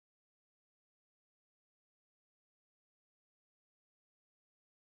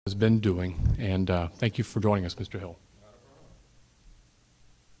been doing. And thank you for joining us, Mr. Hill.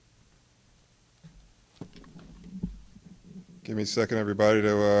 Give me a second, everybody,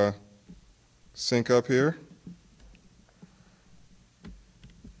 to sync up here.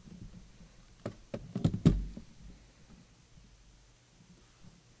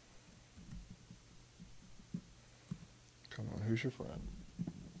 Come on, who's your friend?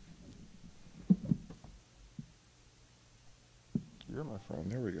 You're my friend.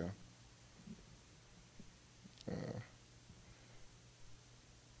 There we go.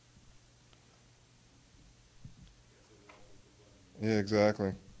 Yeah,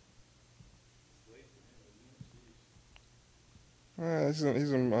 exactly. He's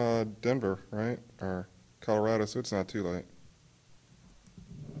in Denver, right? Or Colorado, so it's not too late.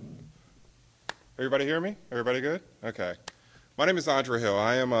 Everybody hear me? Everybody good? Okay. My name is Andre Hill.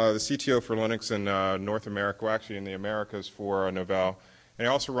 I am the CTO for Linux in North America, well, actually in the Americas for Novell. And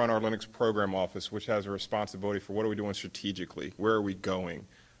I also run our Linux program office, which has a responsibility for what are we doing strategically? Where are we going?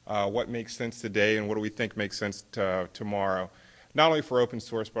 What makes sense today and what do we think makes sense tomorrow? Not only for open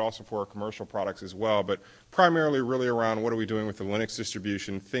source, but also for our commercial products as well, but primarily really around what are we doing with the Linux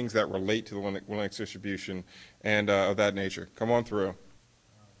distribution, things that relate to the Linux distribution, and of that nature. Come on through.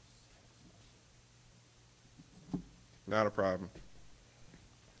 Not a problem.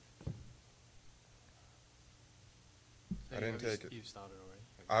 I didn't take it. You started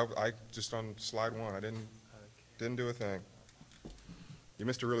already. I just on slide one. I didn't do a thing. You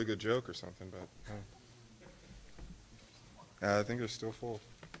missed a really good joke or something, but I think they're still full.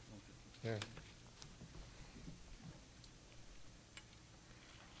 Yeah.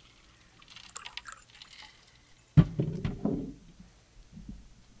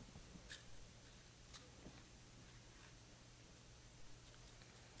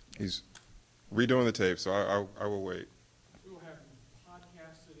 He's redoing the tape, so I will wait. We will have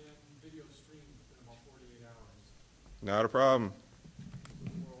podcasted and video streamed within about 48 hours. Not a problem.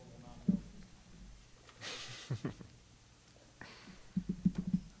 The world will not know.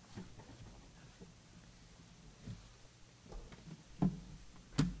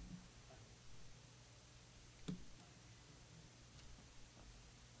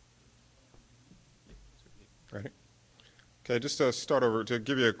 Ready? Okay, just to start over, to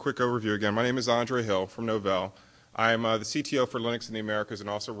give you a quick overview again, my name is Andre Hill from Novell. I'm the CTO for Linux in the Americas and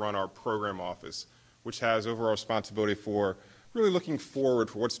also run our program office, which has overall responsibility for really looking forward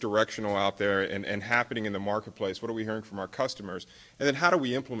for what's directional out there and happening in the marketplace. What are we hearing from our customers? And then how do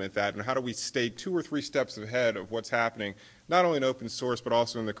we implement that and how do we stay 2 or 3 steps ahead of what's happening, not only in open source, but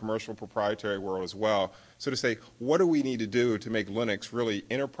also in the commercial proprietary world as well. So to say, what do we need to do to make Linux really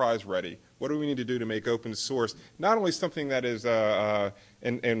enterprise ready? What do we need to do to make open source not only something that is,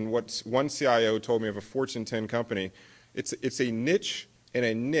 and what one CIO told me of a Fortune 10 company, it's a niche and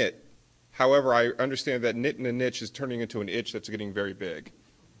a knit. However, I understand that knit and a niche is turning into an itch that's getting very big.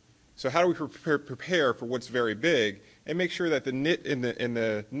 So how do we prepare for what's very big and make sure that the knit and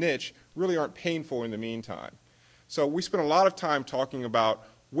the niche really aren't painful in the meantime? So we spent a lot of time talking about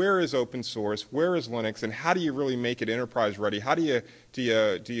where is open source, where is Linux, and how do you really make it enterprise ready? How do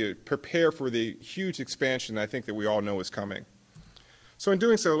you prepare for the huge expansion I think that we all know is coming? So in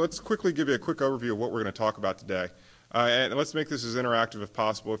doing so, let's quickly give you a quick overview of what we're going to talk about today. And let's make this as interactive as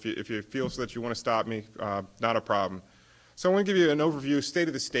possible. If you feel so that you want to stop me, not a problem. So I want to give you an overview, state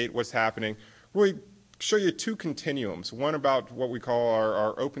of the state, what's happening, really show you 2 continuums. One about what we call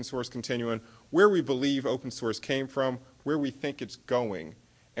our open source continuum, where we believe open source came from, where we think it's going,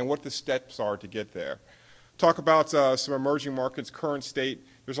 and what the steps are to get there. Talk about some emerging markets, current state.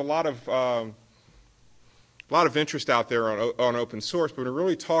 There's a lot of interest out there on open source, but we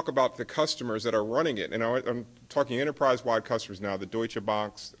really talk about the customers that are running it. And I'm talking enterprise-wide customers now, the Deutsche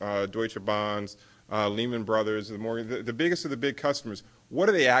Banks, Deutsche Bonds, Lehman Brothers, the biggest of the big customers. What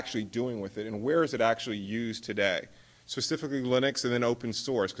are they actually doing with it, and where is it actually used today? Specifically Linux and then open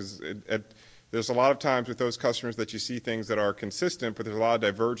source, because there's a lot of times with those customers that you see things that are consistent, but there's a lot of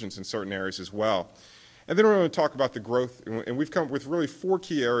divergence in certain areas as well. And then we're going to talk about the growth, and we've come up with really 4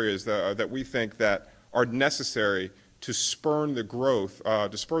 key areas that we think that are necessary to spur the growth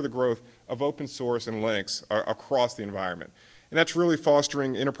of open source and Linux across the environment. And that's really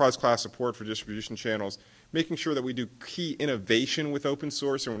fostering enterprise class support for distribution channels, making sure that we do key innovation with open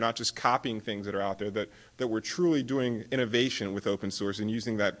source and we're not just copying things that are out there, that we're truly doing innovation with open source and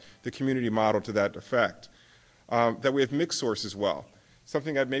using the community model to that effect. That we have mixed source as well.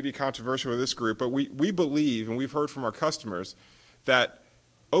 Something that may be controversial with this group, but we believe, and we've heard from our customers, that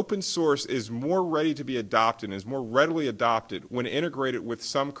open source is more ready to be adopted and is more readily adopted when integrated with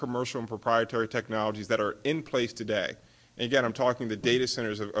some commercial and proprietary technologies that are in place today. And again, I'm talking the data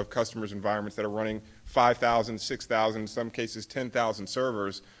centers of customers' environments that are running 5,000, 6,000, in some cases 10,000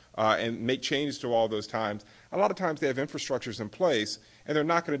 servers, and make changes to all those times. A lot of times they have infrastructures in place, and they're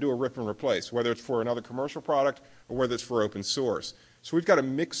not going to do a rip and replace, whether it's for another commercial product or whether it's for open source. So we've got a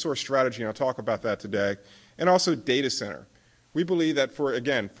mixed source strategy, and I'll talk about that today. And also data center. We believe that for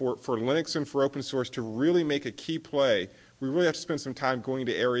Linux and for open source to really make a key play, we really have to spend some time going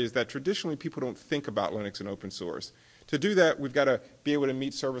to areas that traditionally people don't think about Linux and open source. To do that, we've got to be able to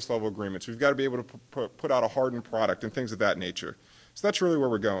meet service level agreements. We've got to be able to put out a hardened product and things of that nature. So that's really where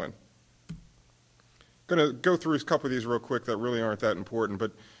we're going. I'm going to go through a couple of these real quick that really aren't that important,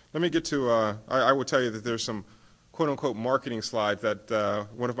 but let me get to, I will tell you that there's some quote-unquote marketing slides that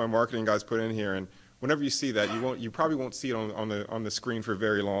one of my marketing guys put in here, and whenever you see that, you probably won't see it on the screen for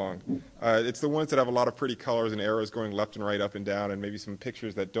very long. It's the ones that have a lot of pretty colors and arrows going left and right, up and down, and maybe some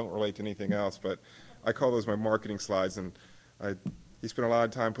pictures that don't relate to anything else, but I call those my marketing slides, and he spent a lot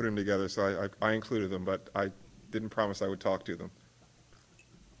of time putting them together, so I included them, but I didn't promise I would talk to them.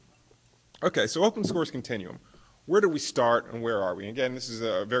 Okay, so open source continuum. Where do we start and where are we? Again, this is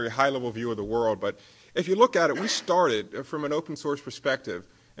a very high-level view of the world, but if you look at it, we started from an open source perspective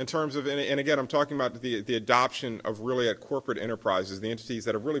in terms of, and again, I'm talking about the adoption of really at corporate enterprises, the entities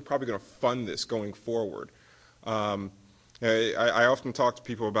that are really probably going to fund this going forward. I often talk to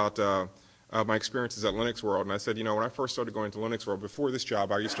people about my experiences at Linux World, and I said, you know, when I first started going to Linux World, before this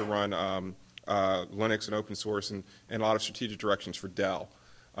job, I used to run Linux and open source and a lot of strategic directions for Dell.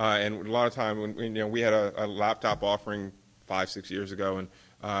 And a lot of time, when we had a laptop offering 5-6 years ago, and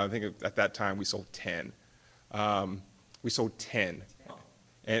I think at that time we sold 10. We sold 10.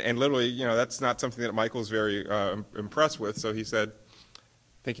 And literally, you know, that's not something that Michael's very impressed with, so he said,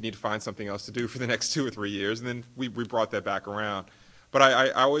 I think you need to find something else to do for the next 2 or 3 years, and then we brought that back around. But I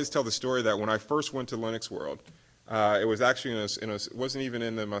always tell the story that when I first went to Linux World, it was actually it wasn't even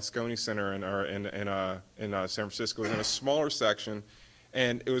in the Moscone Center in San Francisco. It was in a smaller section,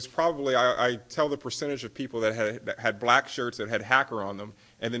 and it was probably, I tell the percentage of people that had black shirts that had hacker on them,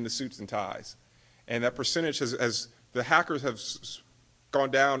 and then the suits and ties. And that percentage has the hackers have gone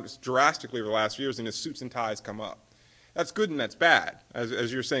down drastically over the last few years, and the suits and ties come up. That's good and that's bad.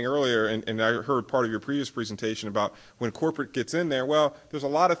 As you were saying earlier, and I heard part of your previous presentation about when corporate gets in there, well, there's a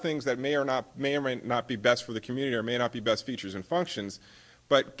lot of things that may or may not be best for the community or may not be best features and functions,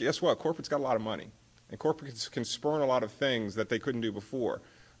 but guess what? Corporate's got a lot of money, and corporates can spurn a lot of things that they couldn't do before.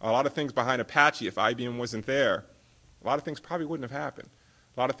 A lot of things behind Apache, if IBM wasn't there, a lot of things probably wouldn't have happened.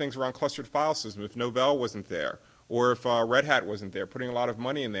 A lot of things around clustered file systems, if Novell wasn't there, or if Red Hat wasn't there, putting a lot of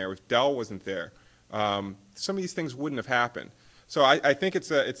money in there, if Dell wasn't there. Some of these things wouldn't have happened. So I think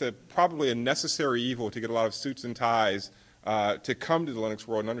it's probably a necessary evil to get a lot of suits and ties to come to the Linux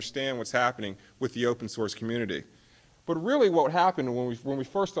world and understand what's happening with the open source community. But really what happened when we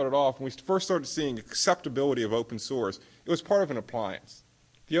first started off, when we first started seeing acceptability of open source, it was part of an appliance.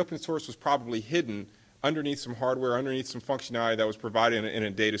 The open source was probably hidden underneath some hardware, underneath some functionality that was provided in a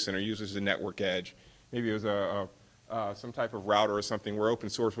data center, used as a network edge. Maybe it was some type of router or something where open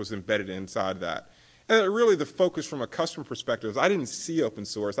source was embedded inside that. And really the focus from a customer perspective is I didn't see open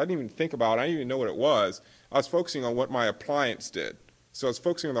source. I didn't even think about it. I didn't even know what it was. I was focusing on what my appliance did. So I was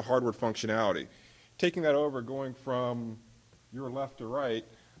focusing on the hardware functionality. Taking that over, going from your left to right,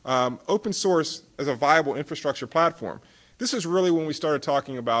 open source as a viable infrastructure platform. This is really when we started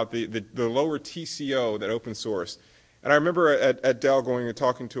talking about the lower TCO that open source. And I remember at Dell going and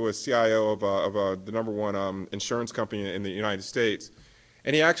talking to a CIO of the #1 insurance company in the United States.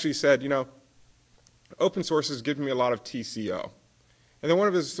 And he actually said, you know, open source has given me a lot of TCO. And then one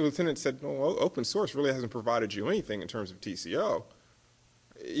of his lieutenants said, no, open source really hasn't provided you anything in terms of TCO.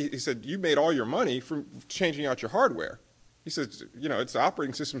 He said, you made all your money from changing out your hardware. He says, you know, it's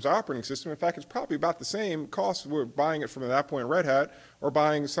operating system's operating system. In fact, it's probably about the same cost we're buying it from at that point Red Hat or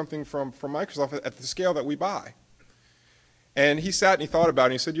buying something from Microsoft at the scale that we buy. And he sat and he thought about it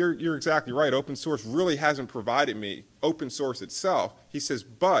and he said, you're exactly right. Open source really hasn't provided me open source itself. He says,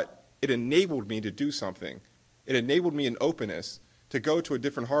 but it enabled me to do something. It enabled me in openness to go to a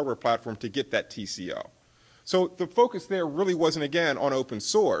different hardware platform to get that TCO. So the focus there really wasn't, again, on open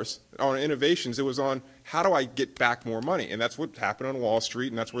source, on innovations. It was on how do I get back more money? And that's what happened on Wall Street,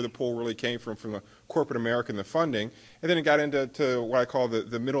 and that's where the pull really came from the corporate America and the funding. And then it got into what I call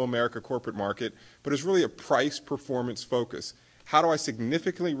the middle America corporate market. But it's really a price performance focus. How do I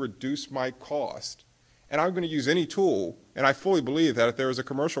significantly reduce my cost? And I'm going to use any tool, and I fully believe that if there was a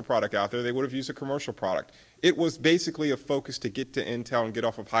commercial product out there, they would have used a commercial product. It was basically a focus to get to Intel and get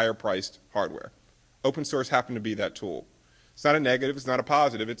off of higher priced hardware. Open source happened to be that tool. It's not a negative, it's not a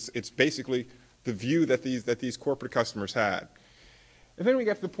positive, it's basically the view that these corporate customers had. And then we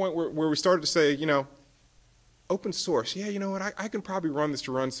got to the point where we started to say, you know, open source, yeah, you know what, I can probably run this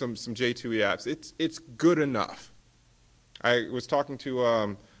to run some J2E apps. It's good enough. I was talking to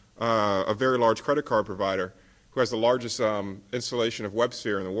a very large credit card provider who has the largest installation of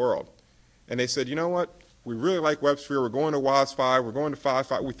WebSphere in the world. And they said, you know what, we really like WebSphere, we're going to WAS 5, we're going to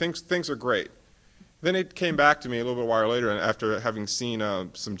 5.5, we think things are great. Then it came back to me a little bit while later after having seen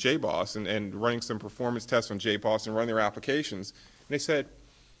some JBoss and running some performance tests on JBoss and running their applications. And they said,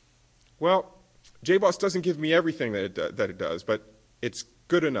 well, JBoss doesn't give me everything that it does, but it's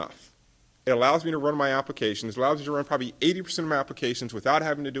good enough. It allows me to run my applications. It allows me to run probably 80% of my applications without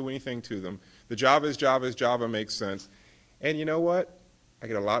having to do anything to them. The Java is Java makes sense. And you know what? I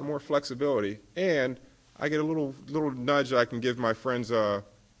get a lot more flexibility, and I get a little nudge that I can give my friends at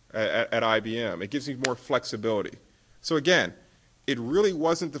IBM. It gives me more flexibility. So again, it really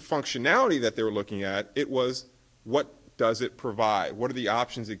wasn't the functionality that they were looking at. It was what does it provide? What are the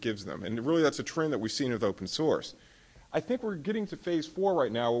options it gives them? And really that's a trend that we've seen with open source. I think we're getting to phase 4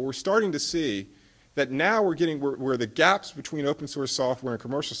 right now where we're starting to see that now we're getting where the gaps between open source software and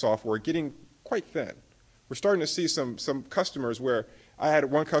commercial software are getting quite thin. We're starting to see some customers where I had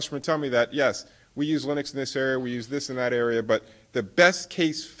one customer tell me that, yes, we use Linux in this area, we use this in that area, but the best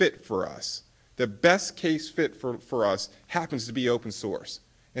case fit for us, happens to be open source.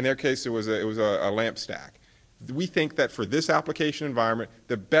 In their case, it was a lamp stack. We think that for this application environment,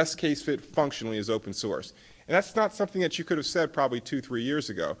 the best case fit functionally is open source. And that's not something that you could have said probably 2-3 years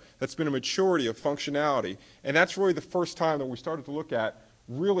ago. That's been a maturity of functionality. And that's really the first time that we started to look at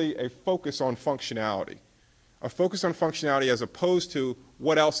really a focus on functionality. A focus on functionality as opposed to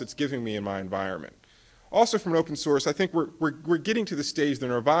what else it's giving me in my environment. Also from an open source, I think we're getting to the stage, the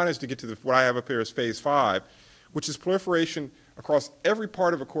nirvana is to get to what I have up here as phase 5, which is proliferation across every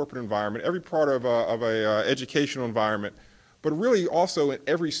part of a corporate environment, every part of a educational environment, but really also in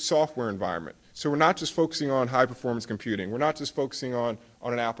every software environment. So we're not just focusing on high-performance computing. We're not just focusing on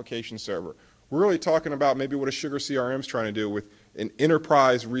an application server. We're really talking about maybe what a Sugar CRM is trying to do with an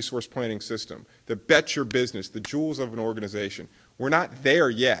enterprise resource planning system, the bet your business, the jewels of an organization. We're not there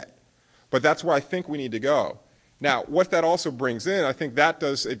yet, but that's where I think we need to go. Now, what that also brings in, I think that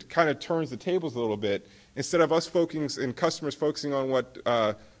does, it kind of turns the tables a little bit. Instead of us focusing and customers focusing on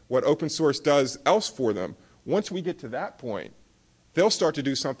what open source does else for them, once we get to that point, they'll start to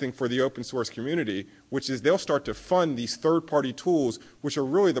do something for the open source community, which is they'll start to fund these third-party tools, which are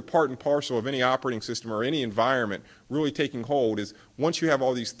really the part and parcel of any operating system or any environment really taking hold, is once you have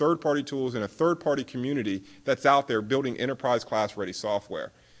all these third-party tools and a third-party community that's out there building enterprise-class ready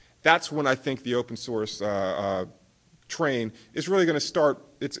software. That's when I think the open source train is really going to start.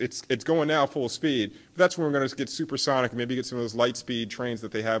 It's going now full speed. But that's when we're going to get supersonic and maybe get some of those light speed trains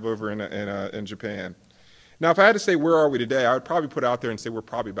that they have over in Japan. Now, if I had to say where are we today, I would probably put out there and say we're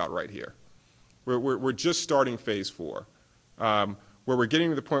probably about right here. We're just starting phase 4, where we're getting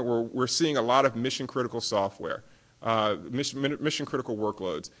to the point where we're seeing a lot of mission-critical software, mission-critical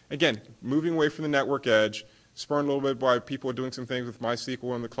workloads. Again, moving away from the network edge, spurred a little bit by people doing some things with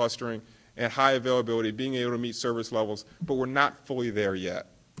MySQL and the clustering, and high availability, being able to meet service levels, but we're not fully there yet.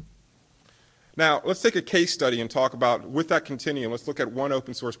 Now, let's take a case study and talk about, with that continuum, let's look at one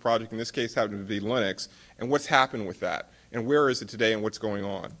open source project, in this case happened to be Linux, and what's happened with that, and where is it today and what's going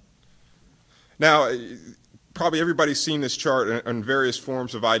on. Now, probably everybody's seen this chart in various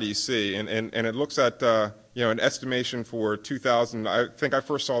forms of IDC, and it looks at an estimation for 2000, I think I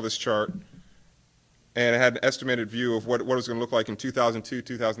first saw this chart, and it had an estimated view of what it was going to look like in 2002,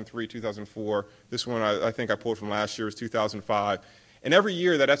 2003, 2004. This one I think I pulled from last year was 2005. And every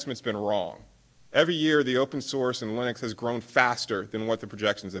year that estimate's been wrong. Every year the open source and Linux has grown faster than what the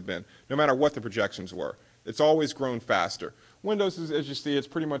projections have been, no matter what the projections were. It's always grown faster. Windows, as you see, it's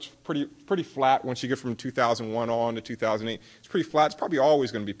pretty flat once you get from 2001 on to 2008. It's pretty flat. It's probably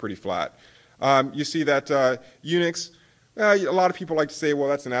always going to be pretty flat. You see that Unix, a lot of people like to say, well,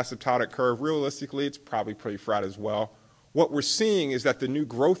 that's an asymptotic curve. Realistically, it's probably pretty flat as well. What we're seeing is that the new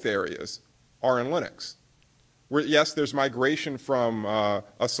growth areas are in Linux. Yes, there's migration from a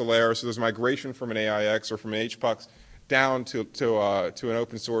Solaris, so there's migration from an AIX or from an HPUX down to an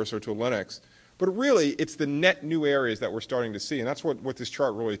open source or to a Linux. But really, it's the net new areas that we're starting to see, and that's what this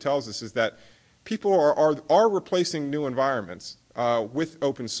chart really tells us, is that people are replacing new environments with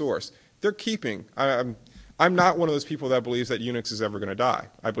open source. They're keeping. I'm not one of those people that believes that Unix is ever going to die.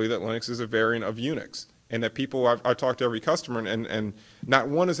 I believe that Linux is a variant of Unix, and that people, I've talked to every customer, and not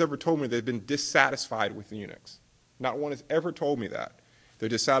one has ever told me they've been dissatisfied with Unix. Not one has ever told me that. They're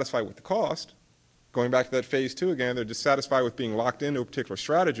dissatisfied with the cost, Going back to that phase 2 again, they're dissatisfied with being locked into a particular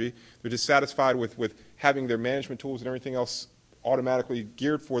strategy. They're dissatisfied with having their management tools and everything else automatically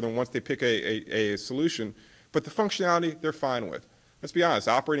geared for them once they pick a solution. But the functionality, they're fine with. Let's be honest,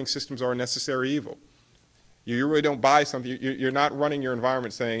 operating systems are a necessary evil. You really don't buy something. You're not running your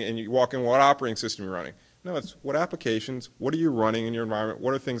environment saying, and you walk in, what operating system you're running. No, it's what applications, what are you running in your environment,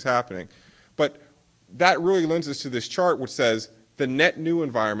 what are things happening. But that really lends us to this chart which says the net new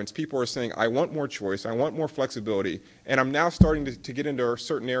environments, people are saying, I want more choice, I want more flexibility, and I'm now starting to get into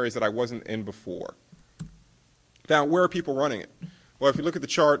certain areas that I wasn't in before. Now, where are people running it? Well, if you look at the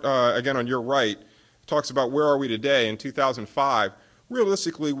chart, again, on your right, it talks about where are we today. In 2005,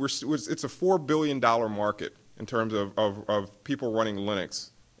 realistically, it's a $4 billion market in terms of people running Linux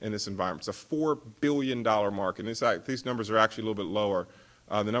in this environment. It's a $4 billion market. And these numbers are actually a little bit lower.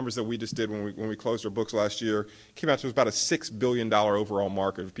 The numbers that we just did when we closed our books last year came out to about a $6 billion overall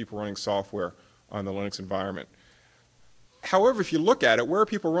market of people running software on the Linux environment. However, if you look at it, where are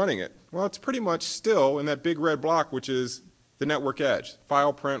people running it? Well, it's pretty much still in that big red block, which is the network edge.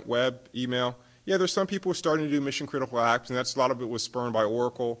 File, print, web, email. Yeah, there's some people who are starting to do mission-critical apps, and a lot of it was spurred by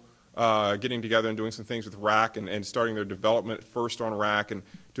Oracle getting together and doing some things with RAC and starting their development first on RAC and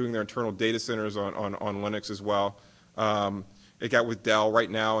doing their internal data centers on Linux as well. It got with Dell right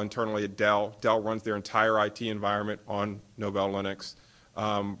now internally at Dell. Dell runs their entire IT environment on Novell Linux.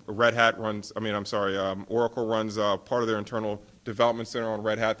 Red Hat runs, Oracle runs part of their internal development center on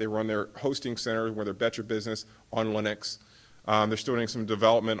Red Hat. They run their hosting center where they bet your business on Linux. They're still doing some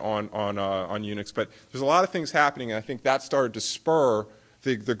development on Unix. But there's a lot of things happening, and I think that started to spur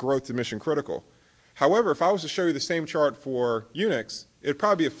the growth to mission critical. However, if I was to show you the same chart for Unix, it would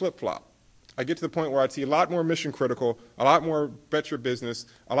probably be a flip-flop. I get to the point where I'd see a lot more mission critical, a lot more bet your business,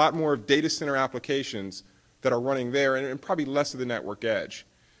 a lot more data center applications that are running there, and probably less of the network edge.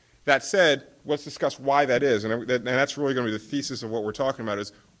 That said, let's discuss why that is, and that's really going to be the thesis of what we're talking about,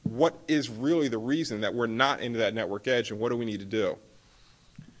 is what is really the reason that we're not into that network edge, and what do we need to do?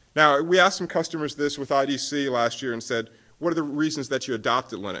 Now, we asked some customers this with IDC last year and said, what are the reasons that you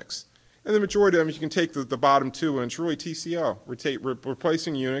adopted Linux? And the majority of them, you can take the bottom two, and it's really TCO,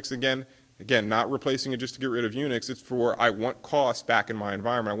 replacing Unix. Again, not replacing it just to get rid of Unix. It's for, I want costs back in my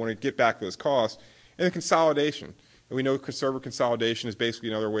environment. I want to get back those costs. And the consolidation. And we know server consolidation is basically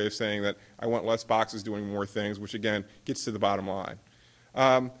another way of saying that I want less boxes doing more things, which again gets to the bottom line.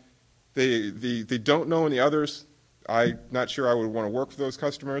 They don't know any others. I'm not sure I would want to work for those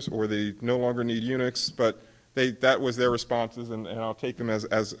customers, or they no longer need Unix, but that was their responses, and I'll take them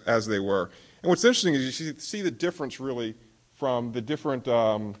as they were. And what's interesting is you see the difference really from the different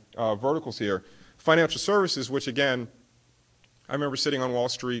verticals here. Financial services, which again, I remember sitting on Wall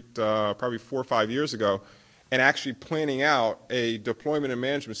Street probably 4 or 5 years ago and actually planning out a deployment and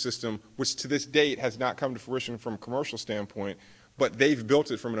management system which to this date has not come to fruition from a commercial standpoint, but they've built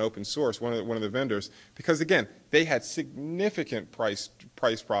it from an open source, one of the vendors, because again, they had significant price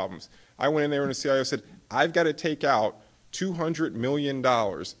problems. I went in there and the CIO said, I've got to take out $200 million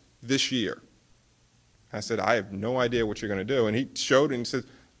this year. I said, I have no idea what you're going to do. And he showed and he said,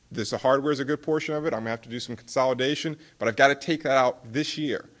 the hardware is a good portion of it. I'm going to have to do some consolidation, but I've got to take that out this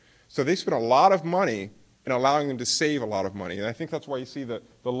year. So they spent a lot of money in allowing them to save a lot of money. And I think that's why you see the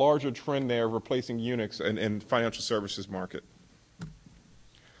larger trend there of replacing Unix in financial services market.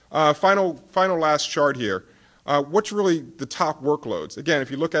 Final last chart here. What's really the top workloads? Again,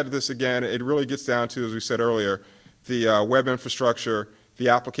 if you look at this again, it really gets down to, as we said earlier, the web infrastructure, the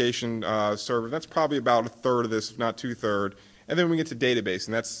application server. That's probably about 1/3 of this, if not 2/3. And then we get to database,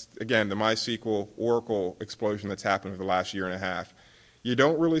 and that's, again, the MySQL, Oracle explosion that's happened over the last 1.5 years. You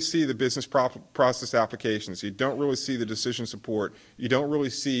don't really see the business process applications. You don't really see the decision support. You don't really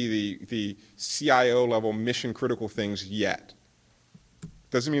see the CIO level mission critical things yet.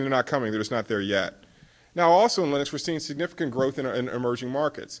 Doesn't mean they're not coming, they're just not there yet. Now also in Linux, we're seeing significant growth in emerging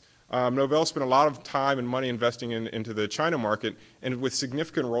markets. Novell spent a lot of time and money investing into the China market, and with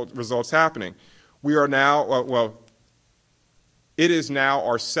significant results happening. We are now, it is now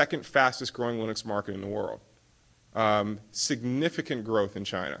our second fastest growing Linux market in the world. Significant growth in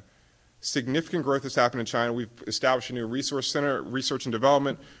China. Significant growth has happened in China. We've established a new resource center, research and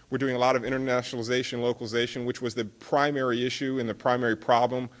development. We're doing a lot of internationalization, localization, which was the primary issue and the primary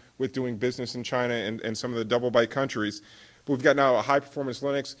problem with doing business in China and some of the double byte countries. But we've got now a high-performance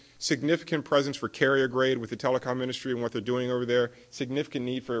Linux, significant presence for carrier grade with the telecom industry and what they're doing over there, significant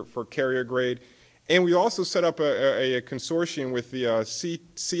need for carrier grade. And we also set up a consortium with the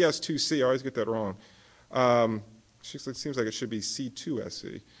CS2C, I always get that wrong. It seems like it should be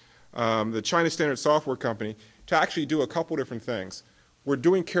C2SC, the China Standard Software Company, to actually do a couple different things. We're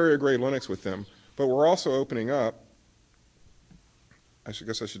doing carrier grade Linux with them, But we're also opening up, I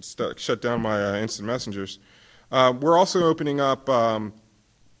guess I should shut down my instant messengers. We're also opening up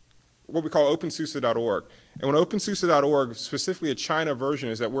what we call OpenSUSE.org. And what OpenSUSE.org, specifically a China version,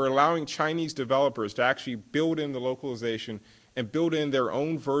 is that we're allowing Chinese developers to actually build in the localization and build in their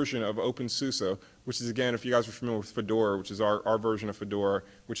own version of OpenSUSE, which is, again, if you guys are familiar with Fedora, which is our version of Fedora,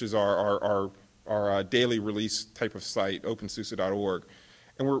 which is our daily release type of site, OpenSUSE.org.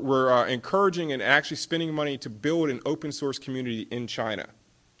 And we're encouraging and actually spending money to build an open source community in China.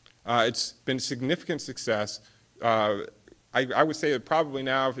 It's been a significant success. I would say that probably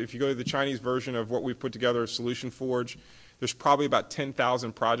now, if you go to the Chinese version of what we've put together, Solution Forge, there's probably about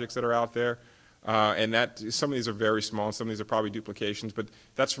 10,000 projects that are out there. And some of these are very small, and some of these are probably duplications, but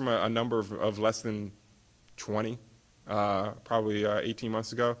that's from a number of less than 20, probably 18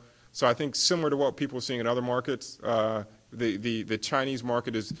 months ago. So I think similar to what people are seeing in other markets, the Chinese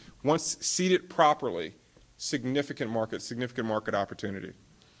market is, once seeded properly, significant market opportunity.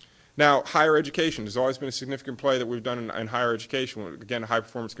 Now, higher education has always been a significant play that we've done in higher education. Again,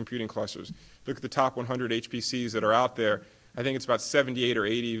 high-performance computing clusters. Look at the top 100 HPCs that are out there. I think it's about 78 or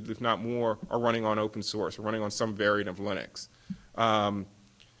 80, if not more, are running on open source, or running on some variant of Linux.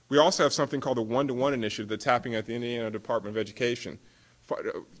 We also have something called the one-to-one initiative that's happening at the Indiana Department of Education.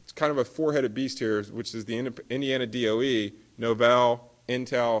 It's kind of a four-headed beast here, which is the Indiana DOE, Novell,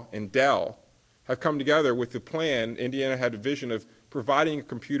 Intel, and Dell have come together with the plan. Indiana had a vision of providing a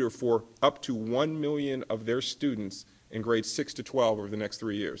computer for up to 1 million of their students in grades 6 to 12 over the next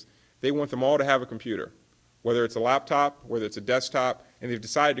 3 years. They want them all to have a computer, whether it's a laptop, whether it's a desktop, and they've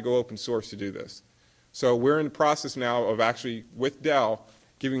decided to go open source to do this. So we're in the process now of actually, with Dell,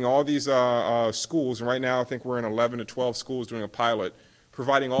 giving all these schools, and right now I think we're in 11 to 12 schools doing a pilot,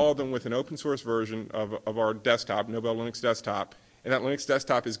 providing all of them with an open source version of our desktop, Novell Linux Desktop, and that Linux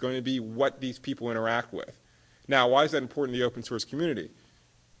Desktop is going to be what these people interact with. Now, why is that important in the open source community?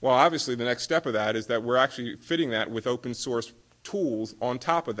 Well, obviously the next step of that is that we're actually fitting that with open source tools on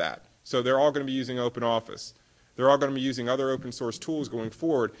top of that. So they're all going to be using OpenOffice. They're all going to be using other open source tools going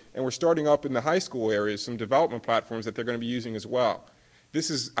forward, and we're starting up in the high school areas some development platforms that they're going to be using as well.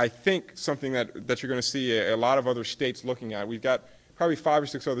 This is, I think, something that you're going to see a lot of other states looking at. We've got probably 5 or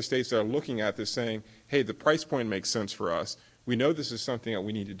 6 other states that are looking at this saying, hey, the price point makes sense for us. We know this is something that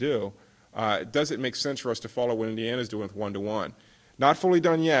we need to do. Does it make sense for us to follow what Indiana's doing with one-to-one? Not fully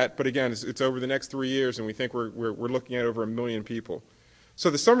done yet, but again, it's over the next 3 years, and we think we're looking at over 1 million people.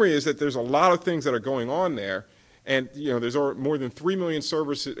 So the summary is that there's a lot of things that are going on there, and there's more than 3 million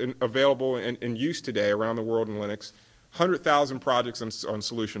servers available in use today around the world in Linux, 100,000 projects on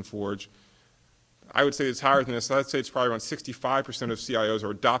Solution Forge. I would say it's higher than this. I'd say it's probably around 65% of CIOs are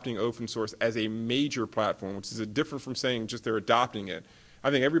adopting open source as a major platform, which is different from saying just they're adopting it. I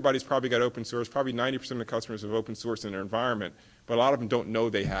think everybody's probably got open source. Probably 90% of the customers have open source in their environment, but a lot of them don't know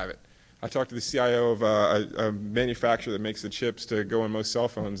they have it. I talked to the CIO of a manufacturer that makes the chips to go in most cell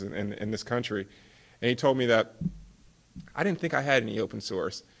phones in this country, and he told me that I didn't think I had any open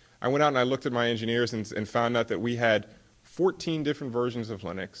source. I went out and I looked at my engineers and found out that we had 14 different versions of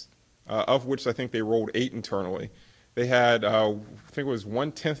Linux, of which I think they rolled 8 internally. They had, I think it was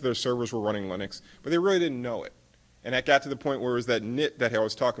 1/10 of their servers were running Linux, but they really didn't know it. And that got to the point where it was that knit that I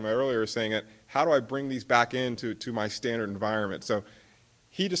was talking about earlier, saying that, how do I bring these back into my standard environment? So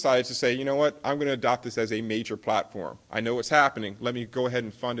he decided to say, you know what, I'm going to adopt this as a major platform. I know what's happening. Let me go ahead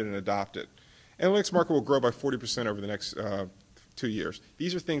and fund it and adopt it. And the Linux market will grow by 40% over the next 2 years.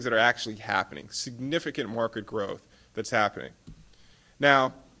 These are things that are actually happening, significant market growth that's happening.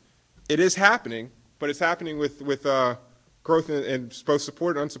 Now, it is happening, but it's happening with growth in both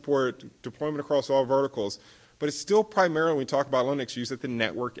supported and unsupported deployment across all verticals. But it's still primarily, when we talk about Linux, used at the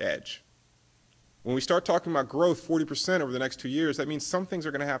network edge. When we start talking about growth 40% over the next 2 years, that means some things are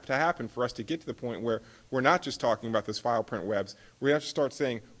going to have to happen for us to get to the point where we're not just talking about those file print webs. We have to start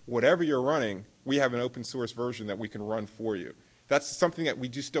saying, whatever you're running, we have an open source version that we can run for you. That's something that we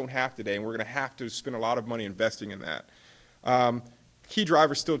just don't have today, and we're going to have to spend a lot of money investing in that. Key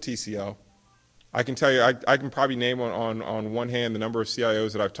driver is still TCO. I can tell you, I can probably name on one hand the number of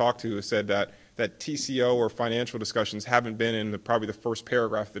CIOs that I've talked to who said that TCO or financial discussions haven't been in probably the first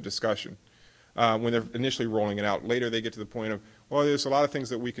paragraph of the discussion when they're initially rolling it out. Later they get to the point of, well, there's a lot of things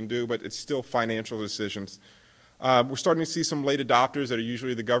that we can do, but it's still financial decisions. We're starting to see some late adopters that are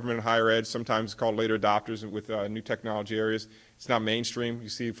usually the government and higher ed, sometimes called later adopters with new technology areas. It's not mainstream. You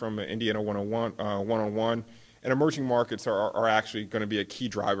see from Indiana 101, and emerging markets are actually going to be a key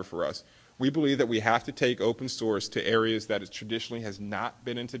driver for us. We believe that we have to take open source to areas that it traditionally has not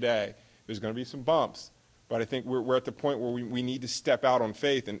been in today. There's going to be some bumps, but I think we're at the point where we need to step out on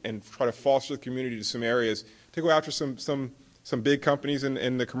faith and try to foster the community to some areas to go after some big companies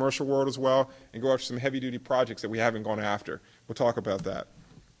in the commercial world as well, and go after some heavy-duty projects that we haven't gone after. We'll talk about that.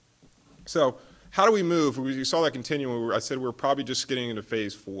 So how do we move? We saw that continuing. I said we're probably just getting into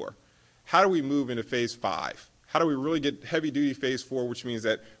phase 4. How do we move into phase 5? How do we really get heavy-duty phase 4, which means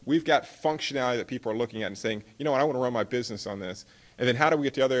that we've got functionality that people are looking at and saying, you know what, I want to run my business on this. And then how do we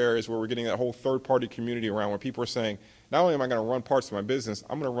get to other areas where we're getting that whole third-party community around where people are saying, not only am I going to run parts of my business,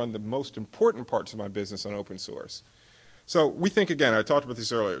 I'm going to run the most important parts of my business on open source. So we think, again, I talked about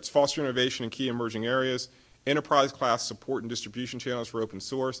this earlier, it's foster innovation in key emerging areas, enterprise-class support and distribution channels for open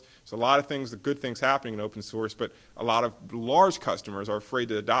source. So a lot of things, the good things happening in open source, but a lot of large customers are afraid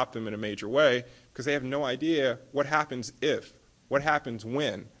to adopt them in a major way because they have no idea what happens if, what happens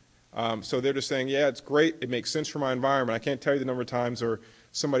when. So they're just saying, yeah, it's great, it makes sense for my environment. I can't tell you the number of times or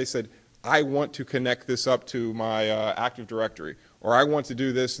somebody said, I want to connect this up to my Active Directory, or I want to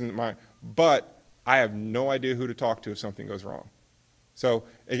do this in my, but I have no idea who to talk to if something goes wrong. So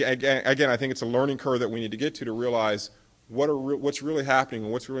again, I think it's a learning curve that we need to get to realize what's really happening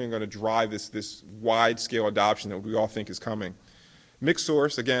and what's really going to drive this wide-scale adoption that we all think is coming. Mixed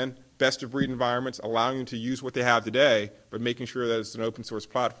source, again, best-of-breed environments, allowing them to use what they have today, but making sure that it's an open-source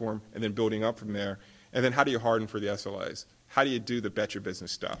platform and then building up from there. And then how do you harden for the SLAs? How do you do the bet your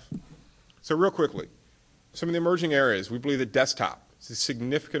business stuff? So real quickly, some of the emerging areas. We believe that desktop is a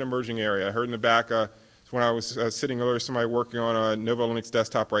significant emerging area. I heard in the back when I was sitting earlier, somebody working on a Novell Linux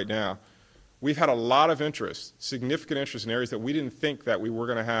desktop right now. We've had a lot of interest, significant interest in areas that we didn't think that we were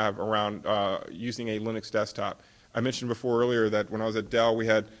going to have around using a Linux desktop. I mentioned before earlier that when I was at Dell, we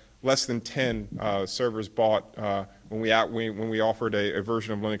had less than 10 servers bought when we offered a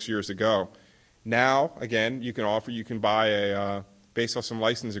version of Linux years ago. Now, again, you can buy based off some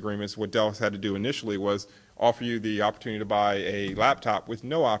license agreements. What Dell had to do initially was offer you the opportunity to buy a laptop with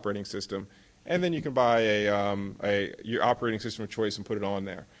no operating system, and then you can buy your operating system of choice and put it on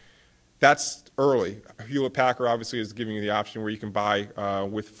there. That's early. Hewlett-Packard obviously is giving you the option where you can buy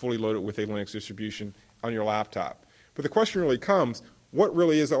fully loaded with a Linux distribution on your laptop. But the question really comes, what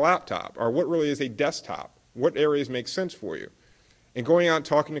really is a laptop, or what really is a desktop? What areas make sense for you? And going out and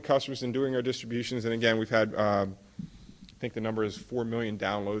talking to customers and doing our distributions, and again, we've had, I think the number is 4 million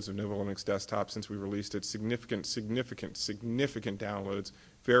downloads of Novell Linux Desktop since we released it. Significant downloads,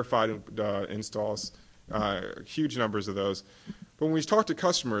 verified installs, huge numbers of those. But when we talk to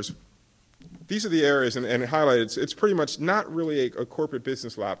customers, these are the areas, and highlighted, it's pretty much not really a corporate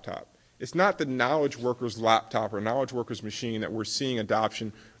business laptop. It's not the knowledge worker's laptop or knowledge worker's machine that we're seeing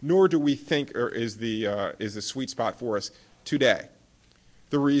adoption, nor do we think is the sweet spot for us today.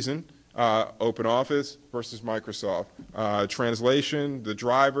 The reason, OpenOffice versus Microsoft, translation, the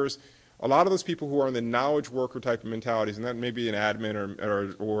drivers, a lot of those people who are in the knowledge worker type of mentalities, and that may be an admin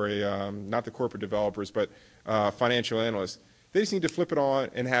or not the corporate developers, but financial analysts, they just need to flip it on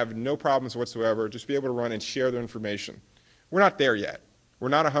and have no problems whatsoever, just be able to run and share their information. We're not there yet. We're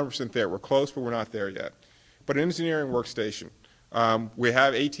not 100% there. We're close, but we're not there yet. But an engineering workstation, we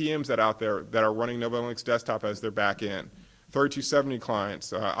have ATMs out there that are running Novell Linux Desktop as their back end. 3270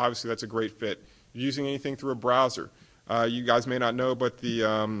 clients, obviously that's a great fit. Using anything through a browser. You guys may not know, but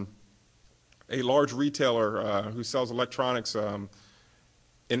a large retailer who sells electronics,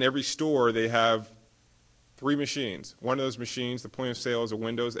 in every store they have 3 machines. One of those machines, the point of sale is a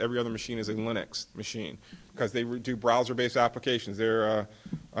Windows. Every other machine is a Linux machine because they do browser-based applications. Their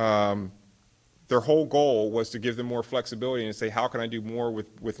whole goal was to give them more flexibility and say, how can I do more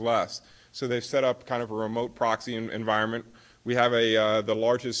with less? So they've set up kind of a remote proxy environment. We have the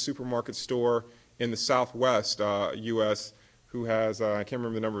largest supermarket store in the Southwest U.S. who has, I can't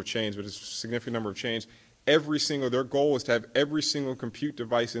remember the number of chains, but it's a significant number of chains. Their goal is to have every single compute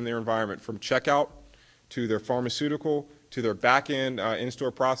device in their environment, from checkout to their pharmaceutical, to their back-end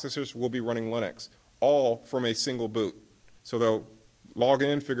in-store processors, will be running Linux, all from a single boot. So they'll log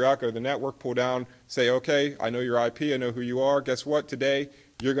in, figure out, go to the network, pull down, say, okay, I know your IP, I know who you are. Guess what? Today,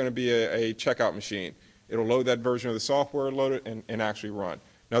 you're going to be a checkout machine. It'll load that version of the software, load it, and actually run.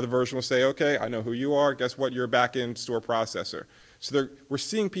 Another version will say, okay, I know who you are. Guess what? You're a back-end store processor. So we're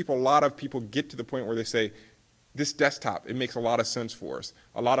seeing a lot of people get to the point where they say, this desktop, it makes a lot of sense for us,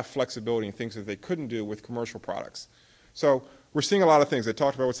 a lot of flexibility and things that they couldn't do with commercial products. So we're seeing a lot of things. They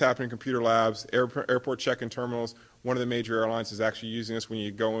talked about what's happening in computer labs, airport check-in terminals. One of the major airlines is actually using this. When you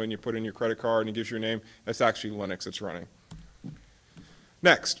go in, you put in your credit card, and it gives you your name. That's actually Linux that's running.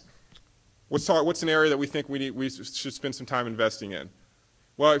 Next, what's an area that we think we should spend some time investing in?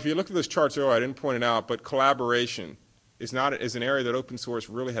 Well, if you look at those charts earlier, I didn't point it out, but collaboration is an area that open source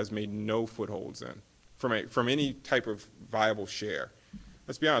really has made no footholds in. from any type of viable share.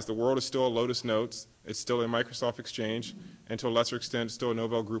 Let's be honest, the world is still a Lotus Notes, it's still a Microsoft Exchange, and to a lesser extent, it's still a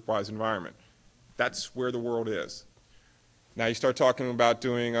Novell group-wise environment. That's where the world is. Now you start talking about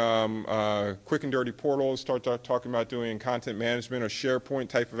doing quick and dirty portals, start talking about doing content management or SharePoint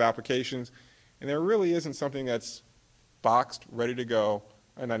type of applications, and there really isn't something that's boxed, ready to go,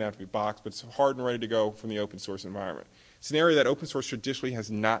 and not have to be boxed, but it's hard and ready to go from the open source environment. It's an area that open source traditionally has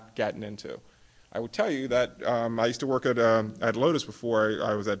not gotten into. I would tell you that I used to work at Lotus before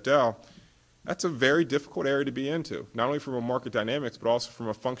I was at Dell. That's a very difficult area to be into, not only from a market dynamics, but also from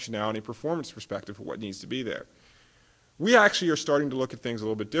a functionality performance perspective of what needs to be there. We actually are starting to look at things a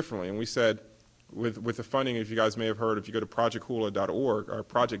little bit differently, and we said with the funding, if you guys may have heard, if you go to projecthula.org or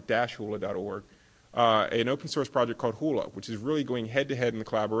project-hula.org, an open source project called Hula, which is really going head-to-head in the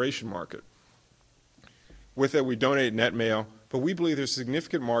collaboration market. With it, we donate NetMail, but we believe there's a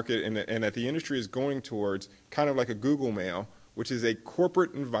significant market and that the industry is going towards kind of like a Google Mail, which is a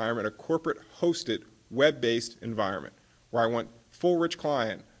corporate environment, a corporate hosted, web-based environment, where I want full rich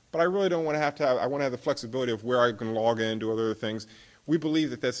client, but I really don't want to have, I want to have the flexibility of where I can log in, do other things. We believe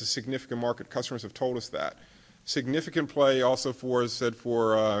that that's a significant market. Customers have told us that. Significant play also for, as said,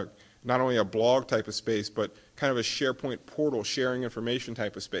 for not only a blog type of space, but kind of a SharePoint portal, sharing information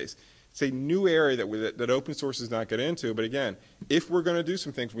type of space. It's a new area that open source does not get into, but again, if we're going to do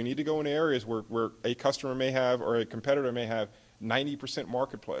some things, we need to go into areas where a customer may have or a competitor may have 90%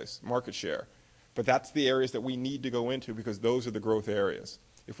 market share. But that's the areas that we need to go into because those are the growth areas.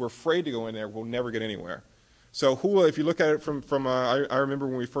 If we're afraid to go in there, we'll never get anywhere. So Hula, if you look at it from I remember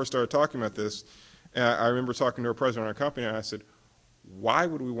when we first started talking about this, I remember talking to a president of our company, and I said, why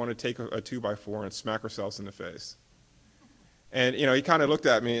would we want to take a 2x4 and smack ourselves in the face? And you know, he kind of looked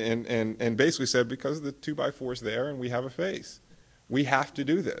at me and basically said, because the 2x4 is there and we have a face. We have to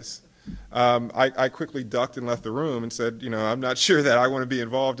do this. I quickly ducked and left the room and said, you know, I'm not sure that I want to be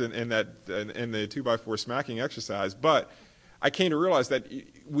involved in the 2x4 smacking exercise, but I came to realize that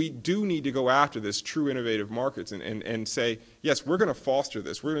we do need to go after this true innovative markets and say, yes, we're going to foster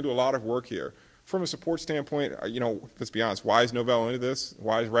this. We're going to do a lot of work here. From a support standpoint, you know, let's be honest, why is Novell into this?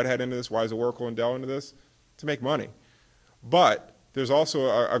 Why is Red Hat into this? Why is Oracle and Dell into this? To make money. But there's also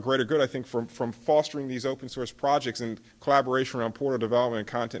a greater good, I think, from fostering these open source projects and collaboration around portal development and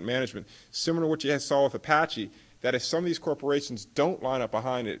content management, similar to what you saw with Apache, that if some of these corporations don't line up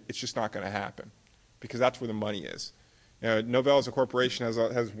behind it, it's just not going to happen because that's where the money is. You know, Novell as a corporation has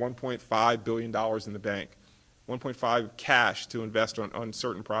 $1.5 billion in the bank, 1.5 cash to invest on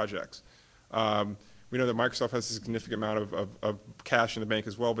certain projects. We know that Microsoft has a significant amount of cash in the bank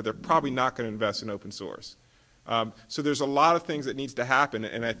as well, but they're probably not going to invest in open source. So there's a lot of things that needs to happen,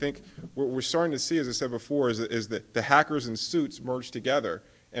 and I think what we're starting to see, as I said before, is that the hackers and suits merge together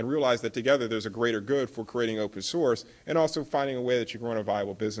and realize that together there's a greater good for creating open source and also finding a way that you can run a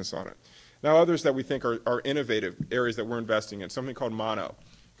viable business on it. Now, others that we think are innovative areas that we're investing in, something called Mono.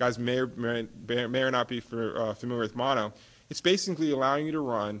 You guys may or not be familiar with Mono. It's basically allowing you to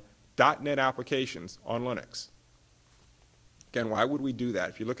run .NET applications on Linux. Again, why would we do that?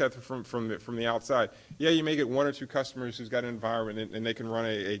 If you look at it from the outside, yeah, you may get one or two customers who's got an environment and they can run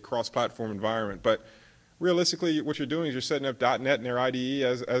a cross-platform environment, but realistically what you're doing is you're setting up .NET in their IDE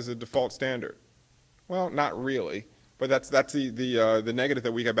as a default standard. Well, not really, but that's the negative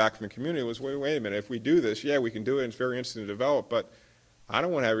that we got back from the community was, wait a minute, if we do this, yeah, we can do it, and it's very interesting to develop, but I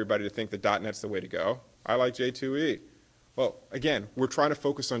don't want everybody to think that .NET's the way to go. I like J2E. Well, again, we're trying to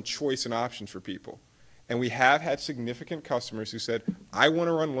focus on choice and options for people. And we have had significant customers who said, I want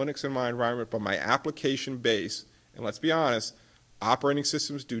to run Linux in my environment, but my application base, and let's be honest, operating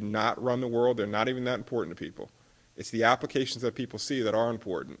systems do not run the world. They're not even that important to people. It's the applications that people see that are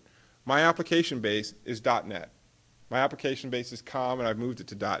important. My application base is .NET. My application base is COM, and I've moved it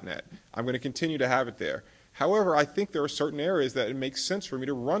to .NET. I'm going to continue to have it there. However, I think there are certain areas that it makes sense for me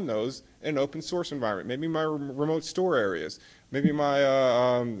to run those in an open source environment. Maybe my remote store areas. Maybe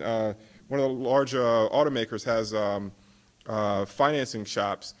my one of the large automakers has financing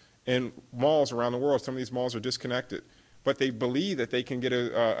shops in malls around the world. Some of these malls are disconnected, but they believe that they can get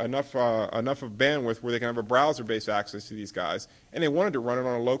enough of bandwidth where they can have a browser-based access to these guys, and they wanted to run it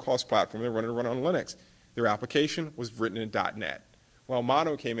on a low-cost platform. They wanted to run it on Linux. Their application was written in .NET. Well,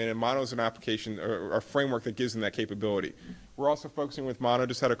 Mono came in, and Mono is an application or a framework that gives them that capability. We're also focusing with Mono,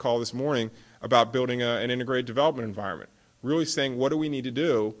 just had a call this morning about building an integrated development environment, really saying what do we need to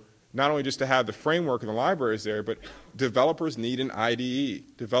do, not only just to have the framework and the libraries there, but developers need an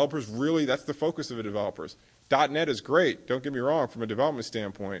IDE. Developers really, that's the focus of the developers. .NET is great, don't get me wrong, from a development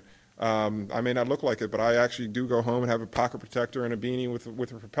standpoint. I may not look like it, but I actually do go home and have a pocket protector and a beanie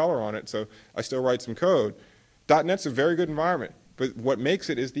with a propeller on it, so I still write some code. .NET's a very good environment, but what makes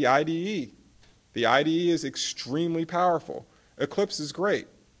it is the IDE. The IDE is extremely powerful. Eclipse is great,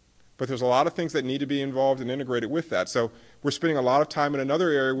 but there's a lot of things that need to be involved and integrated with that. So we're spending a lot of time in another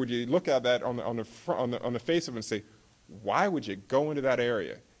area where you look at that on the face of it and say, why would you go into that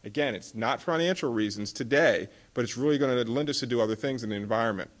area? Again, it's not financial reasons today, but it's really going to lend us to do other things in the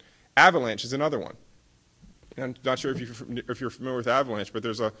environment. Avalanche is another one. I'm not sure if you're familiar with Avalanche, but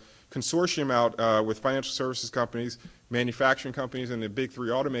there's a consortium out with financial services companies, manufacturing companies, and the big three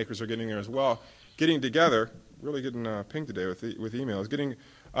automakers are getting there as well, getting together, really getting pinged today with emails,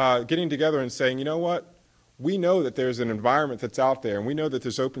 getting together and saying, you know what, we know that there's an environment that's out there, and we know that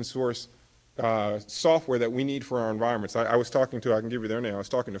there's open source software that we need for our environments. I was talking to, I can give you their name, I was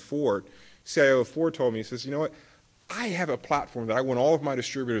talking to Ford. CIO of Ford told me, he says, you know what, I have a platform that I want all of my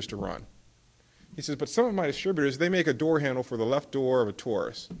distributors to run. He says, but some of my distributors, they make a door handle for the left door of a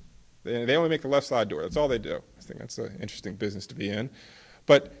Taurus. They only make the left side door. That's all they do. I think that's an interesting business to be in.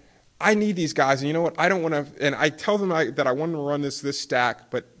 But I need these guys, and you know what, I don't want to, and I tell them that I want them to run this stack,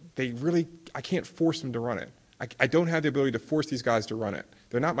 but they really, I can't force them to run it. I don't have the ability to force these guys to run it.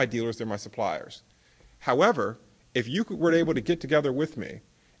 They're not my dealers, they're my suppliers. However, if you were able to get together with me,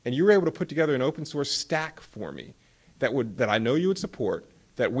 and you were able to put together an open source stack for me that I know you would support,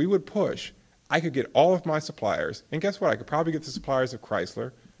 that we would push, I could get all of my suppliers, and guess what? I could probably get the suppliers of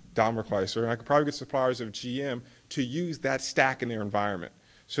Chrysler, Daimler Chrysler, and I could probably get suppliers of GM to use that stack in their environment.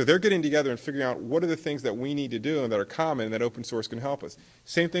 So they're getting together and figuring out what are the things that we need to do and that are common and that open source can help us.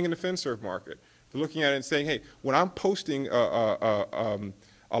 Same thing in the FinServ market. They're looking at it and saying, hey, when I'm posting a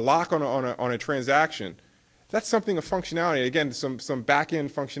lock on a transaction, that's something of functionality, again, some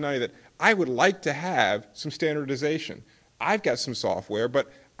back-end functionality that I would like to have some standardization. I've got some software, but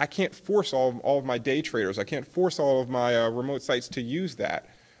I can't force all of my day traders. I can't force all of my remote sites to use that.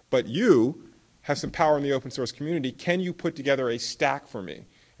 But you have some power in the open source community. Can you put together a stack for me?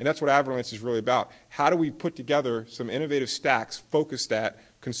 And that's what Avalanche is really about. How do we put together some innovative stacks focused at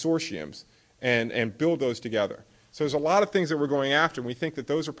consortiums and build those together? So there's a lot of things that we're going after, and we think that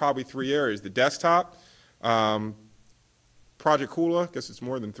those are probably three areas. The desktop, Project Kula, I guess it's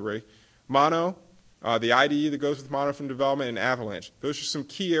more than three, Mono, the IDE that goes with Mono from development, and Avalanche. Those are some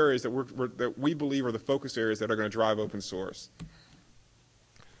key areas that we believe are the focus areas that are going to drive open source.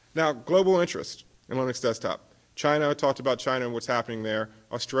 Now, global interest in Linux desktop. China, I talked about China and what's happening there.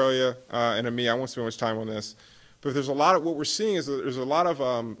 Australia and EMEA, I won't spend much time on this. But there's a lot of, what we're seeing is that there's a lot of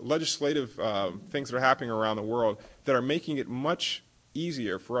legislative things that are happening around the world that are making it much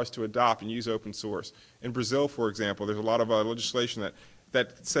easier for us to adopt and use open source. In Brazil, for example, there's a lot of legislation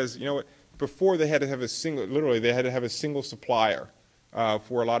that says, you know what, before they had to have a single, literally they had to have a single supplier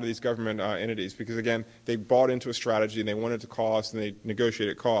for a lot of these government entities because, again, they bought into a strategy and they wanted to cost and they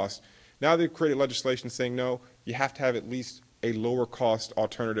negotiated cost. Now they've created legislation saying, no, you have to have at least a lower cost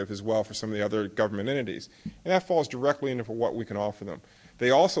alternative as well for some of the other government entities. And that falls directly into what we can offer them.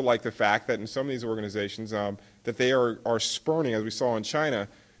 They also like the fact that in some of these organizations that they are spurning, as we saw in China,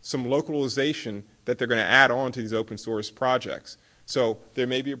 some localization that they're going to add on to these open source projects. So there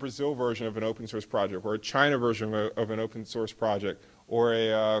may be a Brazil version of an open source project or a China version of an open source project or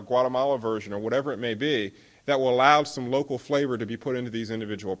a Guatemala version or whatever it may be that will allow some local flavor to be put into these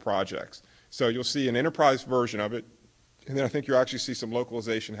individual projects. So you'll see an enterprise version of it, and then I think you'll actually see some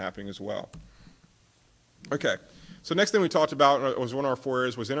localization happening as well. Okay, so next thing we talked about was one of our 4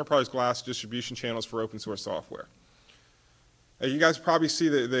 areas was enterprise class distribution channels for open source software. You guys probably see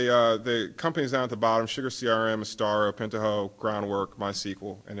the companies down at the bottom, Sugar CRM, Astaro, Pentaho, Groundwork,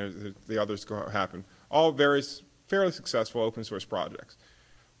 MySQL, and the others go happen. All fairly successful open source projects.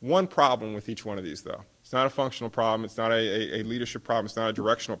 One problem with each one of these, though. It's not a functional problem. It's not a leadership problem. It's not a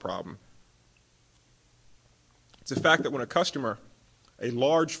directional problem. It's the fact that when a customer, a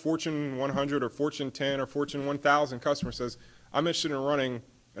large Fortune 100 or Fortune 10 or Fortune 1000 customer says, I'm interested in running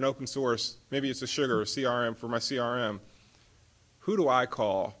an open source, maybe it's a Sugar or CRM for my CRM, who do I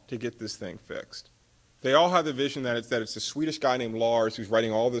call to get this thing fixed? They all have the vision that it's a Swedish guy named Lars who's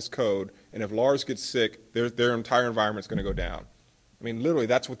writing all this code, and if Lars gets sick, their entire environment's going to go down. I mean, literally,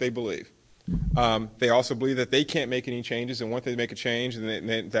 that's what they believe. They also believe that they can't make any changes, and once they make a change, that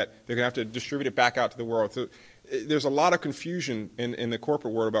they're going to have to distribute it back out to the world. So there's a lot of confusion in the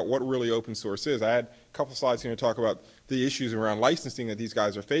corporate world about what really open source is. I had a couple slides here to talk about the issues around licensing that these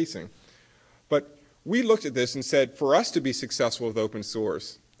guys are facing. But we looked at this and said, for us to be successful with open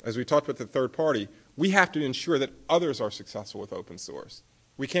source, as we talked about the third party, we have to ensure that others are successful with open source.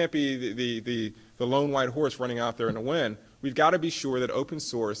 We can't be the lone white horse running out there in the wind. We've got to be sure that open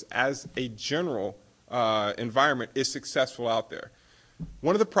source as a general environment is successful out there.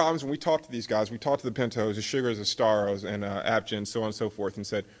 One of the problems when we talk to these guys, we talk to the Pintos, the Sugars, the Staros, and Apgen, so on and so forth, and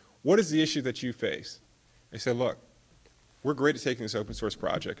said, what is the issue that you face? They said, look, we're great at taking this open source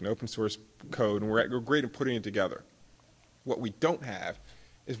project and open source code, and we're great at putting it together. What we don't have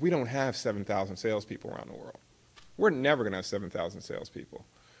is we don't have 7,000 salespeople around the world. We're never going to have 7,000 salespeople.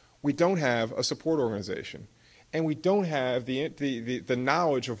 We don't have a support organization. And we don't have the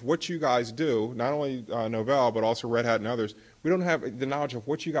knowledge of what you guys do, not only Novell, but also Red Hat and others. We don't have the knowledge of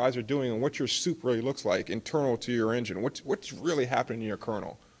what you guys are doing and what your soup really looks like internal to your engine, what's really happening in your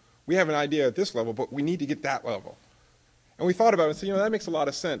kernel. We have an idea at this level, but we need to get that level. And we thought about it and said, you know, that makes a lot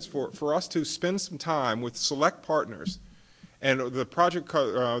of sense for us to spend some time with select partners and the project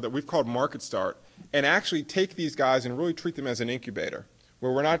that we've called Market Start, and actually take these guys and really treat them as an incubator,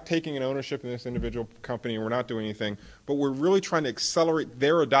 where we're not taking an ownership in this individual company and we're not doing anything, but we're really trying to accelerate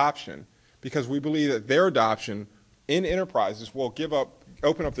their adoption, because we believe that their adoption in enterprises will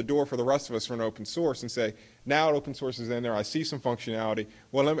open up the door for the rest of us for an open source and say, now open source is in there, I see some functionality,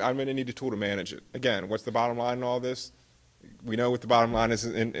 well, I'm going to need a tool to manage it. Again, what's the bottom line in all this? We know what the bottom line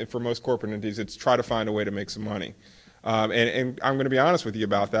is for most corporate entities. It's try to find a way to make some money. And I'm going to be honest with you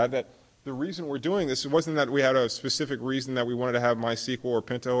about that the reason we're doing this, it wasn't that we had a specific reason that we wanted to have MySQL or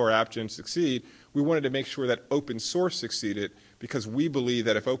Pinto or Apgen succeed. We wanted to make sure that open source succeeded, because we believe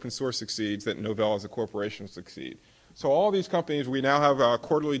that if open source succeeds, that Novell as a corporation will succeed. So all these companies, we now have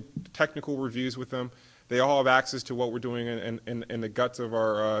quarterly technical reviews with them. They all have access to what we're doing in the guts of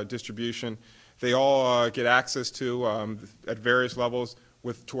our distribution. They all get access to, at various levels,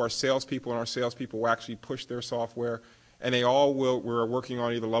 to our salespeople, and our salespeople will actually push their software. And they all we're working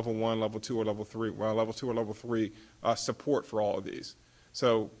on either level 1, level 2, or level 3, level 2 or level 3 support for all of these.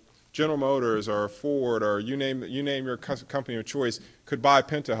 So General Motors or Ford or you name your company of choice could buy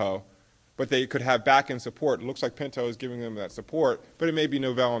Pinto, but they could have back-end support. It looks like Pinto is giving them that support, but it may be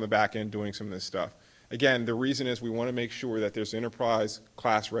Novell on the back end doing some of this stuff. Again, the reason is we want to make sure that there's enterprise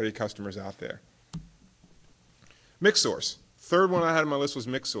class-ready customers out there. Mixed source. Third one I had on my list was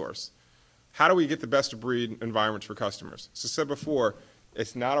mixed source. How do we get the best of breed environments for customers? As I said before,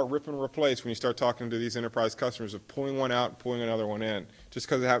 it's not a rip and replace when you start talking to these enterprise customers of pulling one out and pulling another one in. Just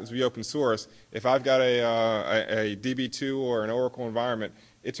because it happens to be open source, if I've got a DB2 or an Oracle environment,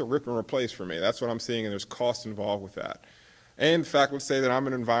 it's a rip and replace for me. That's what I'm seeing, and there's cost involved with that. And in fact, let's say that I'm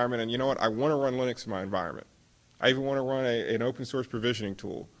in an environment, and you know what, I want to run Linux in my environment. I even want to run an open source provisioning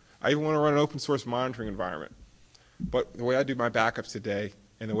tool. I even want to run an open source monitoring environment. But the way I do my backups today,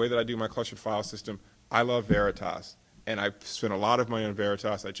 and the way that I do my clustered file system, I love Veritas. And I spent a lot of money on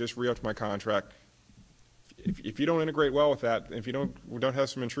Veritas. I just re-upped my contract. If you don't integrate well with that, if you don't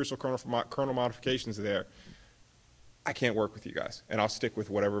have some intrusive kernel modifications there, I can't work with you guys. And I'll stick with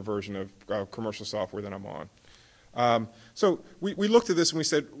whatever version of commercial software that I'm on. So we looked at this and we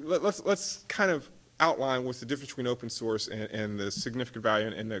said, let's kind of outline what's the difference between open source and the significant value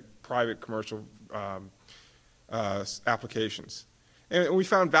in the private commercial applications. And we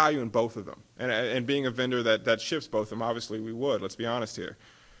found value in both of them. And being a vendor that ships both of them, obviously we would, let's be honest here.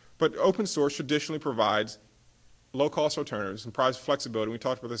 But open source traditionally provides low-cost alternatives and provides flexibility, we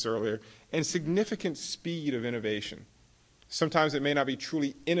talked about this earlier, and significant speed of innovation. Sometimes it may not be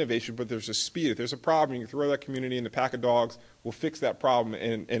truly innovation, but there's a speed. If there's a problem, you can throw that community in the pack of dogs, we'll fix that problem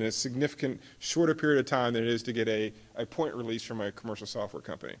in a significant, shorter period of time than it is to get a point release from a commercial software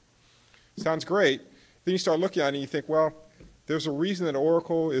company. Sounds great. Then you start looking at it and you think, well, there's a reason that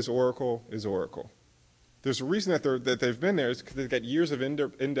Oracle is Oracle is Oracle. There's a reason that they've been there is because they've got years of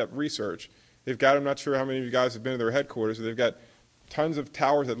in-depth research. They've got, I'm not sure how many of you guys have been to their headquarters, but they've got tons of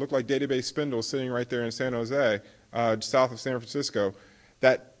towers that look like database spindles sitting right there in San Jose, south of San Francisco,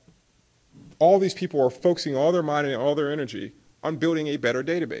 that all these people are focusing all their mind and all their energy on building a better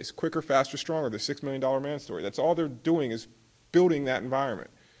database, quicker, faster, stronger, the $6 million man story. That's all they're doing is building that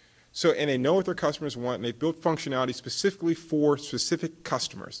environment. So, and they know what their customers want, and they've built functionality specifically for specific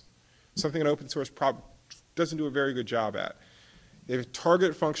customers, something an open source doesn't do a very good job at. They have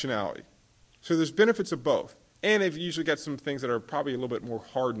targeted functionality. So there's benefits of both. And they've usually got some things that are probably a little bit more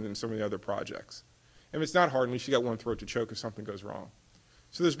hardened than some of the other projects. And if it's not hardened, at least you got one throat to choke if something goes wrong.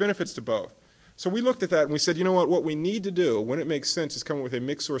 So there's benefits to both. So we looked at that and we said, you know what we need to do when it makes sense is come up with a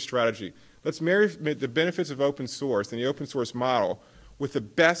mixed source strategy. Let's marry the benefits of open source and the open source model with the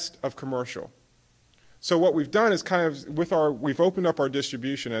best of commercial. So what we've done is kind of, we've opened up our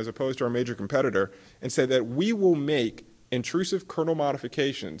distribution as opposed to our major competitor and said that we will make intrusive kernel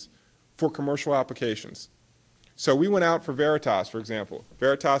modifications for commercial applications. So we went out for Veritas, for example.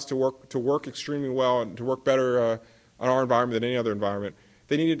 Veritas to work extremely well and to work better on our environment than any other environment.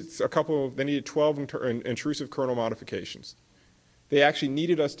 They needed 12 intrusive kernel modifications. They actually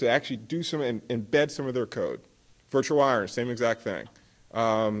needed us to actually do some and embed some of their code. Virtual iron, same exact thing.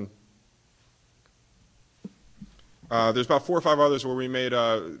 There's about 4 or 5 others where we made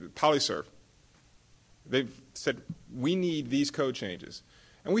PolyServe. They said, we need these code changes.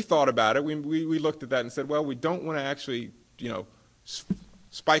 And we thought about it. We looked at that and said, well, we don't want to actually,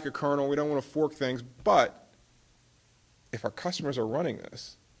 spike a kernel. We don't want to fork things. But if our customers are running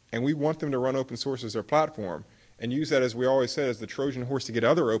this, and we want them to run open source as their platform, and use that, as we always said, as the Trojan horse to get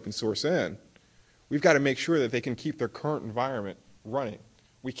other open source in, we've got to make sure that they can keep their current environment running.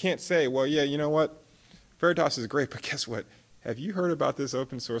 We can't say, well, yeah, you know what? Veritas is great, but guess what? Have you heard about this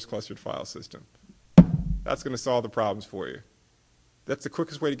open source clustered file system? That's going to solve the problems for you. That's the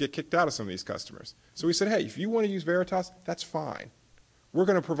quickest way to get kicked out of some of these customers. So we said, hey, if you want to use Veritas, that's fine. We're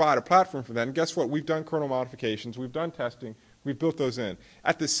going to provide a platform for that. And guess what? We've done kernel modifications. We've done testing. We've built those in.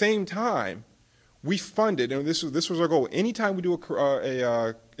 At the same time, we funded, and this was our goal. Anytime we do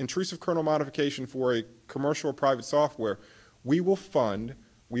a intrusive kernel modification for a commercial or private software, we will fund,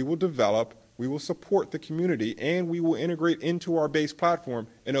 we will develop, we will support the community, and we will integrate into our base platform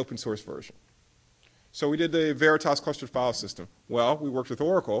an open source version. So we did the Veritas clustered file system. Well, we worked with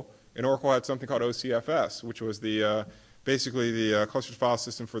Oracle, and Oracle had something called OCFS, which was basically the clustered file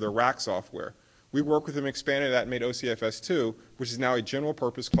system for their rack software. We worked with them, expanded that, and made OCFS 2, which is now a general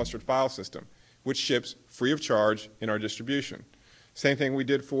purpose clustered file system, which ships free of charge in our distribution. Same thing we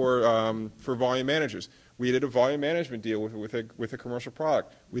did for volume managers. We did a volume management deal with a commercial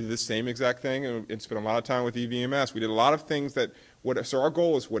product. We did the same exact thing and spent a lot of time with EVMS. We did a lot of things so our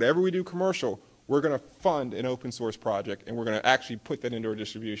goal is whatever we do commercial, we're going to fund an open source project, and we're going to actually put that into our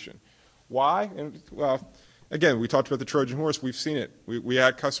distribution. Why? And, well, again, we talked about the Trojan horse. We've seen it. We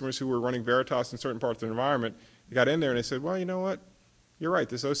had customers who were running Veritas in certain parts of their environment. They got in there and they said, well, you know what? You're right.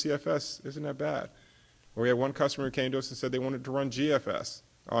 This OCFS isn't that bad. Or we had one customer who came to us and said they wanted to run GFS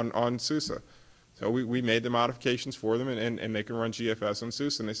on SUSE. So we made the modifications for them, and they can run GFS on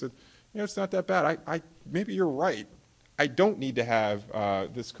SUSE. And they said, it's not that bad. Maybe you're right. I don't need to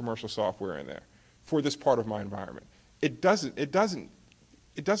have this commercial software in there for this part of my environment. It doesn't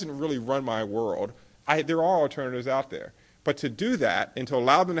really run my world. There are alternatives out there. But to do that and to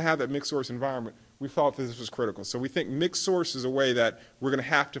allow them to have that mixed source environment, we thought that this was critical. So we think mixed source is a way that we're going to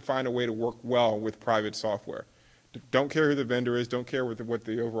have to find a way to work well with private software. Don't care who the vendor is, don't care what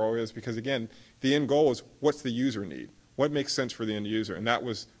the overall is, because again, the end goal is what's the user need? What makes sense for the end user? And that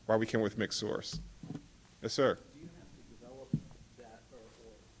was why we came with mixed source. Yes, sir. Do you have to develop that or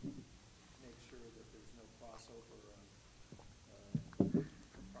make sure that there's no crossover of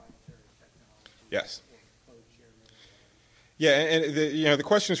proprietary technology? Yes. Or code sharing? Yeah, and the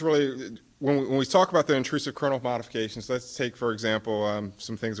question is really, when we talk about the intrusive kernel modifications, let's take, for example,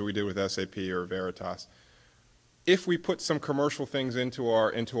 some things that we did with SAP or Veritas. If we put some commercial things into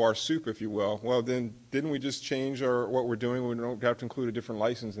our soup, if you will, well, then didn't we just change what we're doing? We don't have to include a different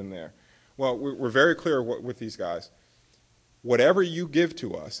license in there. Well, we're very clear with these guys. Whatever you give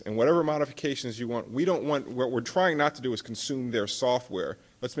to us and whatever modifications you want, what we're trying not to do is consume their software.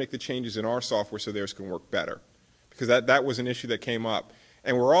 Let's make the changes in our software so theirs can work better. Because that was an issue that came up.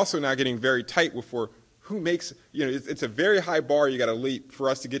 And we're also now getting very tight for who makes, it's a very high bar you got to leap for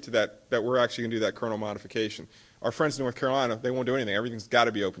us to get to that we're actually going to do that kernel modification. Our friends in North Carolina, they won't do anything. Everything's got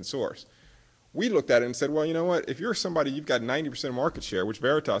to be open source. We looked at it and said, well, you know what? If you're somebody, you've got 90% market share, which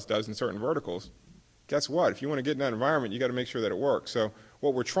Veritas does in certain verticals, guess what? If you want to get in that environment, you got to make sure that it works. So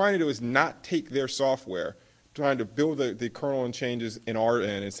what we're trying to do is not take their software, trying to build the kernel and changes in our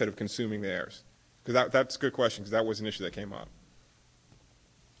end instead of consuming theirs. Because that's a good question, because that was an issue that came up.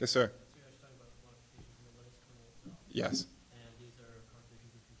 Yes, sir. So you guys talking about modifications in the Linux kernel itself? Yes. And these are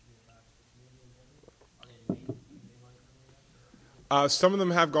contributions that contribute back to the community in general? Are they mainline kernel yet? Some of them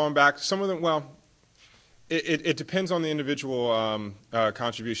have gone back. Some of them, well, it depends on the individual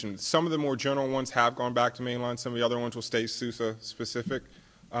contribution. Some of the more general ones have gone back to mainline. Some of the other ones will stay SUSE specific.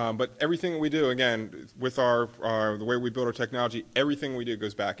 But everything that we do, again, with the way we build our technology, everything we do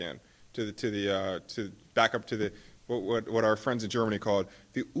goes back in back up to the what our friends in Germany called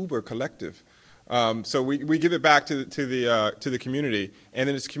the Uber collective. So we give it back to the community, and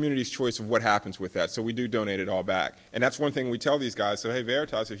then it's the community's choice of what happens with that. So we do donate it all back, and that's one thing we tell these guys. So hey,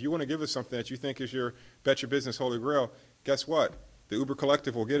 Veritas, if you want to give us something that you think is your bet your business holy grail, guess what? The Uber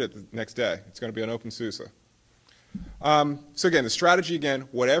collective will get it the next day. It's going to be on open SUSE. So again, the strategy again,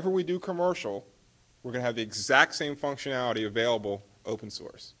 whatever we do commercial, we're going to have the exact same functionality available open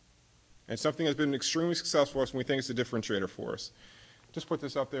source. and something that's been extremely successful for us, and we think it's a differentiator for us. Just put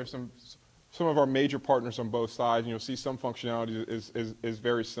this up there, some of our major partners on both sides, and you'll see some functionality is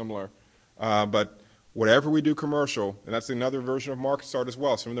very similar. But whatever we do commercial, and that's another version of Market Start as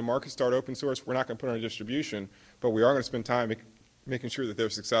well. Some of the Market Start open source, we're not going to put on a distribution, but we are going to spend time making sure that they're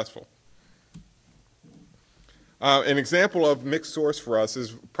successful. An example of mixed source for us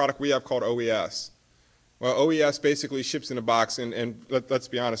is a product we have called OES. Well, OES basically ships in a box, and let's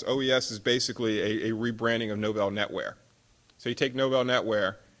be honest, OES is basically a rebranding of Novell NetWare. So you take Novell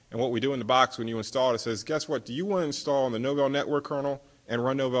NetWare, and what we do in the box when you install it, it says, guess what, do you want to install on the Novell NetWare kernel and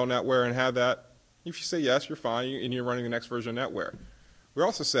run Novell NetWare and have that? If you say yes, you're fine, and you're running the next version of NetWare. We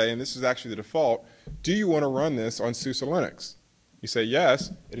also say, and this is actually the default, do you want to run this on SUSE Linux? You say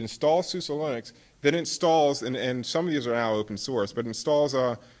yes, it installs SUSE Linux, then installs, and some of these are now open source, but installs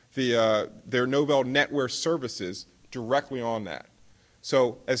their Novell NetWare services directly on that.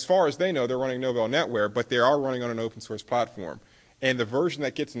 So as far as they know, they're running Novell NetWare, but they are running on an open source platform. And the version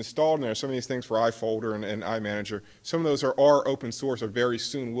that gets installed in there, some of these things for iFolder and iManager, some of those are open source or very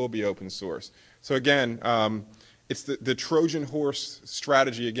soon will be open source. So again, it's the Trojan horse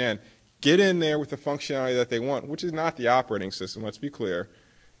strategy again. Get in there with the functionality that they want, which is not the operating system, let's be clear.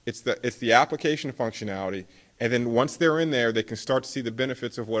 It's the application functionality, and then once they're in there, they can start to see the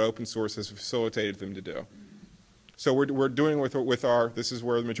benefits of what open source has facilitated them to do. So we're doing with our, this is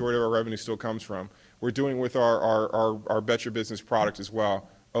where the majority of our revenue still comes from, we're doing with our Bet Your Business product as well,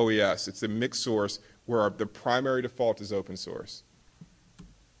 OES. It's a mixed source where the primary default is open source.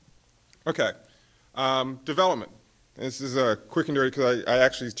 Okay, development. This is a quick and dirty because I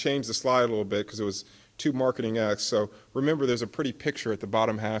actually changed the slide a little bit because it was too marketing X. So remember, there's a pretty picture at the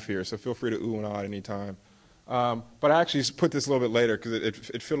bottom half here, so feel free to ooh and ah at any time. But I actually put this a little bit later because it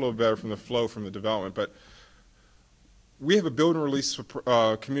fit a little better from the flow from the development. But we have a build and release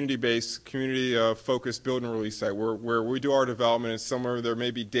community-based, community-focused build and release site where we do our development, and somewhere there may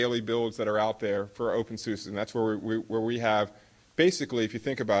be daily builds that are out there for OpenSUSE, and that's where we have, basically, if you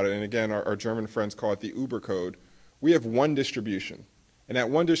think about it, and again, our German friends call it the Uber code, we have one distribution. And that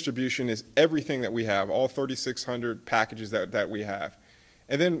one distribution is everything that we have, all 3,600 packages that we have.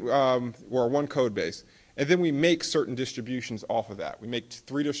 And then, or one code base. And then we make certain distributions off of that. We make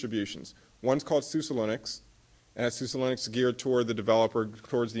 3 distributions. One's called SUSE Linux, and that's SUSE Linux geared toward the developer,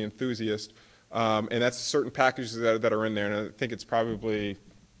 towards the enthusiast. And that's certain packages that are in there, and I think it's probably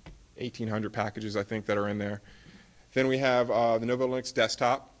 1,800 packages, I think, that are in there. Then we have the Novell Linux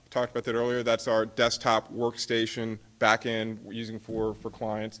desktop. Talked about that earlier. That's our desktop workstation backend we're using for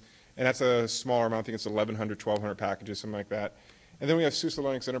clients. And that's a smaller amount. I think it's 1,100, 1,200 packages, something like that. And then we have SUSE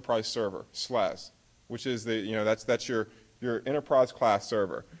Linux Enterprise Server, SLES, which is that's your enterprise class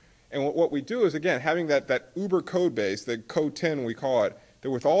server. And what we do is, again, having that Uber code base, the code 10 we call it,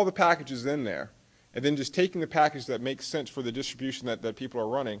 that with all the packages in there, and then just taking the package that makes sense for the distribution that people are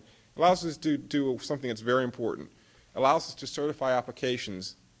running, allows us to do something that's very important. Allows us to certify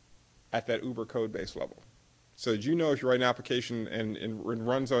applications at that Uber code base level. So that you know if you write an application and it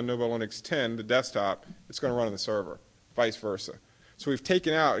runs on Novell Linux 10, the desktop, it's going to run on the server, vice versa. So we've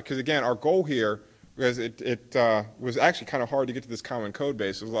taken out, because again, our goal here, because it was actually kind of hard to get to this common code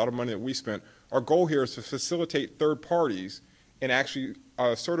base, there's a lot of money that we spent. Our goal here is to facilitate third parties in actually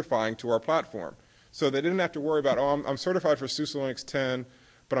certifying to our platform. So they didn't have to worry about, oh, I'm certified for SUSE Linux 10,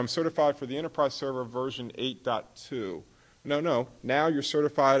 but I'm certified for the enterprise server version 8.2. No. Now you're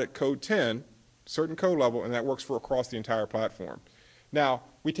certified at code 10, certain code level, and that works for across the entire platform. Now,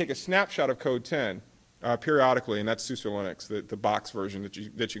 we take a snapshot of code 10 periodically, and that's SUSE Linux, the box version that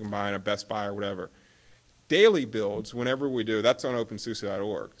you can buy in a Best Buy or whatever. Daily builds, whenever we do, that's on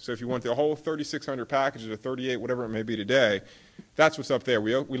OpenSUSE.org. So if you want the whole 3,600 packages or 38, whatever it may be today, that's what's up there.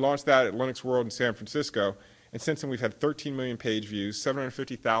 We launched that at Linux World in San Francisco, and since then we've had 13 million page views,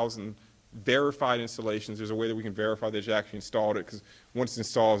 750,000 verified installations. There's a way that we can verify that you actually installed it, because once it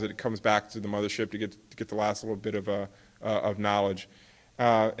installs it, it comes back to the mothership to get the last little bit of knowledge.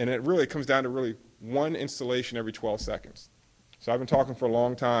 And it really comes down to really one installation every 12 seconds. So I've been talking for a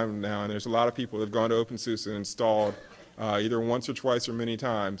long time now, and there's a lot of people that have gone to OpenSUSE and installed either once or twice or many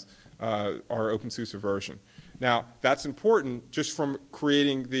times our OpenSUSE version. Now, that's important just from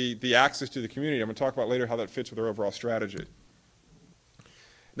creating the access to the community. I'm going to talk about later how that fits with our overall strategy.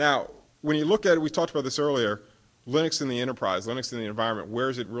 Now, when you look at it, we talked about this earlier, Linux in the enterprise, Linux in the environment, where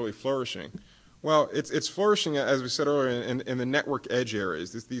is it really flourishing? Well, it's flourishing, as we said earlier, in the network edge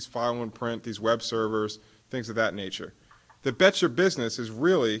areas, these file and print, these web servers, things of that nature. The Bet Your Business is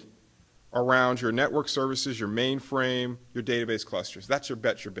really around your network services, your mainframe, your database clusters. That's your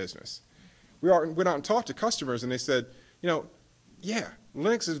Bet Your Business. We went out and talked to customers, and they said, yeah,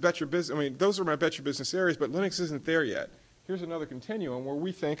 Linux is bet your business. I mean, those are my bet your business areas, but Linux isn't there yet. Here's another continuum where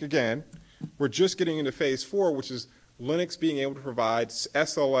we think, again, we're just getting into phase 4, which is Linux being able to provide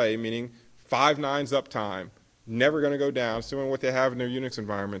SLA, meaning 5 nines uptime, never going to go down, similar to what they have in their Unix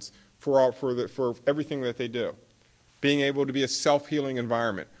environments for everything that they do. Being able to be a self-healing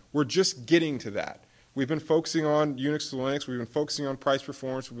environment. We're just getting to that. We've been focusing on Unix to Linux. We've been focusing on price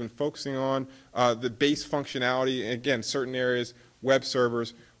performance. We've been focusing on the base functionality. And again, certain areas, web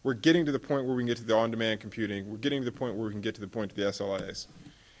servers. We're getting to the point where we can get to the on-demand computing. We're getting to the point where we can get to the point of the SLAs.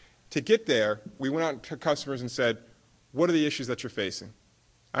 To get there, we went out to customers and said, what are the issues that you're facing?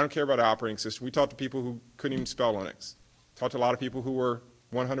 I don't care about an operating system. We talked to people who couldn't even spell Linux. Talked to a lot of people who were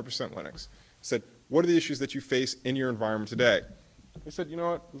 100% Linux. Said, what are the issues that you face in your environment today? They said, you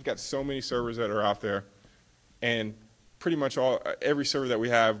know what, we've got so many servers that are out there, and pretty much every server that we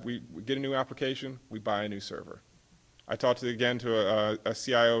have, we get a new application, we buy a new server. I talked again to a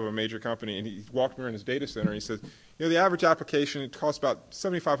CIO of a major company, and he walked me around his data center, and he said, you know, the average application, it costs about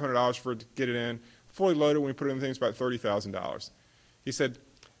 $7,500 for it to get it in. Fully loaded, when we put it in things, about $30,000. He said,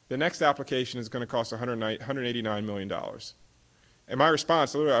 the next application is going to cost $189 million. And my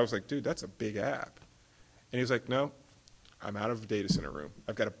response, literally, I was like, dude, that's a big app. And he was like, no, I'm out of the data center room.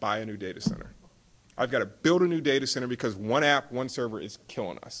 I've got to buy a new data center. I've got to build a new data center because one app, one server is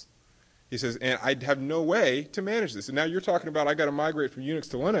killing us. He says, and I have no way to manage this. And now you're talking about I got to migrate from Unix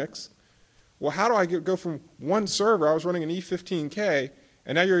to Linux. Well, how do I go from one server? I was running an E15K,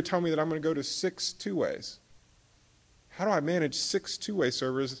 and now you're telling me that I'm going to go to 6 two-ways. How do I manage 6 two-way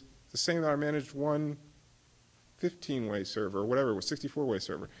servers the same that I managed one 15-way server or whatever, it was 64-way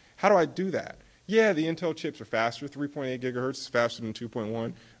server? How do I do that? Yeah, the Intel chips are faster. 3.8 gigahertz is faster than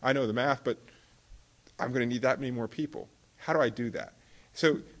 2.1. I know the math, but I'm going to need that many more people. How do I do that?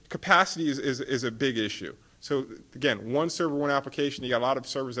 So capacity is a big issue. So again, one server, one application, you got a lot of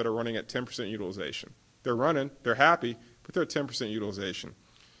servers that are running at 10% utilization. They're running, they're happy, but they're at 10% utilization.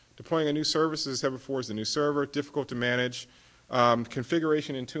 Deploying a new service, as I said before, is a new server, difficult to manage.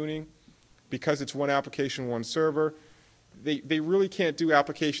 Configuration and tuning, because it's one application, one server, they really can't do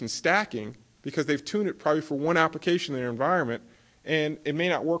application stacking because they've tuned it probably for one application in their environment, and it may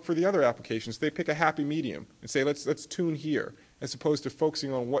not work for the other applications. They pick a happy medium and say, let's tune here, as opposed to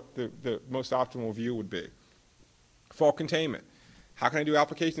focusing on what the most optimal view would be. Fault containment. How can I do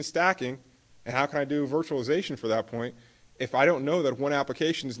application stacking, and how can I do virtualization for that point if I don't know that one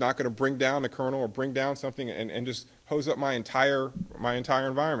application is not going to bring down the kernel or bring down something and just hose up my entire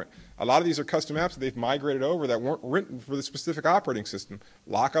environment? A lot of these are custom apps that they've migrated over that weren't written for the specific operating system.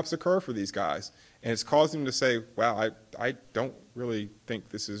 Lockups occur for these guys, and it's caused them to say, wow, I don't really think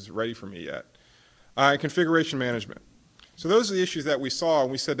this is ready for me yet. Configuration management. So those are the issues that we saw,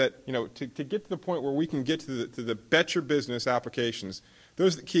 and we said that, you know, to get to the point where we can get to the bet your business applications,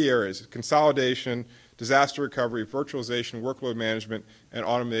 those are the key areas: consolidation, disaster recovery, virtualization, workload management, and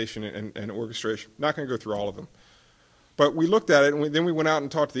automation and orchestration. I'm not going to go through all of them. But we looked at it, and then we went out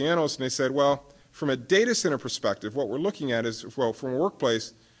and talked to the analysts, and they said, well, from a data center perspective, what we're looking at is, well, from a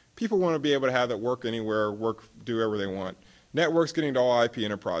workplace, people want to be able to have that work anywhere, do whatever they want. Networks getting to all IP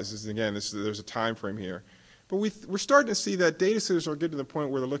enterprises. Again, there's a time frame here. But we're starting to see that data centers are getting to the point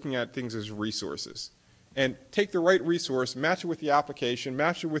where they're looking at things as resources. And take the right resource, match it with the application,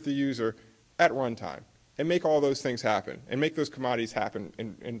 match it with the user at runtime, and make all those things happen, and make those commodities happen,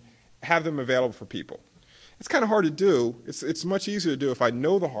 and have them available for people. It's kind of hard to do. It's much easier to do if I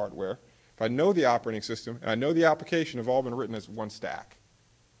know the hardware, if I know the operating system, and I know the application have all been written as one stack.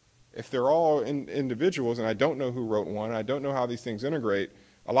 If they're all individuals, and I don't know who wrote one, and I don't know how these things integrate,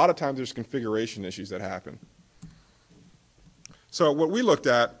 a lot of times there's configuration issues that happen. So what we looked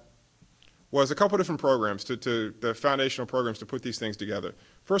at was a couple different programs, the foundational programs to put these things together.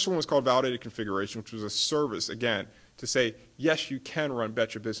 First one was called Validated Configuration, which was a service, again, to say, yes, you can run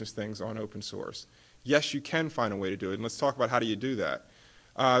Bet Your Business things on open source. Yes, you can find a way to do it, and let's talk about how do you do that.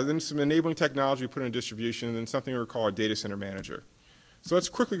 Then some enabling technology we put in distribution, and then something we call a data center manager. So let's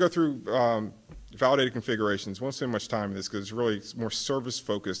quickly go through validated configurations. Won't spend much time on this because it's really more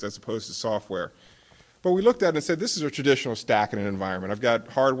service-focused as opposed to software. But we looked at it and said, this is a traditional stack in an environment. I've got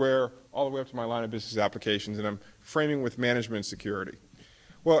hardware all the way up to my line of business applications, and I'm framing with management and security.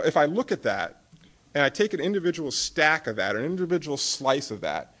 Well, if I look at that, and I take an individual stack of that, an individual slice of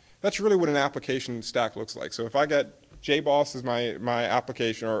that, that's really what an application stack looks like. So if I got JBoss as my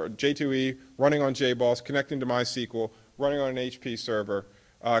application, or J2E running on JBoss, connecting to MySQL, running on an HP server,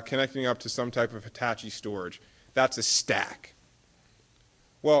 connecting up to some type of Hitachi storage, that's a stack.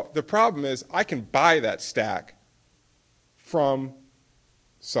 Well, the problem is I can buy that stack from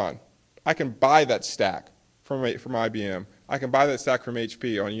Sun. I can buy that stack from IBM. I can buy that stack from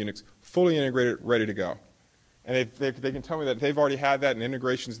HP on Unix, fully integrated, ready to go. And they can tell me that they've already had that and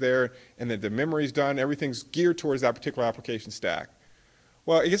integration's there and that the memory's done, everything's geared towards that particular application stack.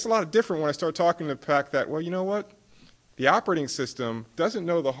 Well, it gets a lot different when I start talking to the fact that, well, you know what? The operating system doesn't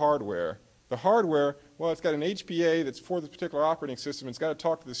know the hardware. The hardware, well, it's got an HBA that's for this particular operating system. It's got to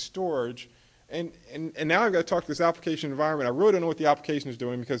talk to the storage. And now I've got to talk to this application environment. I really don't know what the application is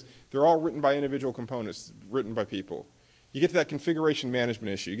doing because they're all written by individual components, written by people. You get to that configuration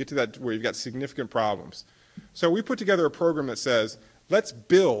management issue. You get to that where you've got significant problems. So we put together a program that says, let's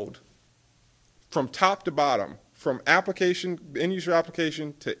build from top to bottom, from application, end-user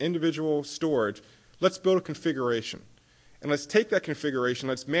application to individual storage. Let's build a configuration. And let's take that configuration,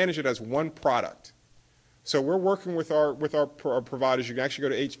 let's manage it as one product. So we're working with our providers. You can actually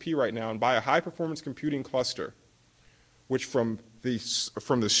go to HP right now and buy a high-performance computing cluster, which from the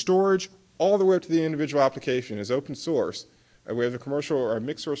storage all the way up to the individual application is open source. We have a commercial or a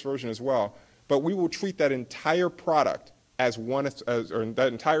mixed source version as well. But we will treat that entire product as one, or that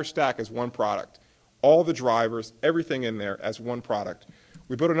entire stack as one product. All the drivers, everything in there as one product.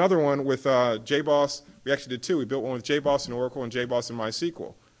 We built another one with JBoss. We actually did two. We built one with JBoss and Oracle and JBoss and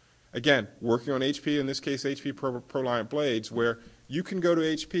MySQL. Again, working on HP, in this case HP ProLiant blades, where you can go to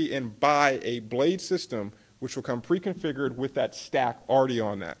HP and buy a blade system which will come pre-configured with that stack already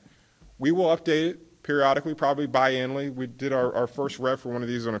on that. We will update it periodically, probably biannually. We did our first rev for one of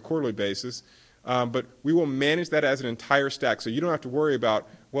these on a quarterly basis. But we will manage that as an entire stack, so you don't have to worry about,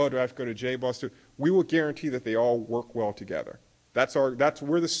 well, do I have to go to JBoss? We will guarantee that they all work well together.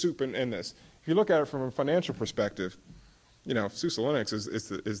 We're the soup in this. If you look at it from a financial perspective, you know, SUSE Linux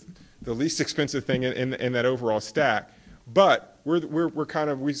is the least expensive thing in that overall stack. But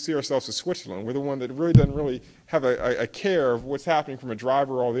we see ourselves as Switzerland. We're the one that really doesn't really have a care of what's happening from a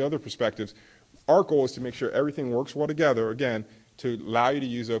driver or all the other perspectives. Our goal is to make sure everything works well together, again, to allow you to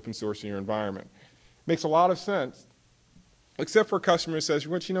use open source in your environment. Makes a lot of sense, except for a customer who says,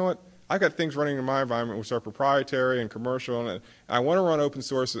 well, you know what, I've got things running in my environment which are proprietary and commercial, and I want to run open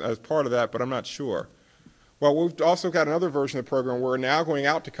source as part of that, but I'm not sure. Well, we've also got another version of the program where we're now going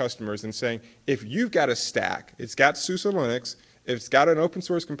out to customers and saying, if you've got a stack, it's got SUSE Linux, if it's got an open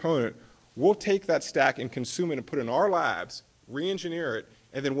source component, we'll take that stack and consume it and put it in our labs, re-engineer it,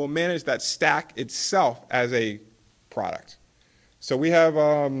 and then we'll manage that stack itself as a product. So we have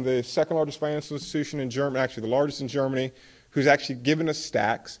the second largest financial institution in Germany, actually the largest in Germany, who's actually given us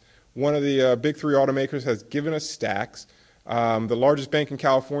stacks. One of the big three automakers has given us stacks. The largest bank in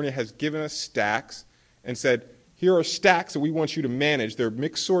California has given us stacks and said, here are stacks that we want you to manage. They're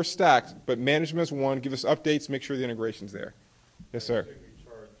mixed source stacks, but manage them as one, give us updates, make sure the integration's there. Yes, sir.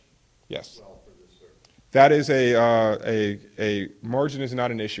 Yes. That is a margin is not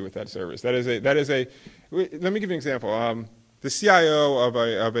an issue with that service. Let me give you an example. The CIO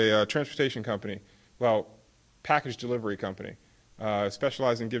of a transportation company, well, package delivery company,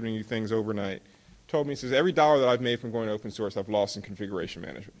 specializing in giving you things overnight, told me, he says, every dollar that I've made from going to open source, I've lost in configuration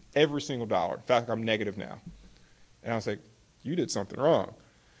management. Every single dollar. In fact, I'm negative now. And I was like, you did something wrong.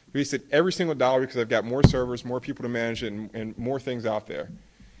 He said, every single dollar because I've got more servers, more people to manage it, and more things out there.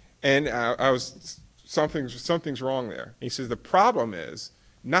 And I was, something's wrong there. And he says, the problem is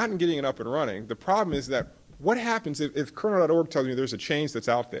not in getting it up and running. The problem is that what happens if kernel.org tells me there's a change that's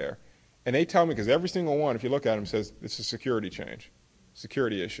out there, and they tell me, because every single one, if you look at them, says it's a security change,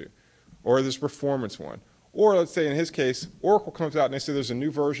 security issue, or this performance one. Or let's say in his case, Oracle comes out and they say there's a new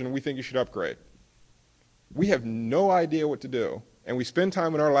version and we think you should upgrade. We have no idea what to do, and we spend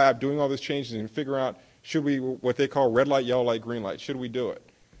time in our lab doing all these changes and figure out, should we, what they call red light, yellow light, green light, should we do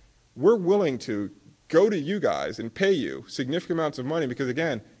it? We're willing to go to you guys and pay you significant amounts of money because,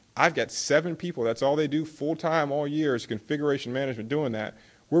 again, I've got 7 people, that's all they do full-time all year is configuration management doing that.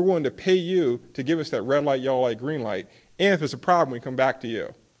 We're willing to pay you to give us that red light, yellow light, green light, and if there's a problem, we come back to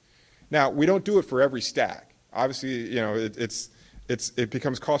you. Now, we don't do it for every stack. Obviously, you know, it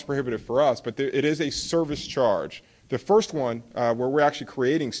becomes cost prohibitive for us, but it is a service charge. The first one, where we're actually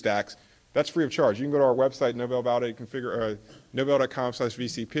creating stacks, that's free of charge. You can go to our website, Novell Validate Configure,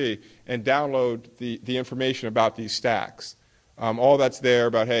 novell.com/VCP, and download the information about these stacks. All that's there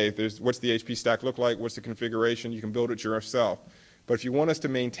about, hey, what's the HP stack look like, what's the configuration, you can build it yourself. But if you want us to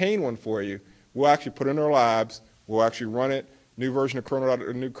maintain one for you, we'll actually put it in our labs, we'll actually run it, new version of kernel,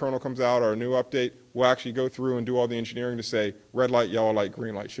 a new kernel comes out or a new update, we'll actually go through and do all the engineering to say red light, yellow light,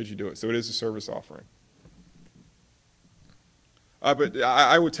 green light, should you do it. So it is a service offering. But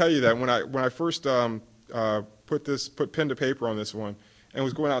I would tell you that when I first put pen to paper on this one and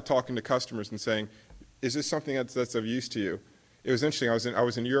was going out talking to customers and saying, is this something that's of use to you? It was interesting. I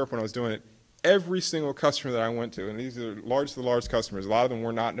was in Europe when I was doing it. every single customer that I went to, and these are large to large customers, a lot of them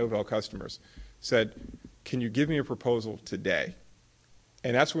were not Novell customers, said, can you give me a proposal today?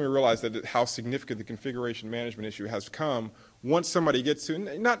 And that's when we realized that how significant the configuration management issue has come once somebody gets to,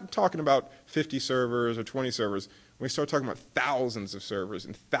 not talking about 50 servers or 20 servers, when we start talking about thousands of servers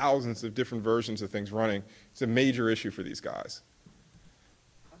and thousands of different versions of things running, it's a major issue for these guys.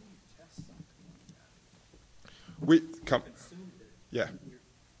 How do you test something like that? We You consumed it. Yeah.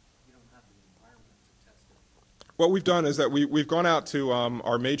 You don't have the environment to test it. What we've done is that we've gone out to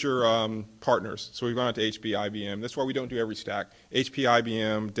our major partners. So we've gone out to HP, IBM. That's why we don't do every stack. HP,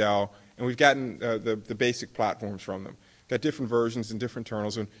 IBM, Dell, and we've gotten the basic platforms from them. Got different versions and different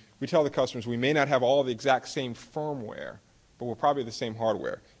internals. And we tell the customers we may not have all the exact same firmware, but we're probably the same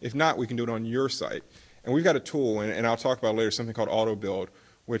hardware. If not, we can do it on your site. And we've got a tool, and I'll talk about later, something called Auto Build,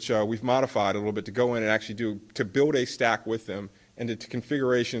 which we've modified a little bit to go in and actually to build a stack with them and to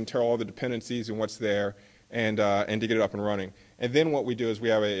configuration, tell all the dependencies and what's there, and to get it up and running. And then what we do is we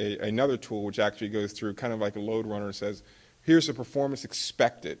have another tool which actually goes through kind of like a load runner and says, here's the performance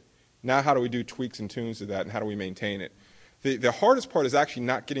expected. Now how do we do tweaks and tunes to that, and how do we maintain it? The hardest part is actually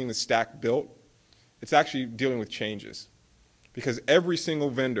not getting the stack built. It's actually dealing with changes. Because every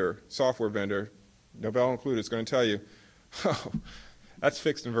single vendor, software vendor, Novell included, is going to tell you, oh, that's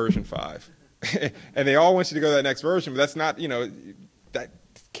fixed in version 5. And they all want you to go to that next version, but that's not, that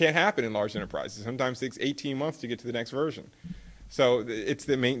can't happen in large enterprises. Sometimes it takes 18 months to get to the next version. So it's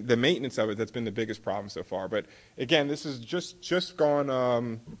the maintenance of it that's been the biggest problem so far. But again, this has just gone,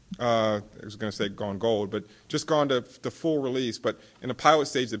 I was going to say gone gold, but just gone to the full release. But in the pilot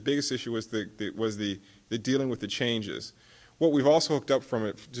stage, the biggest issue was the dealing with the changes. What we've also hooked up from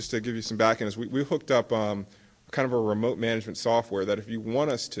it, just to give you some backend, is we hooked up kind of a remote management software that if you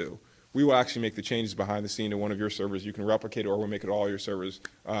want us to, we will actually make the changes behind the scene to one of your servers. You can replicate it, or we'll make it all your servers,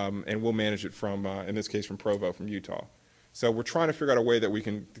 and we'll manage it from, in this case, from Provo, from Utah. So we're trying to figure out a way that we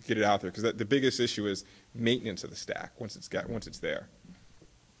can get it out there, because the biggest issue is maintenance of the stack once it's there.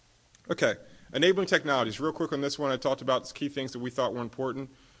 Okay, enabling technologies. Real quick on this one, I talked about the key things that we thought were important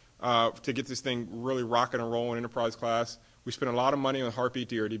to get this thing really rocking and rolling in enterprise class. We spent a lot of money on Heartbeat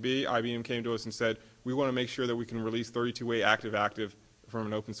DRDB. IBM came to us and said, we want to make sure that we can release 32-way active-active from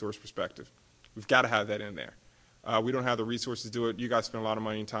an open source perspective. We've got to have that in there. We don't have the resources to do it. You guys spent a lot of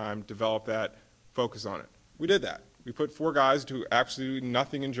money and time, develop that, focus on it. We did that. We put 4 guys who do absolutely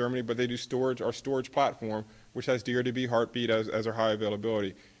nothing in Germany, but they do storage, our storage platform, which has DRDB Heartbeat as our high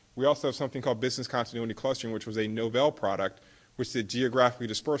availability. We also have something called business continuity clustering, which was a Novell product, which did geographically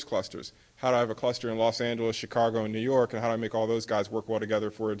dispersed clusters. How do I have a cluster in Los Angeles, Chicago, and New York, and how do I make all those guys work well together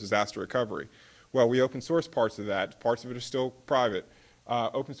for a disaster recovery? Well, we open source parts of that. Parts of it are still private.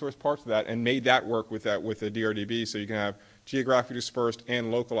 Open source parts of that, and made that work with the DRDB, so you can have geographically dispersed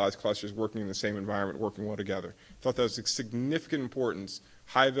and localized clusters working in the same environment, working well together. Thought that was of significant importance.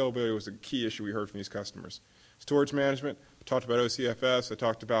 High availability was a key issue we heard from these customers. Storage management, I talked about OCFS, I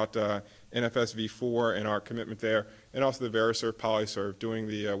talked about NFS v4 and our commitment there, and also the Veriserve, PolyServe, doing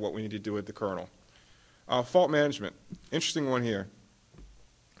the what we need to do with the kernel. Fault management, interesting one here.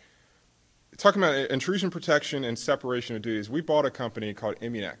 Talking about intrusion protection and separation of duties, we bought a company called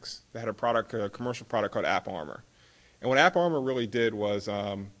Immunex that had a product, a commercial product called AppArmor. And what AppArmor really did was,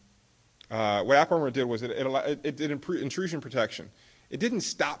 it did intrusion protection. It didn't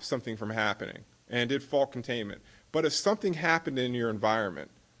stop something from happening, and it did fault containment. But if something happened in your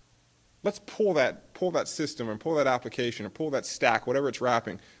environment, let's pull that system and pull that application or pull that stack, whatever it's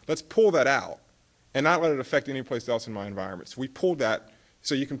wrapping, let's pull that out and not let it affect any place else in my environment. So we pulled that.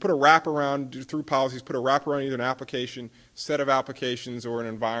 So you can put a wraparound through policies, put a wraparound either an application, set of applications, or an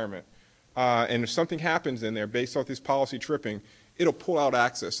environment. And if something happens in there based off this policy tripping, it'll pull out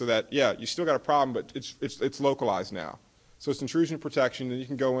access so that, yeah, you still got a problem, but it's localized now. So it's intrusion protection, and you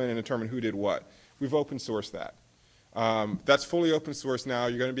can go in and determine who did what. We've open sourced that. That's fully open source now.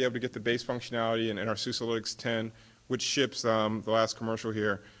 You're going to be able to get the base functionality in our SUSE Analytics 10, which ships the last commercial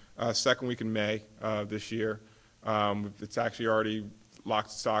here, second week in May this year. It's actually already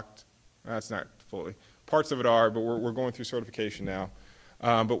locked, stocked. That's not fully. Parts of it are, but we're going through certification now.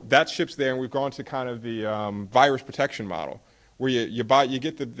 But that ships there, and we've gone to kind of the virus protection model, where you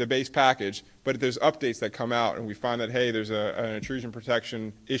get the base package, but there's updates that come out, and we find that, hey, there's an intrusion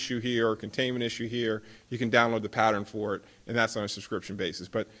protection issue here or containment issue here. You can download the pattern for it, and that's on a subscription basis.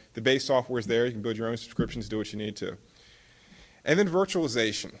 But the base software is there. You can build your own subscriptions, do what you need to. And then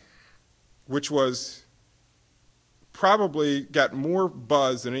virtualization, which was probably got more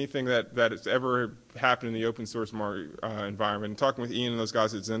buzz than anything that has ever happened in the open source environment. And talking with Ian and those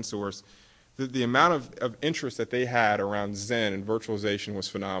guys at ZenSource, the amount of interest that they had around Zen and virtualization was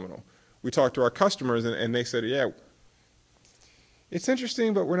phenomenal. we talked to our customers, and they said, yeah, it's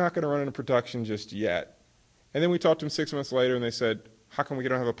interesting, but we're not going to run into production just yet. And then we talked to them 6 months later, and they said, how come we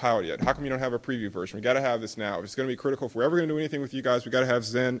don't have a pilot yet? How come you don't have a preview version? We got to have this now. If it's going to be critical, if we're ever going to do anything with you guys, we got to have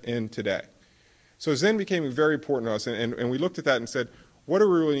Zen in today. So Zen became very important to us, and we looked at that and said, what do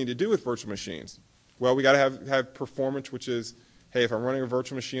we really need to do with virtual machines? Well, we got to have performance, which is, hey, if I'm running a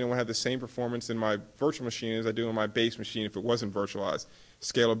virtual machine, I want to have the same performance in my virtual machine as I do in my base machine if it wasn't virtualized.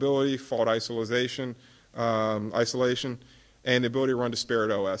 Scalability, fault isolation, and the ability to run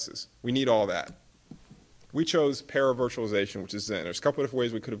disparate OSs. We need all that. We chose para-virtualization, which is Zen. There's a couple of different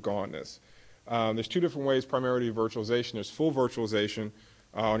ways we could have gone this. There's two different ways primarily to do virtualization. There's full virtualization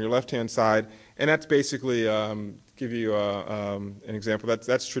on your left-hand side, and that's basically, give you an example,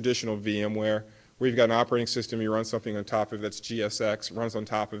 that's traditional VMware, where you've got an operating system, you run something on top of it that's GSX, runs on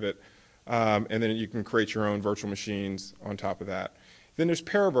top of it, and then you can create your own virtual machines on top of that. Then there's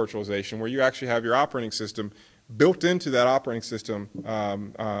para-virtualization, where you actually have your operating system. Built into that operating system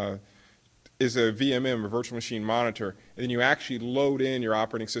is a VMM, a virtual machine monitor, and then you actually load in your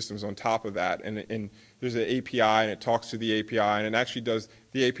operating systems on top of that, and there's an API, and it talks to the API, and it actually does,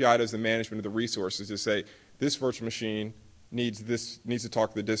 the API does the management of the resources to say, this virtual machine needs to talk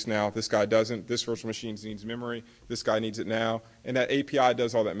to the disk now, this guy doesn't, this virtual machine needs memory, this guy needs it now, and that API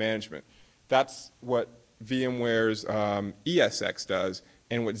does all that management. That's what VMware's ESX does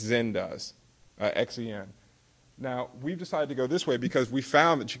and what Zen does, XEN. Now, we've decided to go this way because we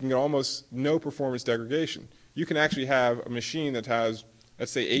found that you can get almost no performance degradation. You can actually have a machine that has,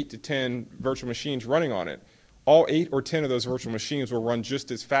 let's say, 8 to 10 virtual machines running on it. All 8 or 10 of those virtual machines will run just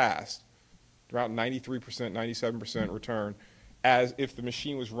as fast, around 93%, 97% return, as if the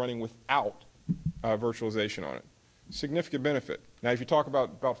machine was running without virtualization on it. Significant benefit. Now, if you talk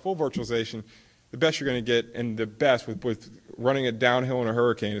about full virtualization, the best you're going to get, and the best with running it downhill in a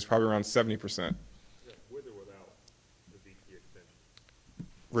hurricane, is probably around 70%. With or without the VT extension?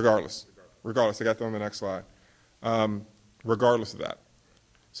 Regardless. I got that on the next slide. Regardless of that.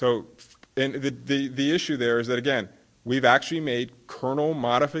 So, and the issue there is that, again, we've actually made kernel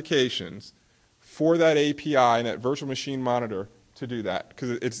modifications for that API and that virtual machine monitor to do that,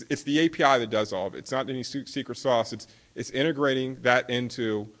 because it's the API that does all of it. It's not any secret sauce. It's integrating that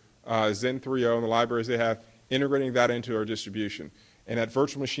into Zen 3.0 and the libraries they have, integrating that into our distribution. And that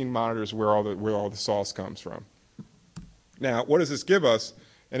virtual machine monitor is where all the sauce comes from. Now, what does this give us?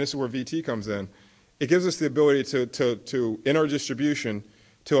 And this is where VT comes in. It gives us the ability to in our distribution,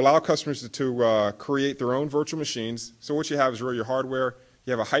 to allow customers to create their own virtual machines. So what you have is really your hardware.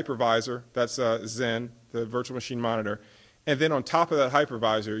 You have a hypervisor, that's Zen, the virtual machine monitor. And then on top of that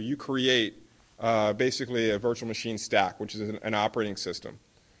hypervisor, you create basically a virtual machine stack, which is an operating system.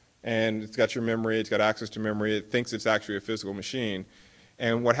 And it's got your memory, it's got access to memory, it thinks it's actually a physical machine.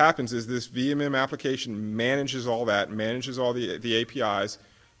 And what happens is this VMM application manages all that, manages all the APIs.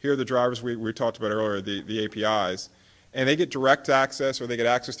 Here are the drivers we talked about earlier, the APIs. And they get direct access, or they get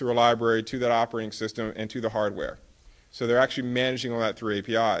access through a library to that operating system and to the hardware. So they're actually managing all that through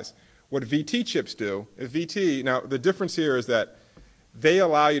APIs. What VT chips do is VT, now the difference here is that they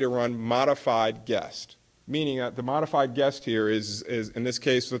allow you to run modified guest, meaning that the modified guest here is in this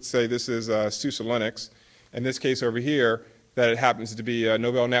case, let's say this is SUSE Linux. In this case over here, that it happens to be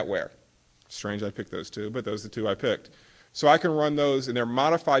Novell NetWare. Strange I picked those two, but those are the two I picked. So I can run those, and they're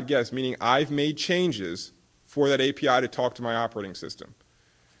modified guests, meaning I've made changes for that API to talk to my operating system.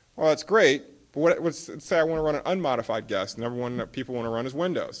 Well, that's great, but let's say I want to run an unmodified guest, and everyone that people want to run is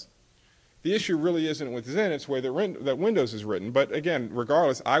Windows. The issue really isn't with Zen, it's the way that Windows is written. But again,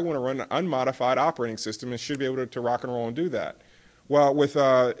 regardless, I want to run an unmodified operating system and should be able to rock and roll and do that. Well, with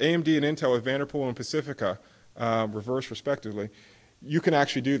AMD and Intel, with Vanderpool and Pacifica, reverse respectively, you can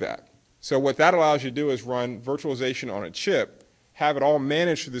actually do that. So what that allows you to do is run virtualization on a chip, have it all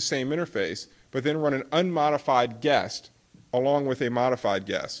managed through the same interface, but then run an unmodified guest along with a modified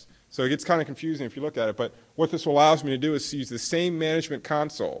guest. So it gets kind of confusing if you look at it, but what this allows me to do is use the same management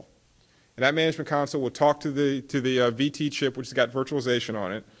console. And that management console will talk to the VT chip, which has got virtualization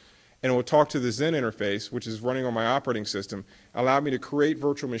on it, and it will talk to the Zen interface, which is running on my operating system, allow me to create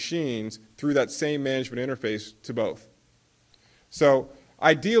virtual machines through that same management interface to both. So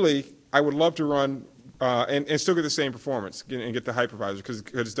ideally, I would love to run and still get the same performance and get the hypervisor because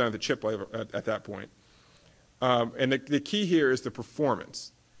it's done at the chip level at that point. And the key here is the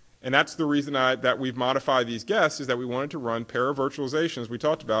performance. And that's the reason that we've modified these guests, is that we wanted to run para-virtualization, as we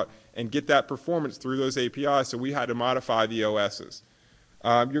talked about, and get that performance through those APIs, so we had to modify the OSs.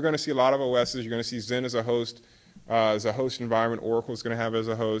 You're going to see a lot of OSs. You're going to see Zen as a host environment. Oracle is going to have it as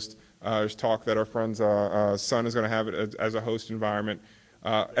a host. There's talk that our friend's Sun is going to have it as a host environment.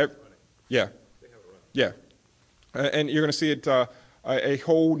 Yeah, They have it running. yeah. And you're going to see it, a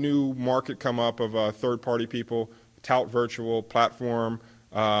whole new market come up of third-party people, tout virtual platform,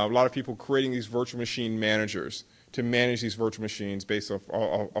 a lot of people creating these virtual machine managers to manage these virtual machines based off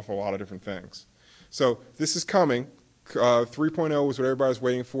a lot of different things. So this is coming. 3.0 was what everybody was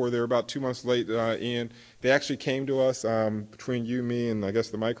waiting for. They were about 2 months late, Ian. They actually came to us, between you, me, and I guess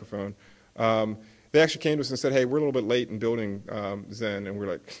the microphone. They actually came to us and said, hey, we're a little bit late in building Zen, and we're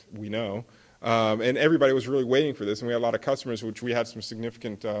like, we know. And everybody was really waiting for this, and we had a lot of customers, which we had some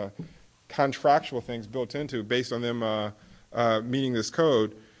significant contractual things built into based on them meeting this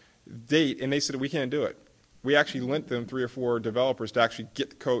code date, and they said we can't do it. We actually lent them 3 or 4 developers to actually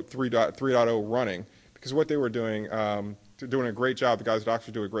get the code 3.0 running, because what they were doing, doing a great job, the guys at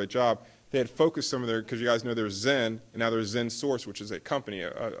Oxford do a great job. They had focused some of their, because you guys know there's Zen, and now there's Zen Source, which is a company,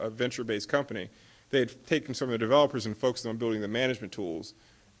 a venture-based company. They had taken some of the developers and focused on building the management tools,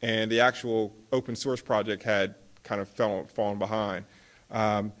 and the actual open source project had kind of fallen behind.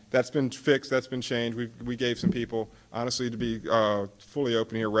 That's been fixed, that's been changed. We gave some people, honestly, to be fully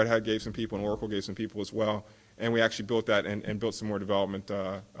open here, Red Hat gave some people and Oracle gave some people as well, and we actually built that and built some more development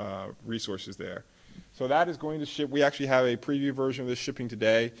resources there. So that is going to ship. We actually have a preview version of this shipping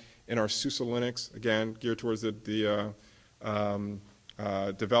today in our SUSE Linux, again, geared towards the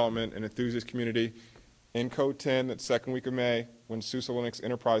development and enthusiast community. In Code 10, that second week of May, when SUSE Linux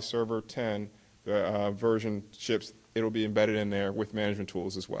Enterprise Server 10, the version ships, it'll be embedded in there with management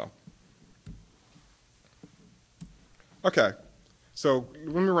tools as well. Okay, so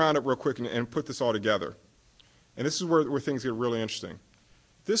let me round up real quick and put this all together. And this is where things get really interesting.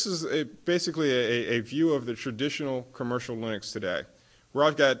 This is basically a view of the traditional commercial Linux today, where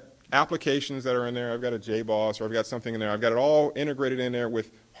I've got applications that are in there, I've got a JBoss, or I've got something in there, I've got it all integrated in there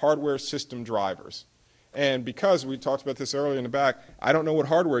with hardware system drivers. And because we talked about this earlier in the back, I don't know what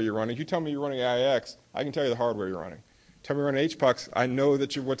hardware you're running. If you tell me you're running AIX, I can tell you the hardware you're running. Tell me you're running HPUX, I know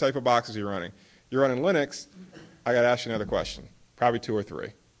that what type of boxes you're running. You're running Linux, I got to ask you another question, probably 2 or 3.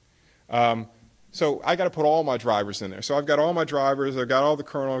 So I got to put all my drivers in there. So I've got all my drivers, I've got all the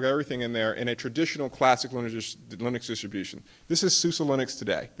kernel, I've got everything in there in a traditional classic Linux distribution. This is SUSE Linux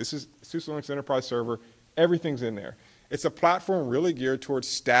today. This is SUSE Linux Enterprise Server. Everything's in there. It's a platform really geared towards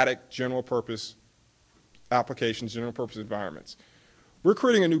static, general purpose applications, general purpose environments. We're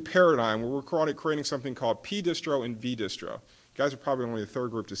creating a new paradigm where we're creating something called P-distro and V-distro. You guys are probably only the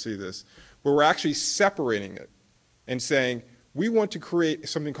 3rd group to see this, where we're actually separating it and saying, we want to create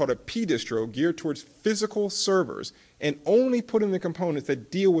something called a P-distro geared towards physical servers and only put in the components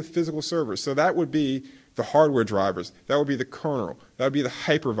that deal with physical servers. So that would be the hardware drivers, that would be the kernel, that would be the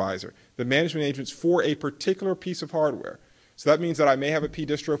hypervisor, the management agents for a particular piece of hardware. So that means that I may have a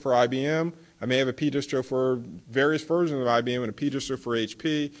P-distro for IBM, I may have a P-distro for various versions of IBM, and a P-distro for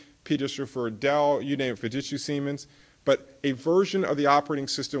HP, P-distro for Dell, you name it, Fujitsu, Siemens, but a version of the operating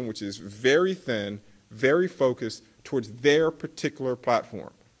system which is very thin, very focused towards their particular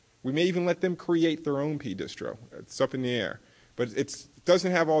platform. We may even let them create their own P-distro. It's up in the air. But it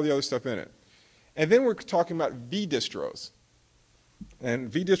doesn't have all the other stuff in it. And then we're talking about V-distros. And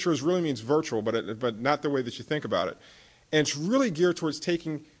V-distros really means virtual, but not the way that you think about it. And it's really geared towards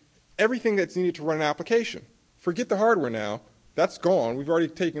taking everything that's needed to run an application. Forget the hardware now. That's gone. We've already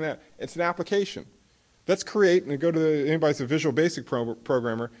taken that. It's an application. Let's create, and go to anybody's a Visual Basic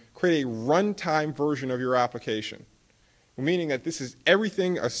programmer, create a runtime version of your application. Meaning that this is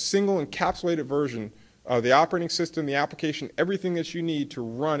everything, a single encapsulated version of the operating system, the application, everything that you need to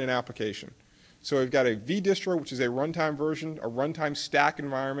run an application. So we've got a V-distro, which is a runtime version, a runtime stack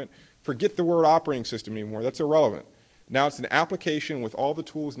environment. Forget the word operating system anymore. That's irrelevant. Now it's an application with all the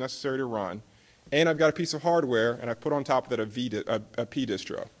tools necessary to run. And I've got a piece of hardware, and I've put on top of that a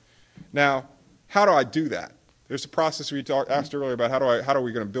P-distro. Now, how do I do that? There's a process we asked earlier about how are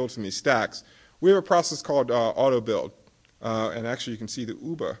we going to build some of these stacks. We have a process called auto build. And actually, you can see the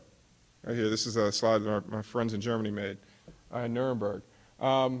UBA right here. This is a slide that my friends in Germany made in Nuremberg.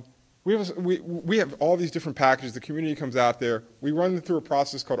 We have all these different packages. The community comes out there. We run them through a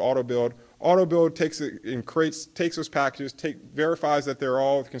process called auto build. Auto build takes it and takes those packages, verifies that they're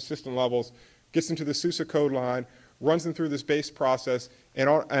all consistent levels, gets them to the SUSE code line, runs them through this base process, and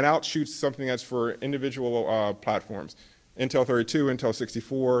outshoots something that's for individual platforms. Intel 32, Intel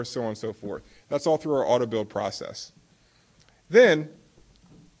 64, so on and so forth. That's all through our auto build process. Then,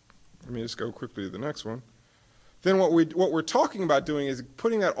 let me just go quickly to the next one. Then what we're talking about doing is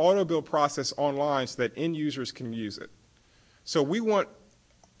putting that auto build process online so that end users can use it. So we want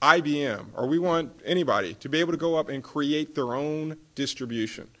IBM, or we want anybody to be able to go up and create their own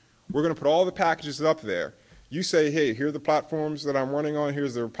distribution. We're going to put all the packages up there. You say, hey, here are the platforms that I'm running on,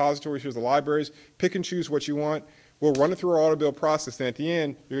 here's the repositories, here's the libraries, pick and choose what you want. We'll run it through our auto-build process, and at the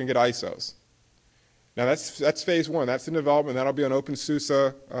end, you're going to get ISOs. Now, that's phase one. That's in development. That'll be on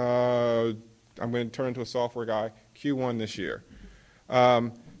OpenSUSE. I'm going to turn into a software guy, Q1 this year.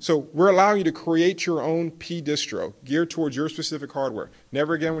 So we're allowing you to create your own P distro geared towards your specific hardware.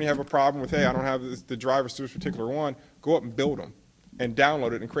 Never again when you have a problem with, hey, I don't have the drivers to this particular one, go up and build them and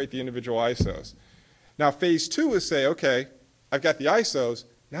download it and create the individual ISOs. Now, phase two is say, okay, I've got the ISOs.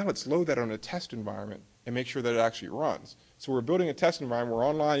 Now let's load that on a test environment and make sure that it actually runs. So we're building a test environment. We're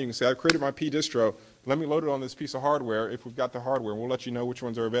online. You can say, I've created my P distro. Let me load it on this piece of hardware if we've got the hardware. We'll let you know which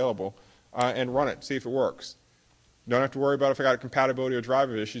ones are available and run it, see if it works. You don't have to worry about if I got compatibility or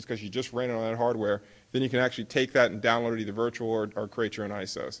driver issues because you just ran it on that hardware. Then you can actually take that and download it either virtual or create your own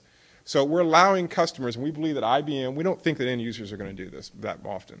ISOs. So we're allowing customers, and we believe that IBM, we don't think that end users are going to do this that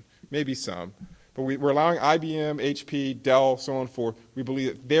often, maybe some, but we're allowing IBM, HP, Dell, so on and forth. We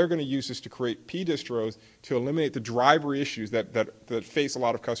believe that they're going to use this to create P distros to eliminate the driver issues that face a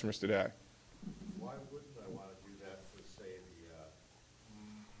lot of customers today. Why wouldn't I want to do that for, say,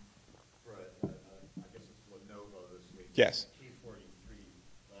 I guess it's Lenovo this week? Yes. T43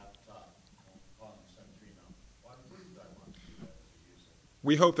 laptop, calling them Sun3 now. Why wouldn't I want to do that as a user?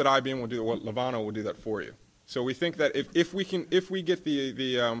 We hope that IBM will do what Levano will do that for you. So we think that if we get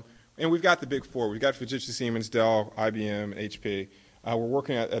and we've got the big four, we've got Fujitsu, Siemens, Dell, IBM, HP. We're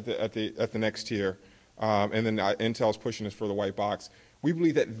working at the next tier, and then Intel's pushing us for the white box. We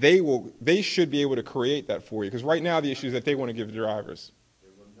believe that they should be able to create that for you, because right now the issue is that they want to give the drivers. They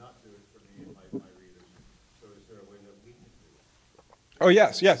will not do it for me and my readers. So is there a way that we can do it? Oh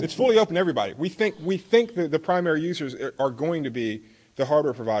yes, it's fully open to everybody. We think that the primary users are going to be the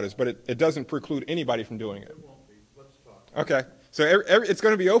hardware providers, but it doesn't preclude anybody from doing it. It won't be. Let's talk. Okay, so it's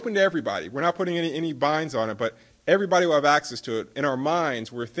going to be open to everybody. We're not putting any binds on it, but everybody will have access to it. In our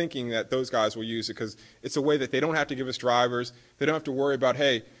minds, we're thinking that those guys will use it because it's a way that they don't have to give us drivers. They don't have to worry about,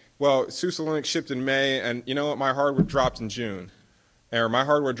 hey, well, SUSE Linux shipped in May, and you know what, my hardware dropped in June. Or my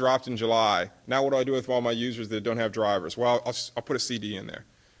hardware dropped in July. Now what do I do with all my users that don't have drivers? Well, I'll put a CD in there.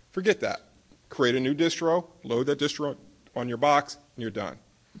 Forget that. Create a new distro, load that distro on your box, and you're done.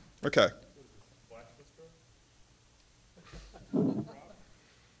 Okay. Flash distro?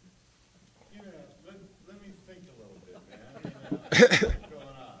 Let me think a little bit, man. What's going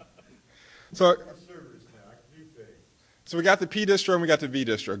on? So, Our servers now, I can do things. so we got the P distro and we got the V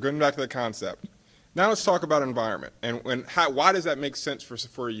distro. Going back to the concept. Now let's talk about environment and why does that make sense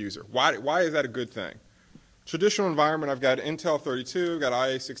for a user? Why is that a good thing? Traditional environment, I've got Intel 32, I've got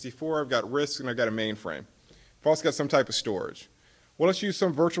IA64, I've got RISC, and I've got a mainframe. I've also got some type of storage. Well, let's use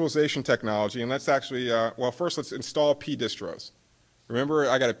some virtualization technology, and let's actually, well, first let's install P distros. Remember,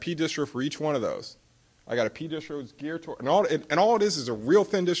 I got a P distro for each one of those. I got a P distro that's geared toward, and all it is a real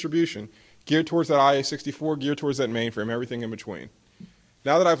thin distribution geared towards that IA64, geared towards that mainframe, everything in between.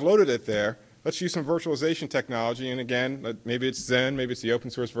 Now that I've loaded it there, let's use some virtualization technology, and again, maybe it's Zen, maybe it's the open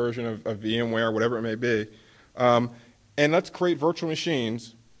source version of VMware, whatever it may be, and let's create virtual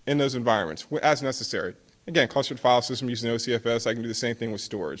machines in those environments as necessary. Again, clustered file system using OCFS, I can do the same thing with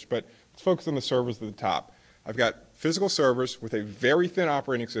storage, but let's focus on the servers at the top. I've got physical servers with a very thin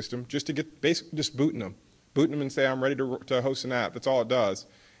operating system just to get basically just booting them and say I'm ready to host an app. That's all it does.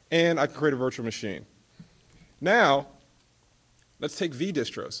 And I can create a virtual machine. Now, let's take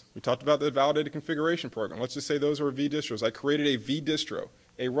vdistros. We talked about the validated configuration program. Let's just say those are vdistros. I created a vdistro,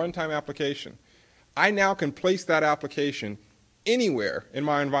 a runtime application. I now can place that application anywhere in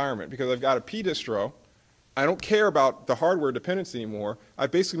my environment because I've got a P distro. I don't care about the hardware dependency anymore. I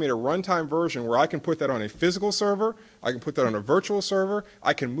basically made a runtime version where I can put that on a physical server, I can put that on a virtual server,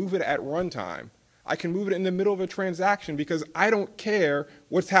 I can move it at runtime. I can move it in the middle of a transaction because I don't care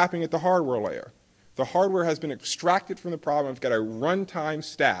what's happening at the hardware layer. The hardware has been extracted from the problem. I've got a runtime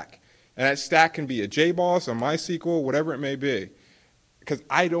stack, and that stack can be a JBoss, a MySQL, whatever it may be. Because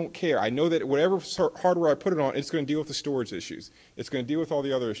I don't care. I know that whatever hardware I put it on, it's going to deal with the storage issues. It's going to deal with all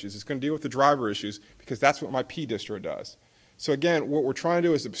the other issues. It's going to deal with the driver issues because that's what my P distro does. So again, what we're trying to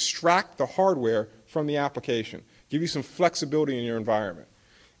do is abstract the hardware from the application, give you some flexibility in your environment.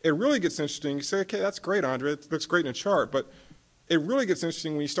 It really gets interesting. You say, okay, that's great, Andre. It looks great in a chart, but it really gets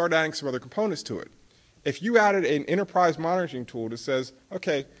interesting when you start adding some other components to it. If you added an enterprise monitoring tool that says,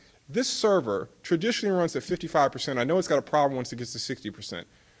 okay, this server traditionally runs at 55%. I know it's got a problem once it gets to 60%.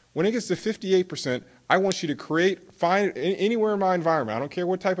 When it gets to 58%, I want you to find anywhere in my environment, I don't care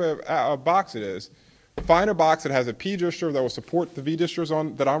what type of box it is, find a box that has a P distro that will support the V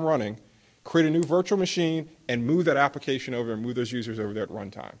distros that I'm running, create a new virtual machine, and move that application over and move those users over there at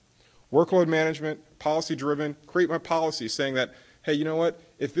runtime. Workload management, policy-driven, create my policy saying that, hey, you know what,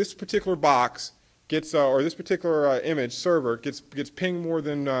 if this particular box gets, or this particular image server gets pinged more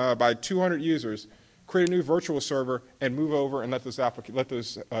than by 200 users, create a new virtual server and move over and let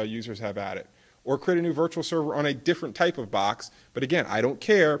those users have at it. Or create a new virtual server on a different type of box, but again, I don't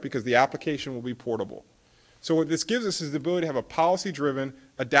care because the application will be portable. So what this gives us is the ability to have a policy-driven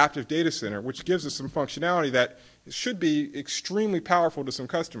adaptive data center, which gives us some functionality that should be extremely powerful to some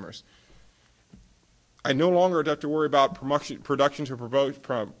customers. I no longer have to worry about production to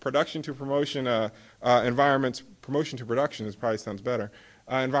promotion environments. Promotion to production is probably sounds better.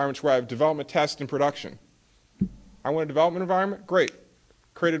 Environments where I have development, test, and production. I want a development environment? Great.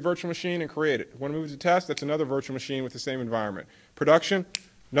 Create a virtual machine and create it. Want to move it to test? That's another virtual machine with the same environment. Production?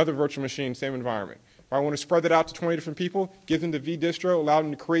 Another virtual machine, same environment. If I want to spread that out to 20 different people, give them the vDistro, allow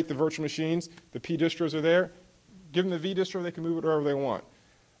them to create the virtual machines. The P distros are there. Give them the vDistro, they can move it wherever they want.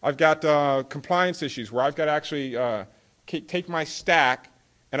 I've got compliance issues where I've got to actually take my stack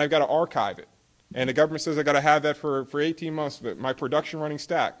and I've got to archive it. And the government says I've got to have that for 18 months, my production running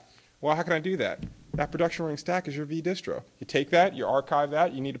stack. Well, how can I do that? That production running stack is your vDistro. You take that, you archive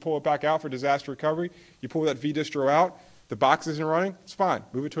that, you need to pull it back out for disaster recovery, you pull that vDistro out, the box isn't running, it's fine.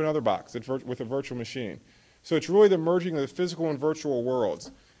 Move it to another box with a virtual machine. So it's really the merging of the physical and virtual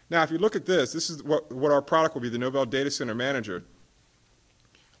worlds. Now, if you look at this is what our product will be, the Novell Data Center Manager.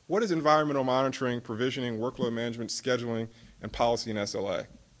 What is environmental monitoring, provisioning, workload management, scheduling, and policy in SLA?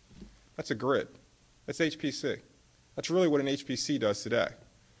 That's a grid. That's HPC. That's really what an HPC does today.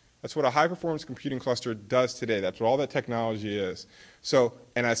 That's what a high-performance computing cluster does today. That's what all that technology is. So,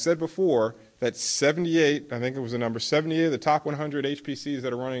 and I said before that 78, I think it was the number, 78 of the top 100 HPCs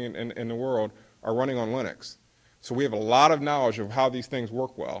that are running in the world are running on Linux. So we have a lot of knowledge of how these things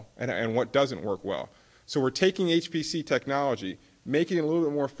work well and what doesn't work well. So we're taking HPC technology, making it a little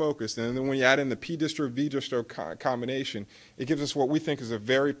bit more focused, and then when you add in the P-distro, V-distro combination, it gives us what we think is a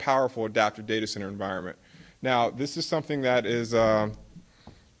very powerful adaptive data center environment. Now, this is something that is, I'll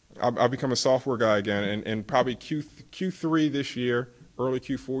become a software guy again, and probably Q3 this year, early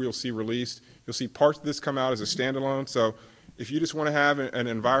Q4, you'll see released. You'll see parts of this come out as a standalone. So if you just want to have an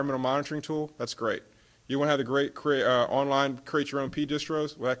environmental monitoring tool, that's great. You want to have the great online create your own P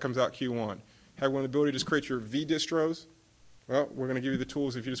distros? Well, that comes out Q1. Have one ability to just create your V distros? Well, we're going to give you the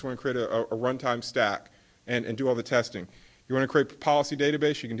tools if you just want to create a runtime stack and do all the testing. You want to create a policy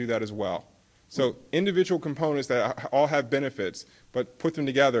database? You can do that as well. So individual components that all have benefits, but put them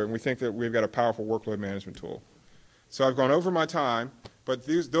together, and we think that we've got a powerful workload management tool. So I've gone over my time, but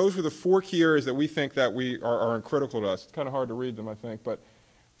those are the 4 key areas that we think that are critical to us. It's kind of hard to read them, I think, but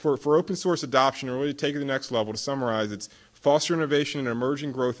for open source adoption, and really take it to the next level, to summarize, it's foster innovation in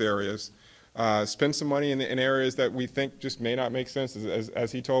emerging growth areas, spend some money in areas that we think just may not make sense.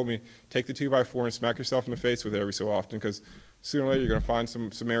 As he told me, take the 2x4 and smack yourself in the face with it every so often, because sooner or later you're going to find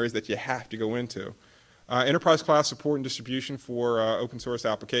some areas that you have to go into. Enterprise class support and distribution for open source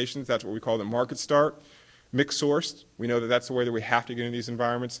applications, that's what we call the market start. Mixed sourced, we know that that's the way that we have to get into these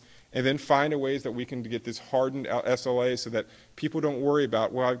environments. And then find ways that we can get this hardened SLA so that people don't worry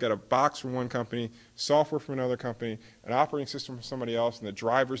about, well, I've got a box from one company, software from another company, an operating system from somebody else, and the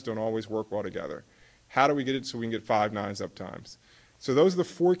drivers don't always work well together. How do we get it so we can get 5 nines uptimes? So those are the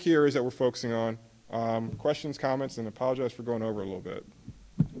 4 key areas that we're focusing on. Questions, comments, and apologize for going over a little bit.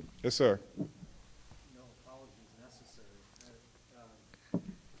 Yes, sir. No apologies necessary.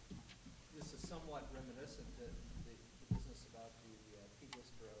 This is somewhat reminiscent to the business about the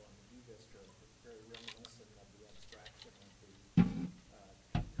P-distro and the V-distro, very reminiscent of the abstraction of the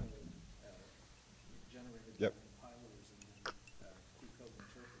code generated by Yep. compilers and then P-code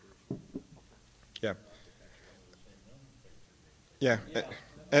interpreters. Yeah. Yeah. Yeah.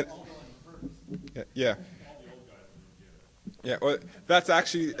 And, yeah. Yeah, well, that's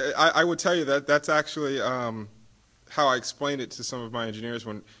actually, I would tell you that that's actually how I explained it to some of my engineers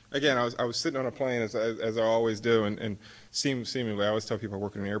when, again, I was sitting on a plane as I always do, and seemingly I always tell people I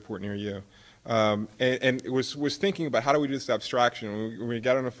work in an airport near you, and was thinking about how do we do this abstraction. When we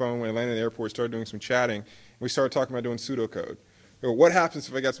got on the phone, when I landed in the airport, started doing some chatting, we started talking about doing pseudocode. What happens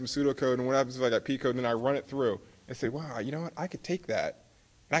if I got some pseudocode, and what happens if I got P code, and then I run it through? I say, wow, you know what, I could take that.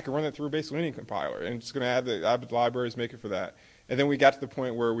 And I can run that through basically any compiler, and it's going to add the libraries, make it for that. And then we got to the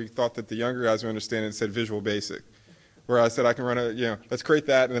point where we thought that the younger guys would understand it and said Visual Basic, where I said I can run let's create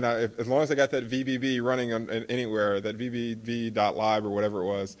that, and then as long as I got that VBB running on anywhere, that VBB.lib or whatever it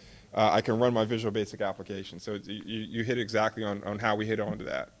was, I can run my Visual Basic application. So you hit exactly on how we hit onto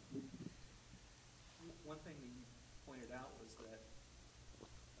that. One thing that you pointed out was that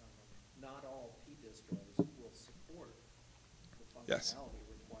not all P-distros will support the functionality Yes.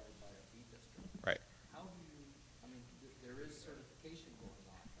 required by a V-distro. Right.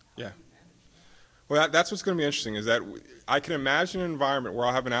 Yeah. How do you manage that? Well, that's what's going to be interesting is that I can imagine an environment where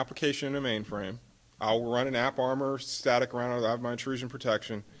I'll have an application in a mainframe. I'll run an app armor static around it. I'll have my intrusion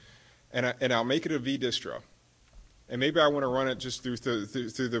protection, and I'll make it a vDistro. And maybe I want to run it just through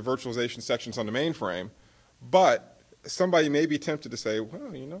the virtualization sections on the mainframe, but somebody may be tempted to say,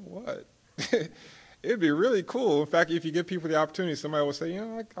 well, you know what? It'd be really cool. In fact, if you give people the opportunity, somebody will say, you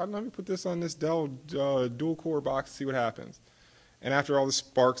know, let me put this on this Dell dual-core box and see what happens. And after all the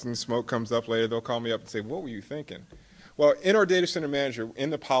sparks and the smoke comes up later, they'll call me up and say, what were you thinking? Well, in our data center manager, in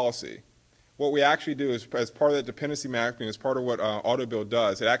the policy, what we actually do is, as part of that dependency mapping, as part of what AutoBuild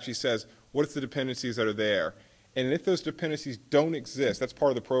does, it actually says, what's the dependencies that are there? And if those dependencies don't exist, that's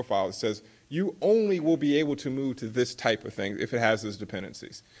part of the profile. It says, you only will be able to move to this type of thing if it has those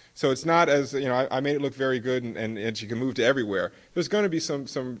dependencies. So it's not as, you know, I made it look very good and you can move to everywhere. There's going to be some,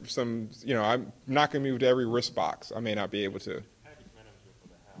 you know, I'm not going to move to every risk box. I may not be able to. Package manager for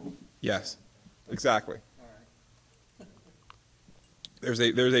the house. Yes, exactly. All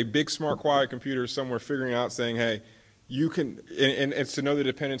right. There's a big smart quiet computer somewhere figuring out saying, hey, you can, and it's to know the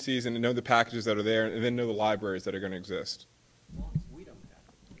dependencies and to know the packages that are there and then know the libraries that are going to exist. As long as we don't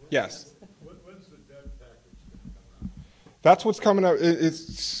have it. Yes. When's the dev package going to come out? That's what's coming up.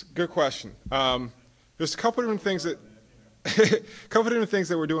 It's a good question. There's a couple different things that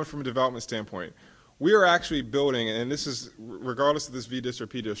we're doing from a development standpoint. We are actually building, and this is regardless of this vDistro or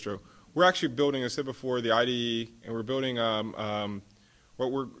pDistro, we're actually building, as I said before, the IDE, and we're building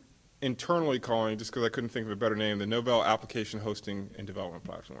what we're internally calling, just because I couldn't think of a better name, the Novell Application Hosting and Development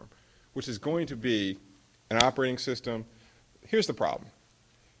Platform, which is going to be an operating system. Here's the problem.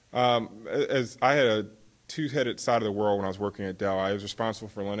 As I had a two-headed side of the world when I was working at Dell. I was responsible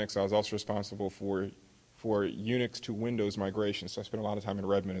for Linux. I was also responsible for Unix to Windows migration, so I spent a lot of time in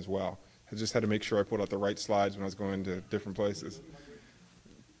Redmond as well. I just had to make sure I put out the right slides when I was going to different places.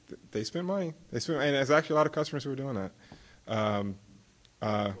 They spent money. And there's actually a lot of customers who are doing that.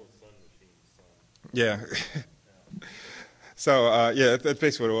 Yeah. So yeah, that's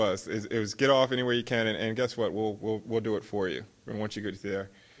basically what it was. It was get off anywhere you can, and guess what? We'll do it for you. And once you get there.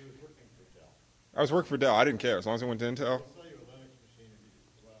 He was working for Dell. I was working for Dell. I didn't care as long as I went to Intel. I'll sell you a Linux machine if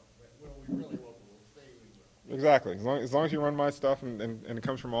you, well, we really will, but we'll say we will. Exactly. As long as you run my stuff and it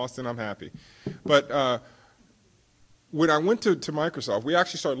comes from Austin, I'm happy. But when I went to Microsoft, we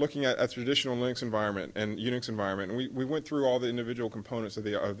actually started looking at a traditional Linux environment and Unix environment, and we went through all the individual components of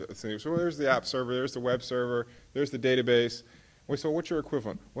the thing. So there's the app server, there's the web server, there's the database. We said, what's your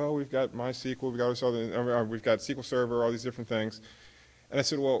equivalent? Well, we've got MySQL, we've got SQL Server, all these different things. And I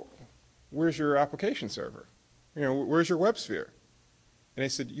said, well, where's your application server? You know, where's your web sphere? And they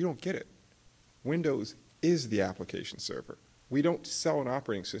said, you don't get it. Windows is the application server. We don't sell an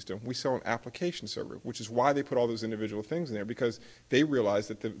operating system. We sell an application server, which is why they put all those individual things in there, because they realize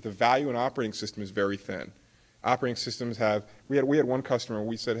that the value in an operating system is very thin. Operating systems have, we had one customer,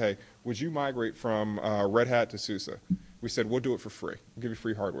 we said, hey, would you migrate from Red Hat to SUSE? We said, we'll do it for free. We'll give you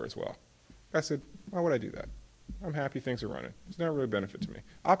free hardware as well. I said, why would I do that? I'm happy things are running. It's not really a benefit to me.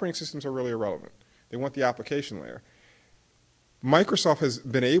 Operating systems are really irrelevant. They want the application layer. Microsoft has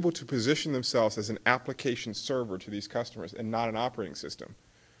been able to position themselves as an application server to these customers and not an operating system.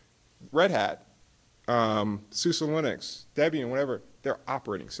 Red Hat, SUSE Linux, Debian, whatever, they're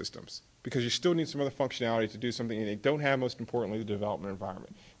operating systems because you still need some other functionality to do something, and they don't have, most importantly, the development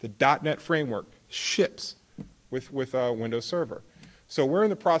environment. The .NET framework ships with Windows Server. So we're in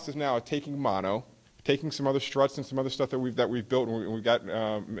the process now of taking Mono, taking some other struts and some other stuff that we've built, and we've got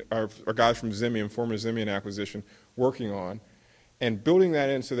our guys from Zimium, former Zimium acquisition, working on, and building that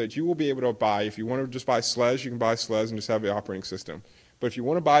in so that you will be able to buy, if you want to just buy SLES, you can buy SLES and just have the operating system. But if you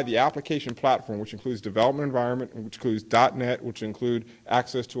want to buy the application platform, which includes development environment, which includes .NET, which include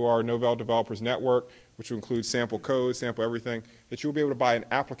access to our Novell Developers Network, which will include sample code, sample everything, that you'll be able to buy an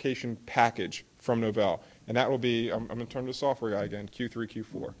application package from Novell. And that will be, I'm going to turn to the software guy again, Q3,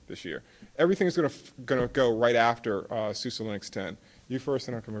 Q4 this year. Everything is going to go right after SUSE Linux 10. You first,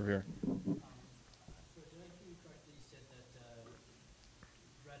 and I'll come over here. So did I hear you correctly? You said that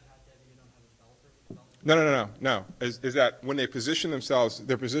Red Hat, Debian don't have developers? No. Is that when they position themselves,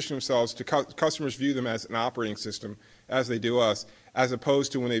 they're positioning themselves to customers view them as an operating system, as they do us, as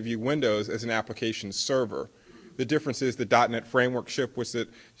opposed to when they view Windows as an application server. The difference is the .NET framework ship with it.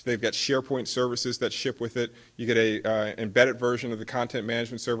 They've got SharePoint services that ship with it. You get a embedded version of the content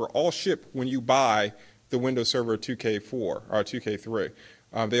management server. All ship when you buy the Windows Server 2K4 or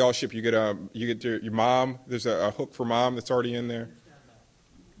 2K3. They all ship. You get your MOM. There's a hook for MOM that's already in there.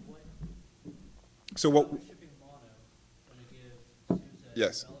 So what? Shipping Mono when it gives SUSE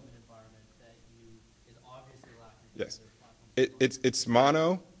Yes. development environment that is obviously lacking. Yes. It's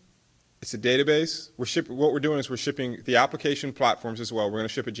Mono It's a database. What we're doing is we're shipping the application platforms as well. We're going to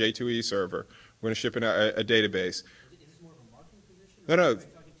ship a J2E server. We're going to ship a database. Is this more of a marketing position? No, no. Or are you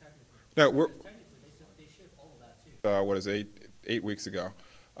talking technically? No, Because technically, they ship all of that too. what is it, 8 weeks ago,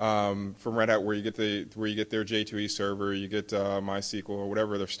 from Red Hat, where you get their J2E server, you get MySQL or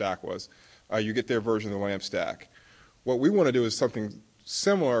whatever their stack was, you get their version of the LAMP stack. What we want to do is something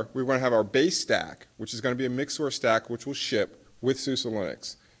similar. We want to have our base stack, which is going to be a mixed source stack, which will ship with SUSE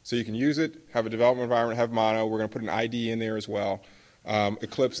Linux. So you can use it, have a development environment, have mono. We're going to put an IDE in there as well,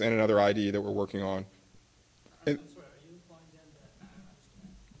 Eclipse and another IDE that we're working on. I'm sorry, are you implying then that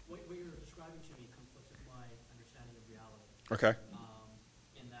what you're describing to me conflicts with my understanding of reality? Okay.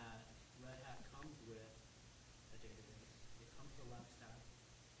 In that Red Hat comes with a database, it comes with a lab stack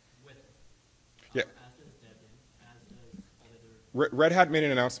with it. Yeah. As does Debian, as does all the other. Red Hat made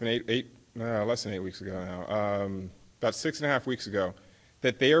an announcement less than 8 weeks ago now, about 6.5 weeks ago,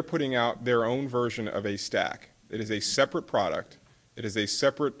 that they are putting out their own version of a stack. It is a separate product. It is a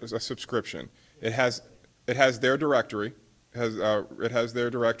separate subscription. It has their directory. It has their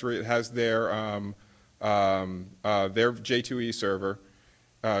directory. It has their J2E server,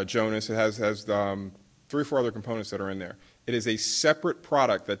 Jonas. It has 3 or 4 other components that are in there. It is a separate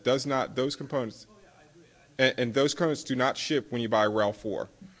product that does not, those components, Oh, yeah, I agree. and those components do not ship when you buy RHEL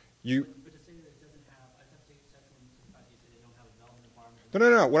 4. You, But to say that it doesn't have, I have to take exception to the fact that you say they don't have a development environment.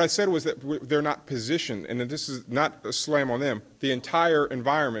 No. What I said was that they're not positioned, and this is not a slam on them. The entire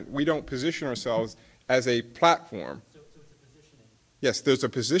environment, we don't position ourselves as a platform. So it's a positioning. Yes, there's a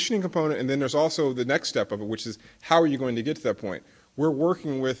positioning component, and then there's also the next step of it, which is how are you going to get to that point? We're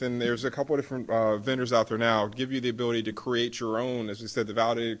working with, and there's a couple of different vendors out there now, give you the ability to create your own, as we said, the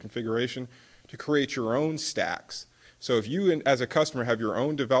validated configuration, to create your own stacks. So if you, as a customer, have your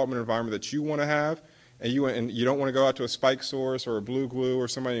own development environment that you want to have, and you don't want to go out to a Spike Source or a Blue Glue or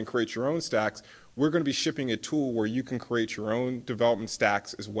somebody and create your own stacks, we're going to be shipping a tool where you can create your own development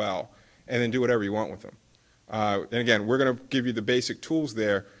stacks as well, and then do whatever you want with them. And again, we're going to give you the basic tools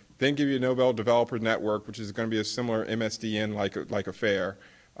there, then give you a Novell Developer Network, which is going to be a similar MSDN-like affair,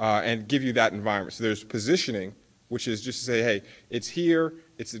 and give you that environment. So there's positioning, which is just to say, hey, it's here,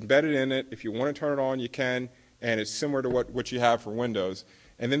 it's embedded in it. If you want to turn it on, you can, and it's similar to what you have for Windows.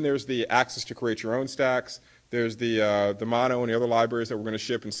 And then there's the access to create your own stacks. There's the mono and the other libraries that we're going to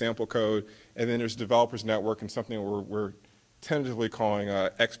ship in sample code. And then there's Developers Network and something we're tentatively calling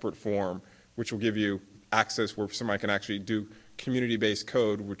Expert Forum, which will give you access where somebody can actually do community-based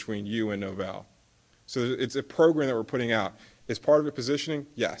code between you and Novell. So it's a program that we're putting out. Is part of it positioning?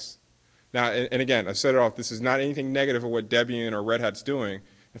 Yes. Now, and again, I said it off, this is not anything negative of what Debian or Red Hat's doing.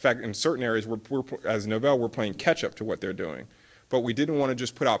 In fact, in certain areas, as Novell, we're playing catch-up to what they're doing. But we didn't want to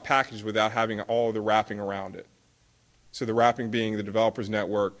just put out packages without having all of the wrapping around it. So the wrapping being the Developers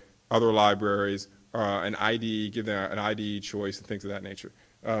Network, other libraries, an IDE, give them an IDE choice, and things of that nature.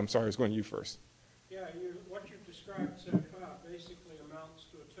 Sorry, I was going to you first. Yeah, what you've described so far basically amounts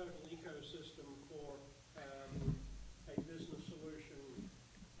to a total ecosystem for a business solution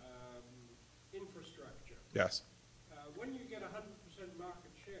infrastructure. Yes. When you get 100%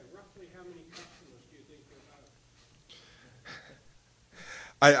 market share, roughly how many customers do you think you'll have?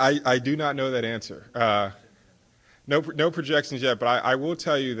 I do not know that answer. No projections yet, but I will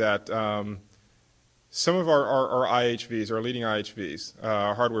tell you that some of our IHVs, our leading IHVs,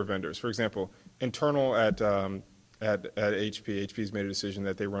 hardware vendors, for example, internal at HP, HP's made a decision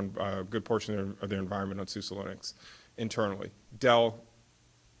that they run a good portion of their environment on SUSE Linux internally. Dell,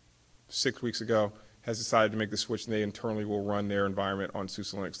 6 weeks ago, has decided to make the switch, and they internally will run their environment on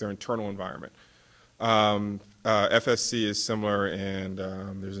SUSE Linux, their internal environment. FSC is similar, and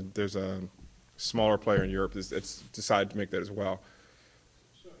there's a smaller player in Europe that's decided to make that as well.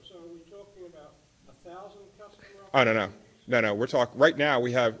 So are we talking about 1,000 customers? Oh, no. We're talking right now.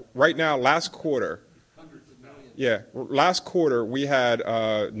 Last quarter. Hundreds of millions. Yeah, last quarter we had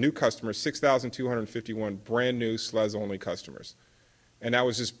new customers, 6,251 brand new SLES-only customers, and that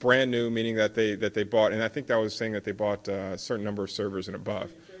was just brand new, meaning that they bought. And I think that was saying that they bought a certain number of servers and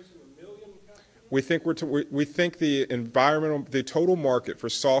above. You're chasing 1 million customers? We think the total market for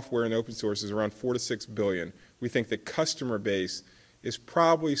software and open source is around 4 to 6 billion. We think the customer base is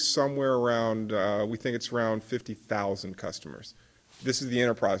probably somewhere around. We think it's around 50,000 customers. This is the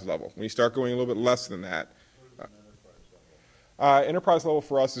enterprise level. When you start going a little bit less than that, enterprise level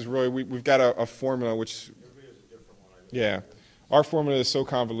for us is really we've got a formula which. Yeah, our formula is so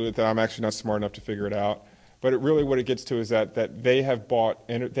convoluted that I'm actually not smart enough to figure it out. But what it gets to is that they have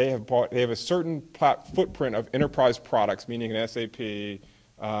a certain footprint of enterprise products, meaning an SAP,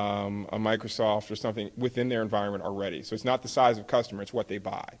 a Microsoft or something within their environment already. So it's not the size of customer, it's what they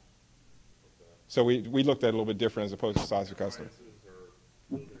buy. So we looked at it a little bit different as opposed to size of customer. Appliances or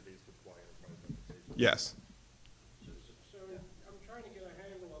opportunities to apply enterprise applications. Yes. So I'm trying to get a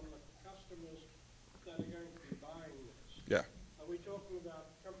handle on the customers that are going to be buying this. Yeah. Are we talking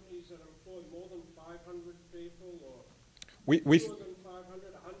about companies that employ more than 500 people or We fewer than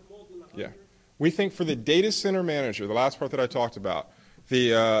 500, more than 100? Yeah. We think for the data center manager, the last part that I talked about,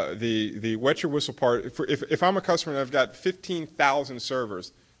 the wet your whistle part, if I'm a customer and I've got 15,000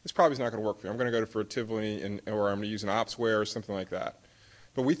 servers, this probably is not going to work for me. I'm going to go for a Tivoli or I'm going to use an Opsware or something like that.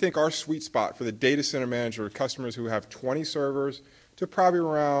 But we think our sweet spot for the data center manager are customers who have 20 servers to probably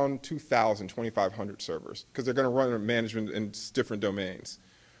around 2,000, 2,500 servers, because they're going to run management in different domains.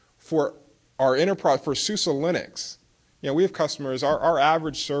 For our enterprise, for SUSE Linux, we have customers, our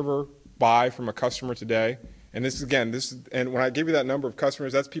average server buy from a customer today, and this is, again, and when I give you that number of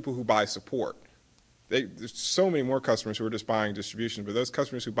customers, that's people who buy support. There's so many more customers who are just buying distribution, but those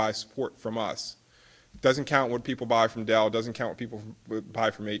customers who buy support from us, doesn't count what people buy from Dell, doesn't count what people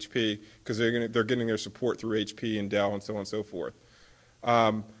buy from HP, because they're getting their support through HP and Dell and so on and so forth.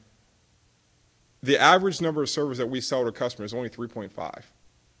 The average number of servers that we sell to customers is only 3.5.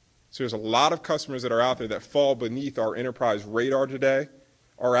 So there's a lot of customers that are out there that fall beneath our enterprise radar today.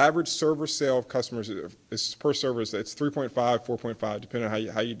 Our average server sale of customers is per server, it's 3.5, 4.5, depending on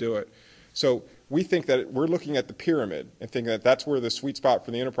how you do it. So we think that we're looking at the pyramid and thinking that that's where the sweet spot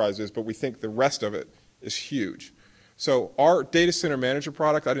for the enterprise is, but we think the rest of it is huge. So our data center manager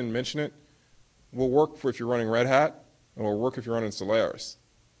product, I didn't mention it, will work if you're running Red Hat, and will work if you're running Solaris.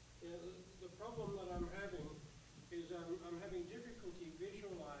 Yeah, the problem that I'm having is I'm having difficulty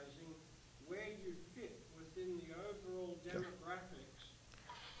visualizing where you fit within the overall demographics,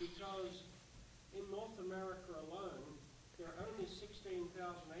 because in North America alone, there are only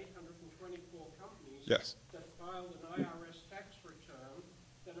 16,824 companies Yes. that filed an IRS tax return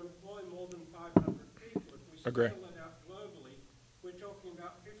that employ more than 500 people. If we Agree. scale it out globally, we're talking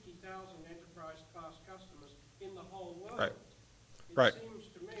about 50,000 enterprise class customers in the whole world. Right. It Right. seems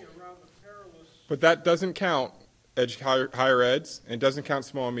to me a rather perilous. But that doesn't count higher eds, and doesn't count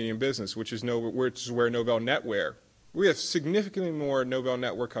small and medium business, which is where Novell NetWare. We have significantly more Novell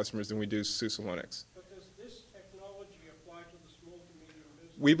NetWare customers than we do SUSE Linux. But does this technology apply to the small to medium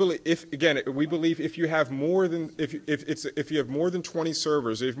business? We believe if you have more than if you have more than 20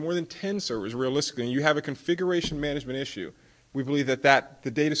 servers, if you have more than 10 servers, realistically, and you have a configuration management issue, we believe that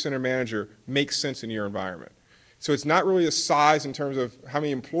the data center manager makes sense in your environment. So it's not really a size in terms of how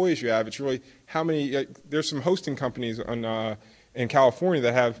many employees you have. It's really how many. There's some hosting companies in California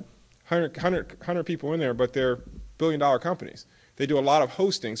that have 100 people in there, but they're billion-dollar companies. They do a lot of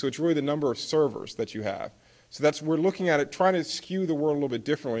hosting, so it's really the number of servers that you have. So we're looking at it, trying to skew the world a little bit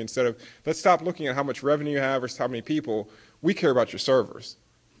differently. Instead of, let's stop looking at how much revenue you have versus how many people. We care about your servers.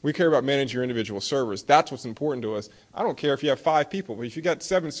 We care about managing your individual servers. That's what's important to us. I don't care if you have 5 people, but if you got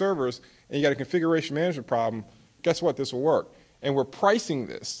 7 servers and you got a configuration management problem, guess what? This will work. And we're pricing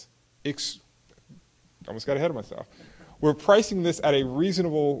this. Almost got ahead of myself. We're pricing this at a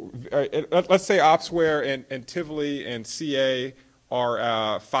reasonable, let's say Opsware and Tivoli and CA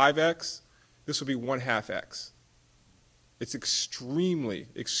are 5x. This will be 1/2x. It's extremely,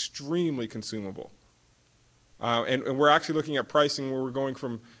 extremely consumable. And we're actually looking at pricing where we're going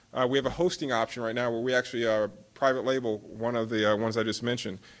from, we have a hosting option right now where we actually private label one of the ones I just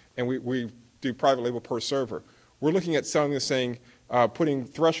mentioned, and we do private label per server. We're looking at selling this saying, putting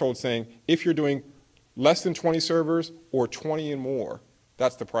thresholds saying, if you're doing less than 20 servers or 20 and more,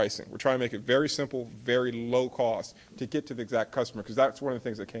 that's the pricing. We're trying to make it very simple, very low cost to get to the exact customer, because that's one of the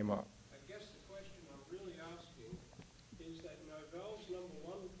things that came up. I guess the question I'm really asking is that Novell's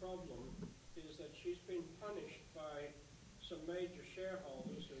 #1 problem is that she's been punished by some major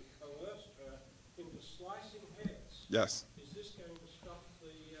shareholders who coerced her into slicing heads. Yes. Is this going to stop the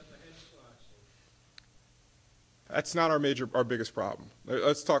head slicing? That's not our biggest problem.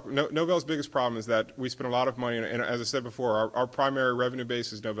 Let's talk. Novell's biggest problem is that we spend a lot of money, and as I said before, our primary revenue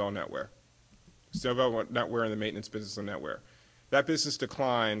base is Novell NetWare. It's Novell NetWare and the maintenance business of NetWare. That business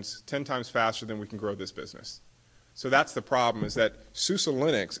declines 10 times faster than we can grow this business. So that's the problem, is that SUSE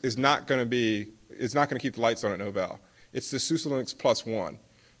Linux is not going to keep the lights on at Novell. It's the SUSE Linux +1.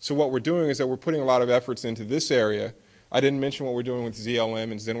 So what we're doing is that we're putting a lot of efforts into this area. I didn't mention what we're doing with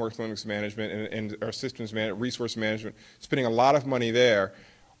ZLM and ZenWorks Linux management and our systems resource management, spending a lot of money there.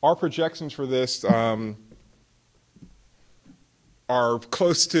 Our projections for this are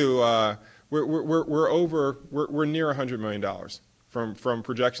close to, we're near $100 million from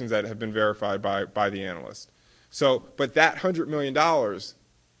projections that have been verified by the analysts. So, but that $100 million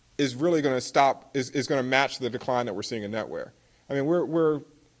is really going to is going to match the decline that we're seeing in NetWare. I mean,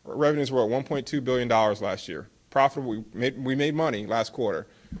 Our revenues were at $1.2 billion last year. Profitable, we made money last quarter.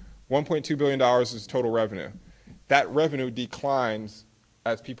 $1.2 billion is total revenue. That revenue declines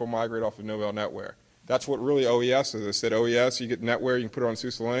as people migrate off of Novell NetWare. That's what really OES is. I said OES, you get NetWare, you can put it on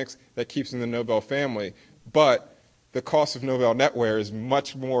SUSE Linux, that keeps in the Novell family. But the cost of Novell NetWare is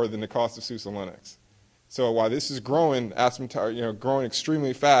much more than the cost of SUSE Linux. So while this is growing, growing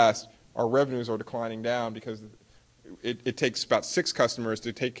extremely fast, our revenues are declining down because it takes about 6 customers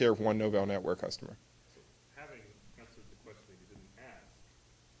to take care of one Novell NetWare customer. So having answered the question that you didn't ask,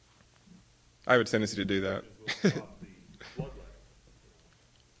 I have a tendency to do that. this will stop the bloodletting.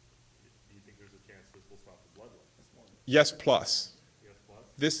 Do you think there's a chance this will stop the bloodletting? Yes, plus. Yes,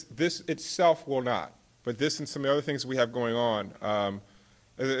 plus? This itself will not, but this and some of the other things we have going on.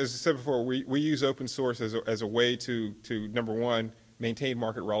 As I said before, we use open source as a way to, number one, maintain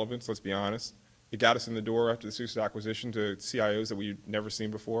market relevance, let's be honest. It got us in the door after the SUSE acquisition to CIOs that we'd never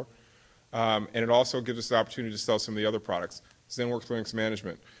seen before. And it also gives us the opportunity to sell some of the other products. ZenWorks Linux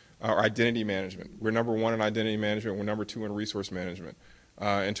Management, or identity management. We're number 1 in identity management. We're number 2 in resource management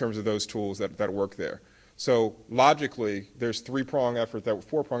in terms of those tools that work there. So logically, there's 4-prong effort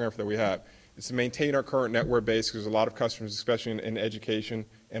that we have. It's to maintain our current network base because there's a lot of customers, especially in education,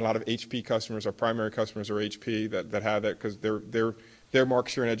 and a lot of HP customers, our primary customers are HP that have that because their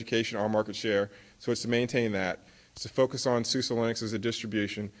market share in education, our market share. So it's to maintain that. It's to focus on SUSE Linux as a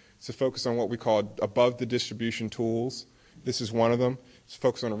distribution. It's to focus on what we call above the distribution tools. This is one of them. It's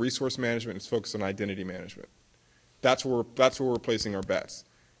focused on resource management. It's focused on identity management. That's where we're placing our bets.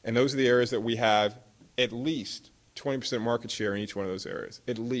 And those are the areas that we have at least 20% market share in each one of those areas,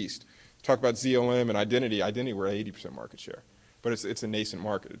 at least. Talk about ZLM and identity. Identity, we're at 80% market share. But it's a nascent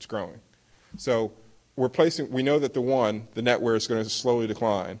market. It's growing. So we know that the netware is going to slowly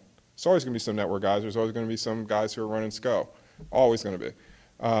decline. There's always going to be some network guys. There's always going to be some guys who are running SCO. Always going to be.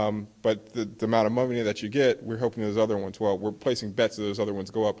 But the amount of money that you get, we're hoping those other ones, well, we're placing bets that those other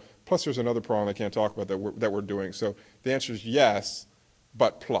ones go up. Plus there's another problem I can't talk about that we're doing. So the answer is yes,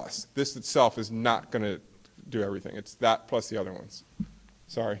 but plus. This itself is not going to do everything. It's that plus the other ones.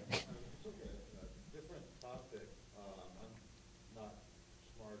 Sorry. It's okay. Different topic. I'm not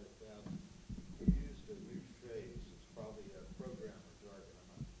smart at that. You used a new phrase. It's probably a programmer jargon.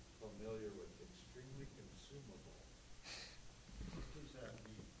 I'm not familiar with extremely consumable. What does that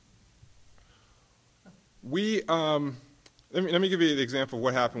mean? Let me give you the example of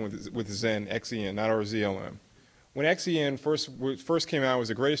what happened with Zen, XEN, not our ZLM. When XEN first came out, it was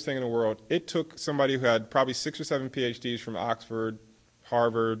the greatest thing in the world. It took somebody who had probably 6 or 7 PhDs from Oxford,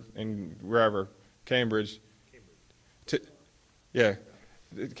 Harvard, and wherever, Cambridge, to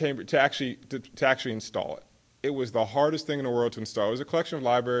actually install it. It was the hardest thing in the world to install. It was a collection of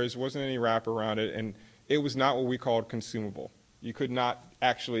libraries. There wasn't any wrap around it, and it was not what we called consumable. You could not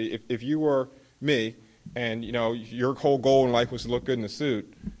actually, if you were me, and your whole goal in life was to look good in a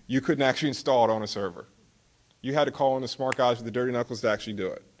suit, you couldn't actually install it on a server. You had to call in the smart guys with the dirty knuckles to actually do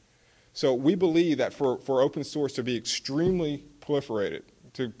it. So we believe that for open source to be extremely proliferated,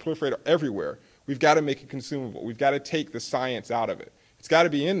 to proliferate everywhere, we've got to make it consumable. We've got to take the science out of it. It's got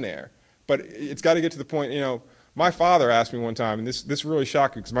to be in there, but it's got to get to the point, my father asked me one time, and this really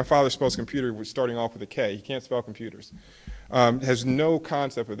shocked me because my father spells computer was starting off with a K. He can't spell computers. Has no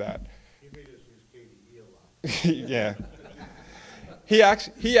concept of that. You made us use KDE a lot. Yeah.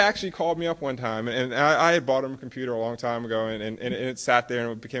 He actually called me up one time, and I had bought him a computer a long time ago, and it sat there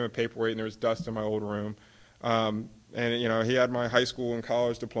and it became a paperweight, and there was dust in my old room. And he had my high school and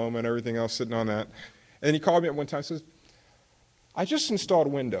college diploma and everything else sitting on that. And he called me up one time and says, I just installed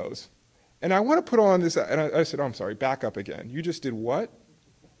Windows, and I want to put on this, and I said, oh, I'm sorry, back up again. You just did what?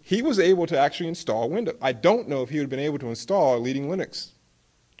 He was able to actually install Windows. I don't know if he would have been able to install Leading Linux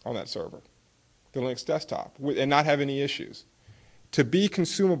on that server, the Linux desktop, and not have any issues. To be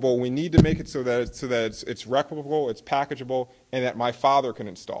consumable, we need to make it so that it's replicable, it's packageable, and that my father can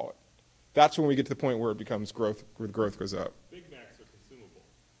install it. That's when we get to the point where it becomes growth, where the growth goes up. Big Macs are consumable,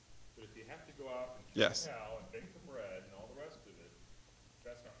 but if you have to go out and Yes. cow and bake the bread and all the rest of it,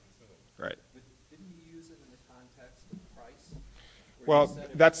 that's not consumable. Right. But didn't you use it in the context of price? Where Well, you said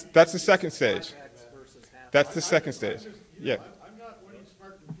that's the second stage. 5X versus half That's the price? second stage. Yeah. I'm not winning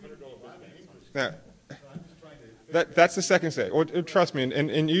smart computer people. I'm an English. Yeah. So I'm just trying to. That's the second stage. Well, trust me,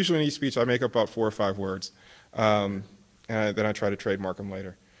 and usually in each speech I make up about 4 or 5 words, and then I try to trademark them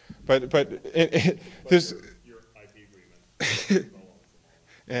later. But there's Your IP agreement.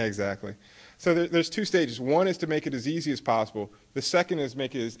 yeah, exactly. So there's 2 stages. One is to make it as easy as possible. The second is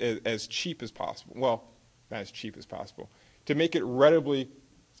make it as cheap as possible. Well, not as cheap as possible. To make it readily, I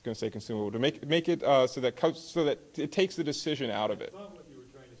was going to say consumable. To make it so that it takes the decision out of it. I thought what you were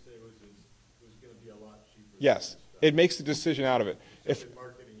trying to Yes, it makes the decision out of it. If In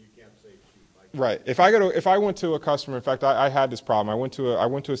marketing, you can't say cheap. Right. If I went to a customer, in fact, I had this problem. I went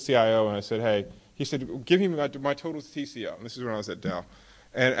to a CIO and I said, hey, he said, give me my total TCO. And this is when I was at Dell.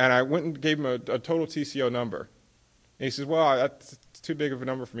 And I went and gave him a total TCO number. And he says, well, that's too big of a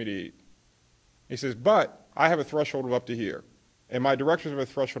number for me to eat. He says, but I have a threshold of up to here. And my directors have a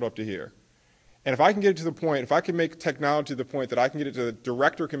threshold up to here. And if I can get it to the point, if I can make technology to the point that I can get it to the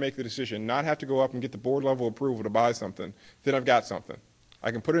director can make the decision, not have to go up and get the board level approval to buy something, then I've got something. I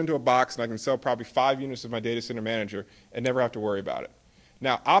can put it into a box and I can sell probably 5 units of my data center manager and never have to worry about it.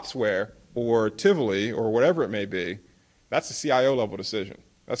 Now, Opsware or Tivoli or whatever it may be, that's a CIO level decision.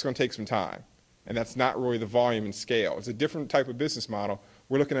 That's going to take some time. And that's not really the volume and scale. It's a different type of business model.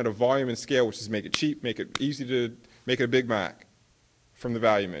 We're looking at a volume and scale, which is make it cheap, make it easy to make it a Big Mac from the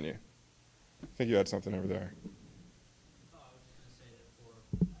value menu. I think you had something over there. Oh, I was just going to say that for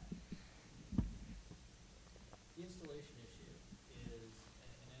the installation issue is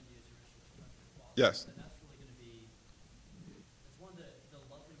an end user issue in terms of quality. Yes. And that's really going to be, it's one of the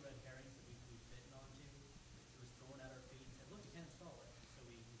lovely red herrings that we've bitten onto. It was thrown at our feet and said, look, you can't install it. So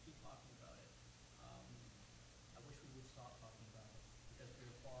we keep talking about it. I wish we would stop talking about it because for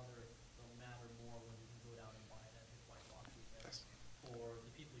your father, it'll matter more when you can go down and buy it at his white box. Yes. For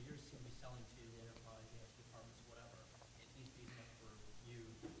the people you're going to be selling to, the enterprise, the IT departments, whatever, it needs to be enough for you,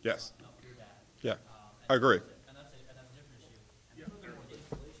 Yes. not your dad. Yeah. And I agree. that's a different issue. And furthermore, the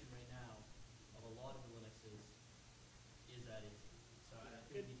installation right now of a lot of the Linuxes is that easy. So I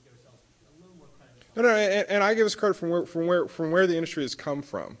think we need to give ourselves a little more credit. No, and I give us credit from where the industry has come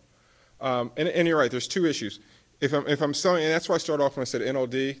from. And you're right. There's two issues. If I'm selling, and that's why I started off when I said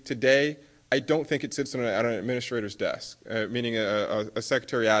NLD. Today, I don't think it sits on an administrator's desk, meaning a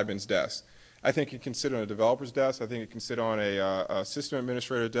secretary admin's desk. I think it can sit on a developer's desk. I think it can sit on a system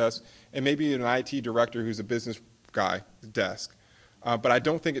administrator desk, and maybe an IT director who's a business guy desk. But I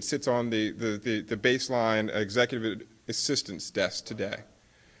don't think it sits on the baseline executive assistant's desk today.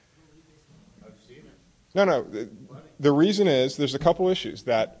 I've seen it. No. The reason is there's a couple issues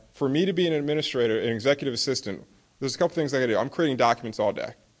that for me to be an administrator, an executive assistant, there's a couple things I got to do. I'm creating documents all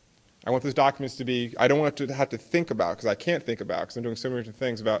day. I want those documents to be, I don't want to have to think about, because I can't think about, because I'm doing so many different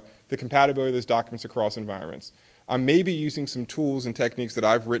things about the compatibility of those documents across environments. I'm maybe using some tools and techniques that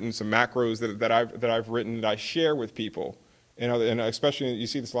I've written, some macros that I've written that I share with people. And especially, you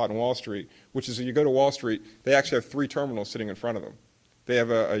see this a lot in Wall Street, which is if you go to Wall Street, they actually have 3 terminals sitting in front of them. They have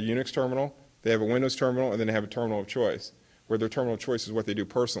a Unix terminal, they have a Windows terminal, and then they have a terminal of choice, where their terminal of choice is what they do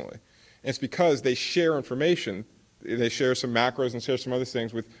personally. And it's because they share information. They share some macros and share some other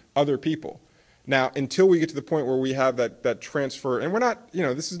things with other people. Now, until we get to the point where we have that transfer, and we're not,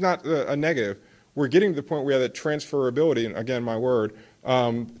 this is not a negative. We're getting to the point where we have that transferability, and again, my word,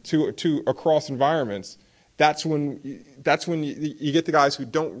 to across environments. That's when you get the guys who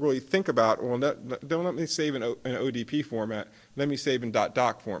don't really think about, well, don't let me save in ODP format. Let me save in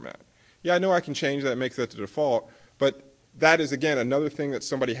 .doc format. Yeah, I know I can change that, make that the default, but that is, again, another thing that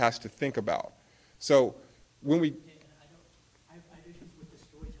somebody has to think about. So when we... I have issues with the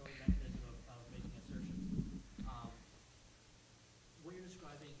storytelling mechanism of making assertions. What you're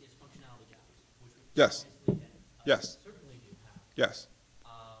describing is functionality gaps, which we Yes. obviously Yes. certainly do have. Yes.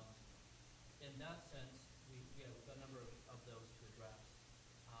 In that sense, we've got a number of those to address.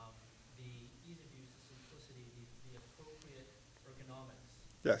 The ease of use, the simplicity, the appropriate ergonomics.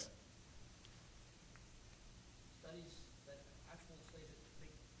 Yes. Actual studies that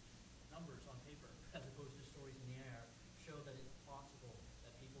make numbers on paper as opposed to stories in the air show that it's possible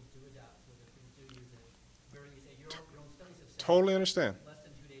that people do adapt to it, that people do use it. Very easy. Your own studies have said Totally understand. less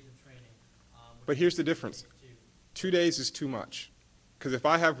than 2 days of training. But here's the difference. 2 days is too much. Because if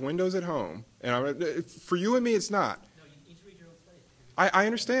I have Windows at home, and for you and me, it's not. No, you need to read your own studies. I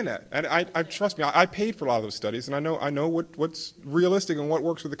understand that, and I trust me. I paid for a lot of those studies, and I know what's realistic and what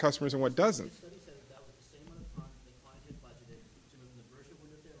works with the customers and what doesn't. The study said that was the same amount of time the client had budgeted to move from the version of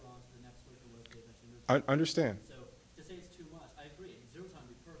Windows they're on to the next version of Windows they eventually moved to. I understand. So to say it's too much, I agree. Zero time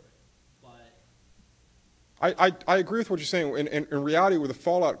would be perfect, but I agree with what you're saying. In reality, where the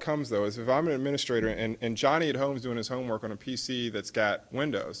fallout comes, though, is if I'm an administrator and Johnny at home is doing his homework on a PC that's got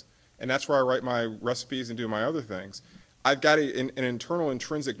Windows, and that's where I write my recipes and do my other things, I've got an internal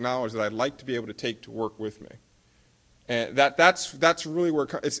intrinsic knowledge that I'd like to be able to take to work with me. And that's really where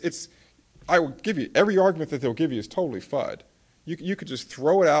it's I will give you, every argument that they'll give you is totally FUD. You could just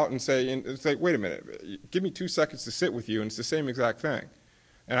throw it out and say, wait a minute, give me 2 seconds to sit with you, and it's the same exact thing.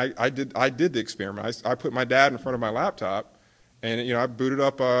 And I did the experiment. I put my dad in front of my laptop, and I booted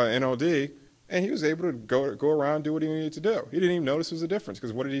up NLD, And he was able to go around and do what he needed to do. He didn't even notice there was a difference,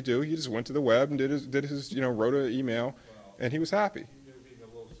 because what did he do? He just went to the web and did his wrote an email, and he was happy. You're being a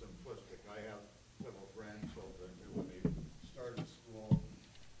little simplistic. I have several grandchildren who, when they started school,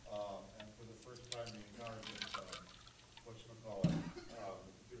 and for the first time they encountered whatchamacallit,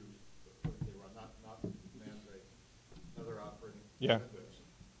 they were not Mandrake, another operating Yeah. Windows.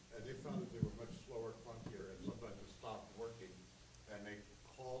 And they found that they were much slower, clunkier, and sometimes it stopped working. And they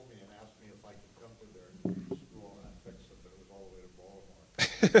called me and asked me if I could come to their school and I fixed it, but it was all the way to Baltimore.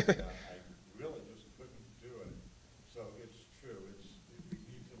 I really just couldn't do it. So it's true. We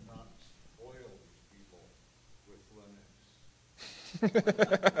need to not spoil these people with Linux.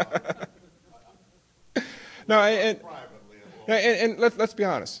 No, and Privately as well. let's be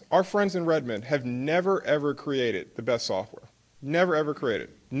honest. Our friends in Redmond have never, ever created the best software. Never, ever created.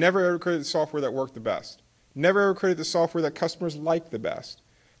 Never, ever created the software that worked the best. Never, ever created the software that customers like the best.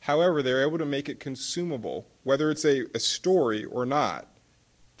 However, they're able to make it consumable, whether it's a story or not,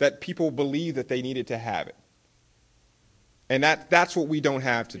 that people believe that they needed to have it. And that's what we don't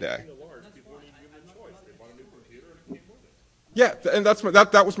have today. In the large, people weren't even given a choice. They bought a new computer and it came with it. Yeah, and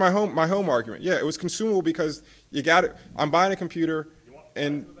that was my home argument. Yeah, it was consumable because you got it. I'm buying a computer, You want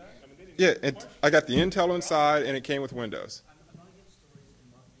and fries with that? I mean, they didn't yeah, give and much. I got the Intel inside, and it came with Windows. I'm not against stories and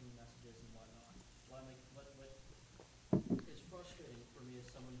marketing messages and whatnot. What is frustrating for me as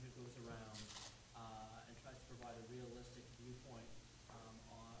someone who goes around and tries to provide a realistic viewpoint on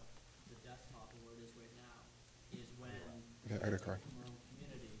the desktop and where it is right now is when Yeah, I got a card. from our own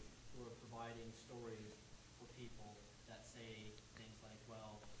community who are providing stories for people that say things like,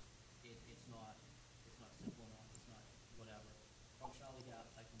 well, it's not simple enough, it's not whatever. Functionality gap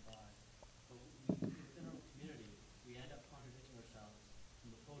I can buy. But within our own community, we end up contradicting ourselves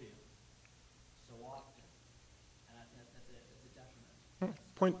from the podium so often. And that's a detriment.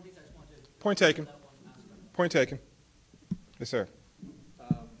 Point- One of the things I just wanted to- point taken. that one aspect. Point taken. Yes, sir.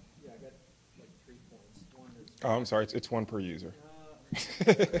 Yeah, I got like 3 points. One is, Oh, I'm sorry. It's one per user.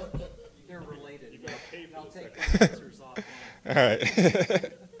 they're related. You gotta pay for I'll the take second. the answers offline. All right.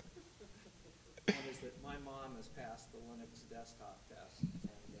 One is that my mom has passed the Linux desktop test, and,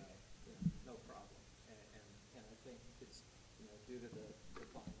 no problem. And I think it's, due to the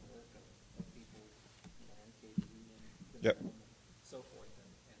fine work of people, NKG and Yep. and so forth,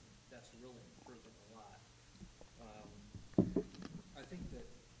 and that's really improving a lot. I think that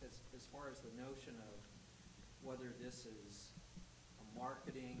as far as the notion of whether this is a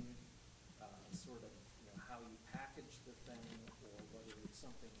marketing, sort of, how you package the thing, or whether it's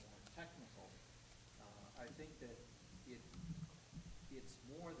something more technical, I think that it's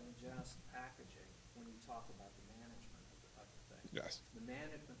more than just packaging when you talk about the management of the thing. Yes. The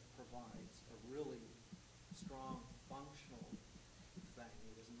management provides a really strong functional thing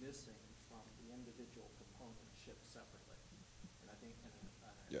that is missing from the individual components shipped separately. And I think, and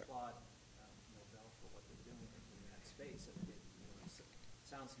I Yeah. applaud Novell for what they're doing in that space. And it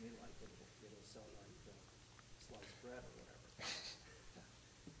sounds to me like it'll sell like sliced bread or whatever.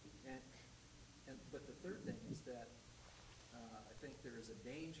 But the third thing is that I think there is a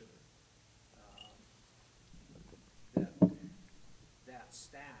danger that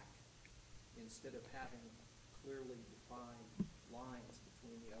stack, instead of having clearly defined lines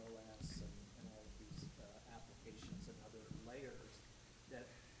between the OS and all of these applications and other layers, that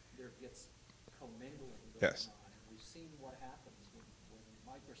there gets commingling going Yes. on. And we've seen what happens when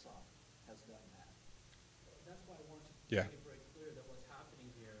Microsoft has done that. That's why I want to Yeah. make it very clear that what's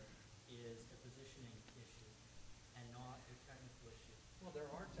happening here is a positioning issue and not a technical issue. Well, there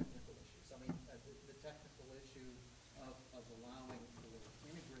are technical issues. I mean, the technical issue of allowing for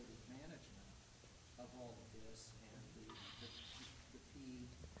integrated management of all of this, and the P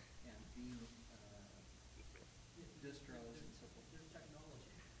and V distros and so forth. There's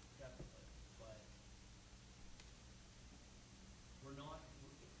technology, definitely, but we're not,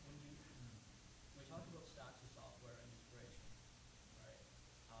 when we talk about stacks of software and integration, right?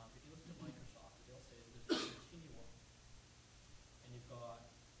 If you listen to Microsoft, what they'll say is there's a continuum, and you've got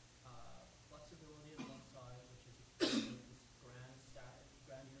flexibility on one side, which is this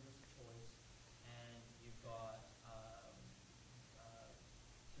grand universe of choice, and you've got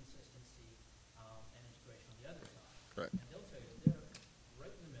consistency and integration on the other side. Right. And they'll tell you that they're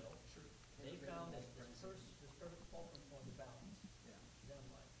right in the middle. Sure. They found this perfect fulcrum point of balance. Yeah. Them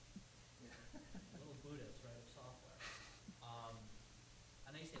like Yeah. little Buddhas, right, of software.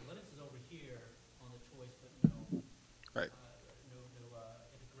 And they say Linux is over here on the choice, but no Right.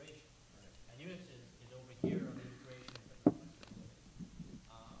 integration. Right. And Unix is over here on the integration, but no flexibility.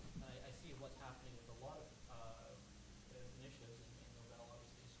 And I see what's happening with a lot of initiatives, and Novell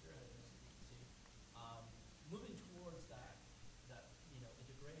obviously spearheading this, as you can see,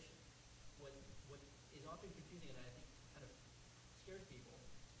 often confusing, and I think kind of scares people.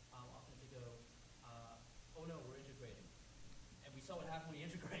 Often to go, oh no, we're integrating, and we saw what happened when you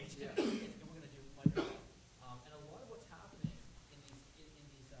integrate, Yeah. and we're going to do Microsoft. And a lot of what's happening in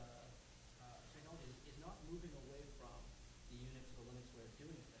these technologies is not moving away from the Unix or Linux way of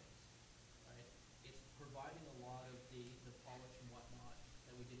doing things, right? It's providing a lot of the polish and whatnot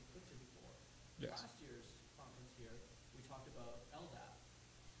that we did quickly before. Yes. Last year's conference here, we talked about LDAP.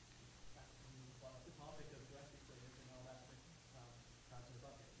 Well, the topic of directory servers and all that crowds in the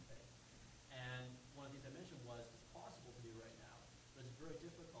bucket. Okay? And one of the things I mentioned was it's possible to do right now, but it's very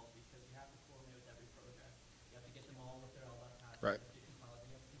difficult because you have to coordinate with every project. You have to get them all with their LDAP patches. Right. You have to compile it,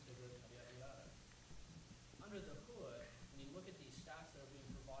 you have to configure it, yada, yada. Under the hood, when you look at these stacks that are being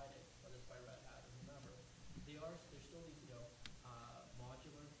provided, whether it's by Red Hat or whomever, they're still these,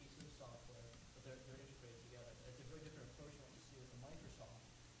 modular pieces of software, but they're integrated together. It's a very different approach than what you see with the Microsoft,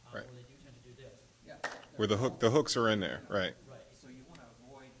 Right. where they do tend to do this. Yeah. Where the hooks are in there, right? Right. So you want to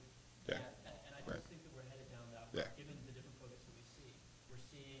avoid Yeah. And I Right. just think that we're headed down that way, Yeah. given the different projects that we see. We're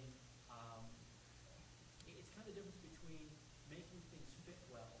seeing, it's kind of the difference between making things fit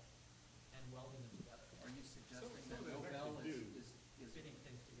well and welding them together. Are you suggesting Some that of them Novell actually is Fitting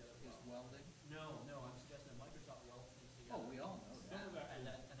things together well. welding? No, I'm suggesting that Microsoft welds things together. Oh, we all know Some that. of that And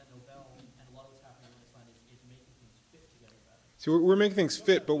that Novell and a lot of what's happening in this line is making things fit together better. So we're making things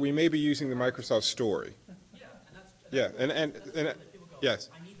fit, but we may be using the Microsoft story. Yeah, and that's Yeah, that's and that people go, yes.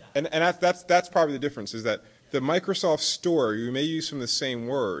 I need that. And that's probably the difference, is that the Microsoft story, we may use some of the same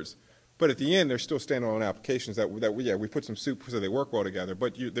words, but at the end, they're still standalone applications that we put some soup so they work well together,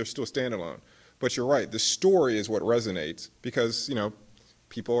 but they're still standalone. But you're right, the story is what resonates, because,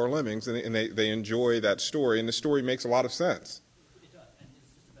 people are lemmings, and they enjoy that story, and the story makes a lot of sense. It does, and it's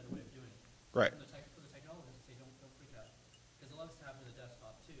just a better way of doing it. Right. For the technologists, say don't freak out, because a lot of this happens with the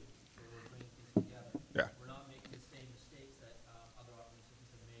desktop too, where we're bringing things together. Yeah. We're not making the same mistakes that other operating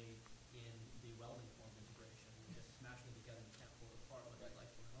systems have made in the welding form integration. We're just smashing them together and you can't pull it apart whether you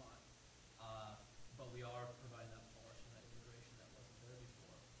like it or not. But we are providing that polish and that integration that wasn't there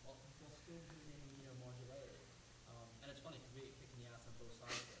before, while still maintaining modularity. And it's funny, because we get kicked in the ass on both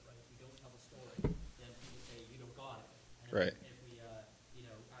sides of it, right? If we don't tell the story, then people say you don't got it. And Right. if we,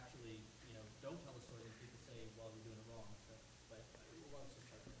 actually, don't tell the story, then people say, well, you're doing it wrong. So, but we'll obviously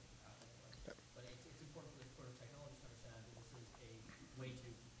try to happen anyway. But it's important for technologists to understand that this is a way to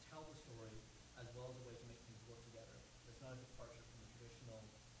tell the story as well as a way to make things work together. It's not a departure from the traditional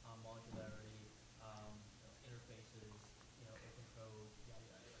modularity, interfaces, open code, yada,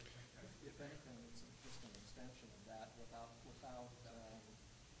 yada, yada. If anything, it's just an extension of that without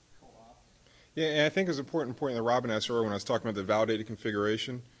co-op. Yeah, and I think it was an important point that Robin asked earlier when I was talking about the validated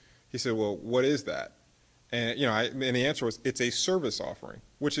configuration. He said, well, what is that? And, and the answer was, it's a service offering,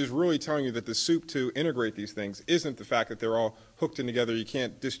 which is really telling you that the soup to integrate these things isn't the fact that they're all hooked in together, you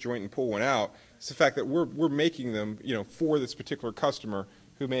can't disjoint and pull one out. It's the fact that we're making them, for this particular customer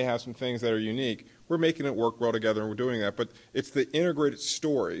who may have some things that are unique. We're making it work well together, and we're doing that. But it's the integrated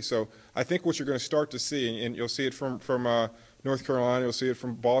story. So I think what you're going to start to see, and you'll see it from North Carolina, you'll see it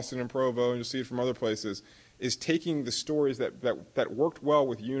from Boston and Provo, and you'll see it from other places, is taking the stories that worked well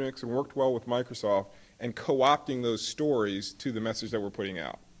with Unix and worked well with Microsoft and co-opting those stories to the message that we're putting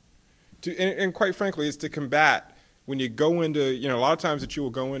out. And quite frankly, it's to combat when you go into, a lot of times that you will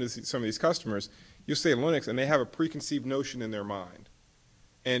go into some of these customers, you'll say Linux, and they have a preconceived notion in their mind.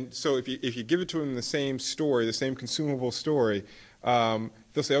 And so if you give it to them the same story, the same consumable story,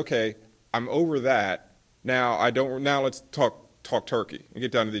 they'll say, okay, I'm over that. Now let's talk turkey and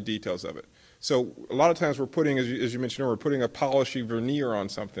get down to the details of it. So a lot of times we're putting, as you mentioned, we're putting a polishy veneer on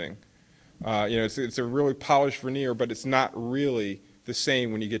something. It's a really polished veneer, but it's not really the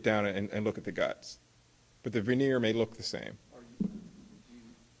same when you get down and look at the guts. But the veneer may look the same. Or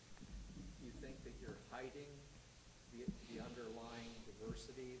you think that you're hiding the underlying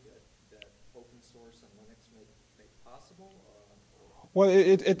diversity that open source and Linux make possible? Well,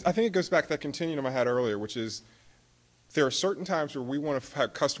 I think it goes back to that continuum I had earlier, which is there are certain times where we want to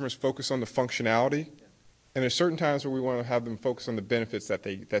have customers focus on the functionality, and there's certain times where we want to have them focus on the benefits that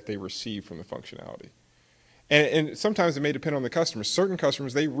they receive from the functionality. And sometimes it may depend on the customer. Certain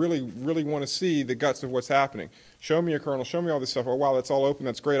customers, they really, really want to see the guts of what's happening. Show me your kernel, show me all this stuff. Oh, wow, that's all open,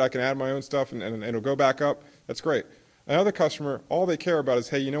 that's great. I can add my own stuff and it'll go back up. That's great. Another customer, all they care about is,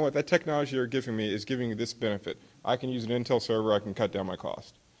 hey, you know what, that technology you're giving me is giving me this benefit. I can use an Intel server, I can cut down my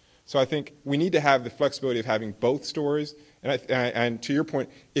cost. So I think we need to have the flexibility of having both stories. And to your point,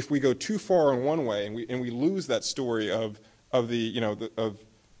 if we go too far in one way and we lose that story of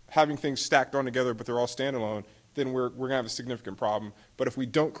having things stacked on together, but they're all standalone, then we're going to have a significant problem. But if we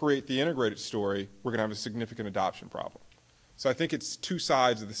don't create the integrated story, we're going to have a significant adoption problem. So I think it's two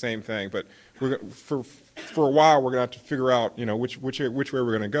sides of the same thing. But for a while, we're going to have to figure out, which way we're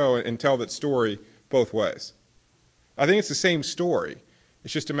going to go and tell that story both ways. I think it's the same story.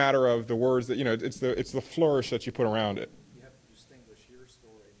 It's just a matter of the words that, it's the flourish that you put around it. You have to distinguish your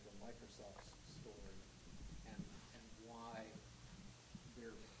story from Microsoft's story and why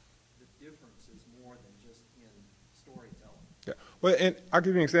the difference is more than just in storytelling. Yeah. Well, and I'll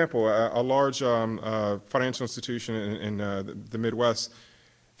give you an example. A large financial institution in the Midwest,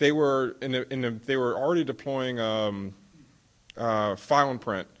 they were already deploying file and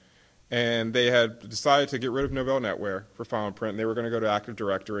print, and they had decided to get rid of Novell NetWare for file and print, and they were going to go to Active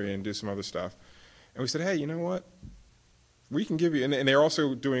Directory and do some other stuff. And we said, hey, you know what? We can give you, and they're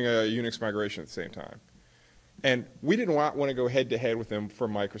also doing a Unix migration at the same time. And we didn't want to go head-to-head with them for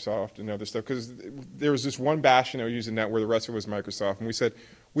Microsoft and other stuff, because there was this one bastion that was using that where the rest of it was Microsoft. And we said,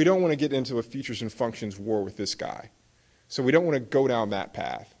 we don't want to get into a features and functions war with this guy. So we don't want to go down that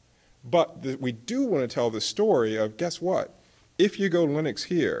path. But we do want to tell the story of, guess what? If you go Linux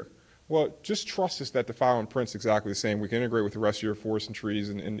here, well, just trust us that the file and print's exactly the same. We can integrate with the rest of your forests and trees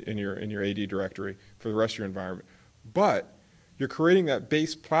in your AD directory for the rest of your environment. But you're creating that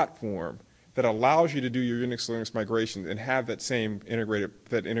base platform that allows you to do your Unix Linux migrations and have that same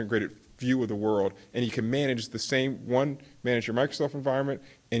integrated view of the world, and you can manage manage your Microsoft environment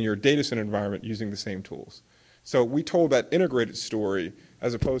and your data center environment using the same tools. So we told that integrated story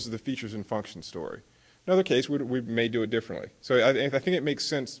as opposed to the features and functions story. In other case, we may do it differently. So I think it makes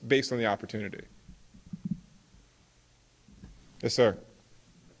sense based on the opportunity. Yes, sir.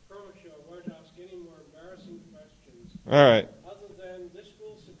 I promise you I won't ask any more embarrassing questions. All right. Other than this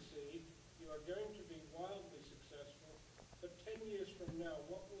will succeed, you are going to be wildly successful, but 10 years from now,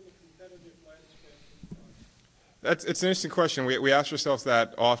 what will the competitive landscape look like? It's an interesting question. We ask ourselves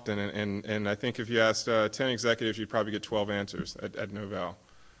that often, and I think if you asked 10 executives, you'd probably get 12 answers at Novell.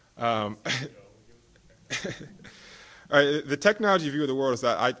 All right, the technology view of the world is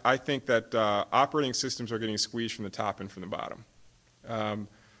that I think that operating systems are getting squeezed from the top and from the bottom.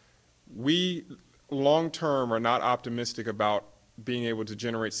 We, long-term, are not optimistic about being able to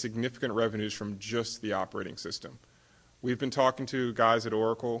generate significant revenues from just the operating system. We've been talking to guys at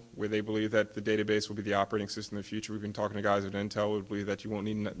Oracle where they believe that the database will be the operating system in the future. We've been talking to guys at Intel who believe that you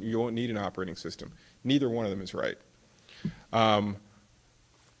won't need an operating system. Neither one of them is right. I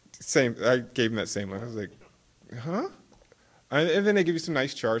gave them that same look. I was like, huh? And then they give you some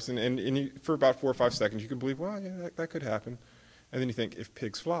nice charts, and for about 4 or 5 seconds, you can believe, well, yeah, that could happen. And then you think, if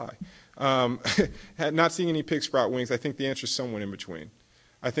pigs fly. Not seeing any pig sprout wings, I think the answer is somewhere in between.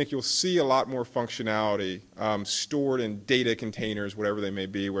 I think you'll see a lot more functionality stored in data containers, whatever they may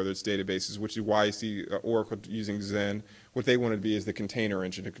be, whether it's databases, which is why you see Oracle using Zen. What they want to be is the container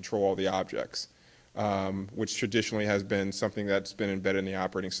engine to control all the objects, which traditionally has been something that's been embedded in the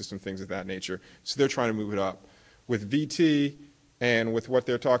operating system, things of that nature. So they're trying to move it up. With VT and with what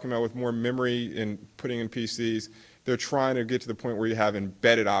they're talking about with more memory and putting in PCs, they're trying to get to the point where you have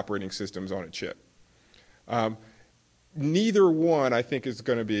embedded operating systems on a chip. Neither one, I think, is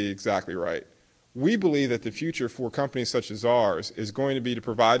going to be exactly right. We believe that the future for companies such as ours is going to be to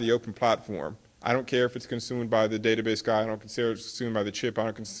provide the open platform. I don't care if it's consumed by the database guy. I don't care if it's consumed by the chip. I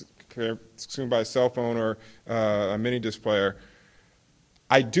don't care if it's consumed by a cell phone or a mini disc player.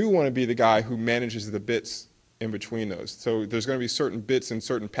 I do want to be the guy who manages the bits in between those. So there's going to be certain bits and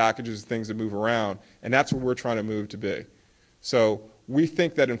certain packages, things that move around, and that's what we're trying to move to be. So we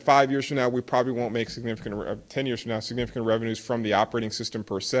think that in 5 years from now, we probably won't make 10 years from now, significant revenues from the operating system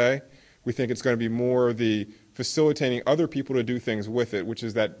per se. We think it's going to be more the facilitating other people to do things with it, which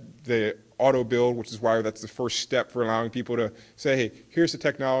is that the auto build, which is why that's the first step for allowing people to say, hey, here's the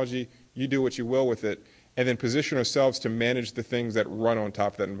technology, you do what you will with it, and then position ourselves to manage the things that run on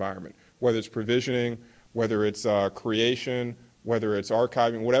top of that environment, whether it's provisioning, whether it's creation, whether it's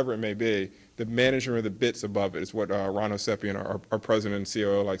archiving, whatever it may be. The management of the bits above it is what Ron Hosepian, our president and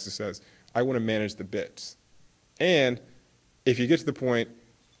COO, likes to say. I want to manage the bits. And if you get to the point,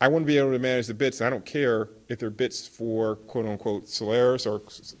 I want to be able to manage the bits, and I don't care if they're bits for, quote unquote, Solaris or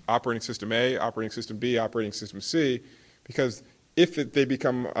operating system A, operating system B, operating system C, because if they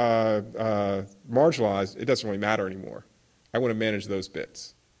become marginalized, it doesn't really matter anymore. I want to manage those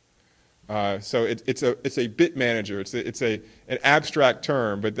bits. So it's a bit manager. It's an abstract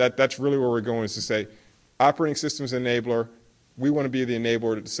term, but that's really where we're going, is to say operating systems enabler. We want to be the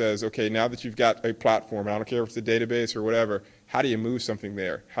enabler that says, okay, now that you've got a platform, I don't care if it's a database or whatever, how do you move something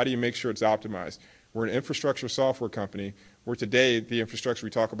there? How do you make sure it's optimized? We're an infrastructure software company where today the infrastructure we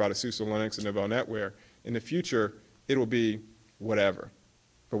talk about is SUSE Linux and Novell NetWare. In the future, it'll be whatever.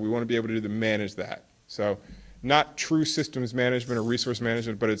 But we want to be able to manage that. So not true systems management or resource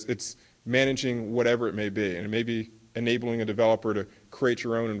management, but it's managing whatever it may be. And it may be enabling a developer to create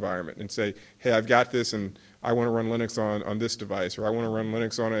your own environment and say, hey, I've got this and I want to run Linux on this device, or I want to run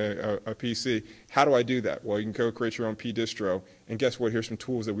Linux on a PC. How do I do that? Well, you can go create your own P distro, and guess what? Here's some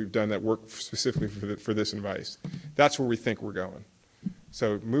tools that we've done that work specifically for this device. That's where we think we're going.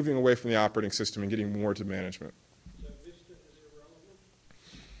 So moving away from the operating system and getting more to management. So Vista is irrelevant?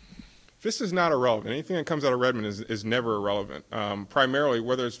 Vista is not irrelevant. Anything that comes out of Redmond is never irrelevant. Primarily,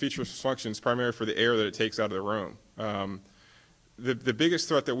 whether it's features or functions, primarily for the air that it takes out of the room. The biggest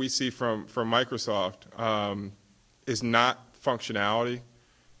threat that we see from Microsoft is not functionality.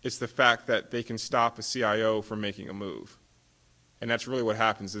 It's the fact that they can stop a CIO from making a move. And that's really what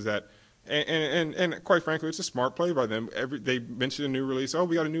happens is that, and quite frankly, it's a smart play by them. They mentioned a new release. Oh,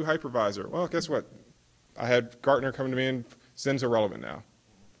 we got a new hypervisor. Well, guess what? I had Gartner coming to me and Zen's irrelevant now.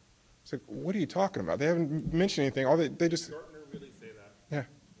 It's like, what are you talking about? They haven't mentioned anything. All they just... Does Gartner really say that? Yeah.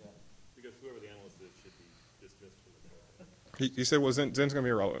 Because whoever the analyst is should be dismissed from the board. He said, well, Zen's going to be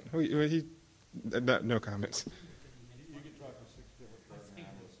irrelevant. No comments. You could talk to 6 different Gartner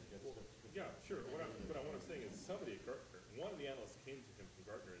analysts and get stuff. Yeah, sure. What I'm saying is somebody at Gartner, one of the analysts came to him from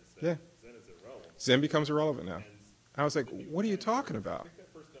Gartner and said, Yeah. Zen is irrelevant. Zen becomes irrelevant now. And I was like, what are you talking about? pick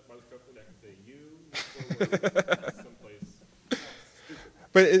that person up by the scruff of the neck and say, you forward someplace stupid.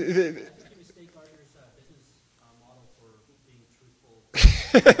 But How do you mistake Gartner's business model for being truthful?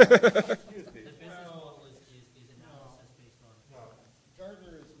 Excuse me. The business model is analysis based on. No,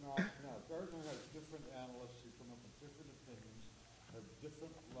 Gartner is not, no, Gartner has different analysts who come up with different opinions, have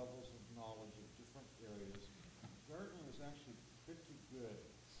different levels of knowledge of different areas. Gartner is actually pretty good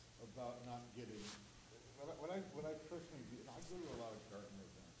about not getting, what I personally do, I go to a lot of Gartner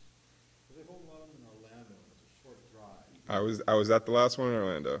events, because they hold a lot of them in Orlando, it's a short drive. I was at the last one in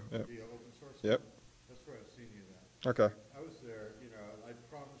Orlando. Yep. The open source. Yep. That's where I've seen you then. Okay. I was there, I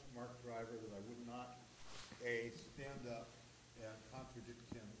promised Mark Driver that I would not, A, stand up and contradict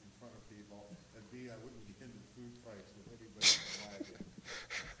him in front of people, and B, I wouldn't get into food fights with anybody in the wagon.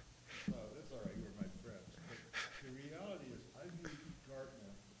 So that's all right, you're my friends. But the reality is, I view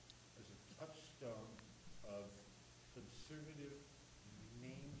Gartner as a touchstone of conservative,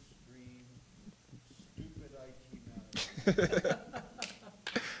 mainstream, stupid IT management.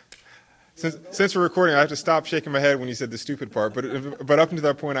 Since we're recording, I have to stop shaking my head when you said the stupid part. But up until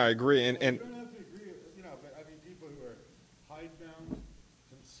that point, I agree. And You don't have to agree, but I mean, people who are hidebound,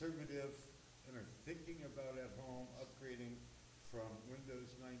 conservative, and are thinking about at home upgrading from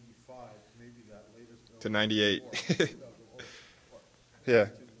Windows 95, maybe that latest. To 98. 2004, yeah.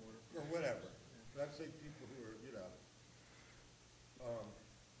 or whatever. That's like people who are,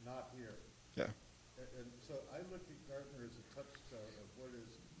 not here. Yeah. And so I look at Gartner as a touchstone of what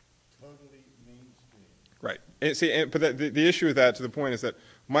is totally mainstream. Right. And see, but the issue with that, to the point, is that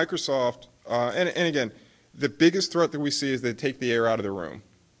Microsoft, and again, the biggest threat that we see is they take the air out of the room.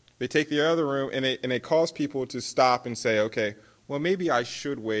 They take the air out of the room, and they cause people to stop and say, okay, well, maybe I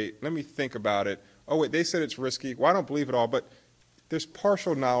should wait. Let me think about it. Oh, wait, they said it's risky. Well, I don't believe it all, but there's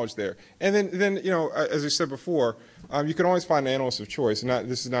partial knowledge there. And then as I said before, you can always find an analyst of choice. And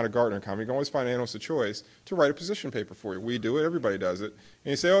this is not a Gartner comment. You can always find an analyst of choice to write a position paper for you. We do it. Everybody does it.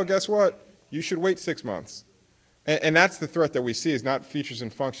 And you say, oh, guess what? You should wait 6 months. And that's the threat that we see, is not features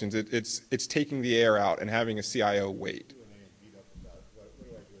and functions. It's taking the air out and having a CIO wait. You and I beat up about it. What do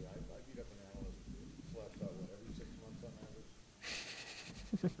I do? I beat up an analyst slash out, every 6 months on average?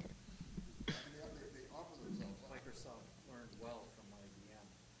 They offer themselves. Microsoft learned well from IBM.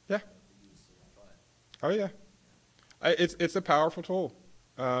 Yeah. The use of but. Oh, yeah. It's a powerful tool.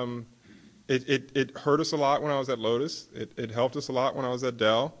 It hurt us a lot when I was at Lotus. It helped us a lot when I was at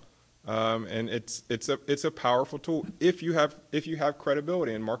Dell. And it's a powerful tool if you have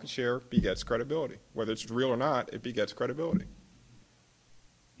credibility, and market share begets credibility. Whether it's real or not, it begets credibility.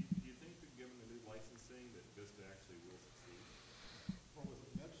 Do you think that given the new licensing that Vista actually will succeed? Well, with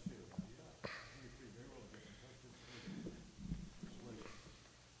NetSphere, yeah. You very well get in touch with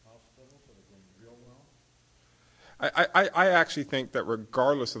hospitals that are doing real well. I actually think that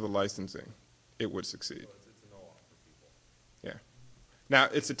regardless of the licensing, it would succeed. So it's a no-off for people. Yeah. Now,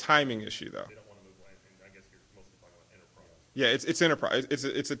 it's a timing issue, though. They don't want to move away, and I guess you're mostly talking about enterprise. Yeah, it's enterprise.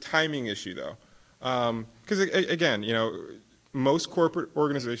 It's a timing issue, though. Because, again, most corporate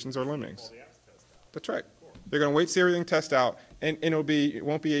organizations are lemmings. All the apps test out. That's right. They're going to wait to see everything test out, and it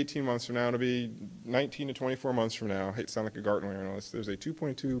won't be 18 months from now. It'll be 19 to 24 months from now. I hate to sound like a Gartner analyst. There's a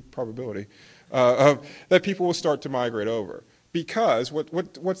 2.2 probability that people will start to migrate over. Because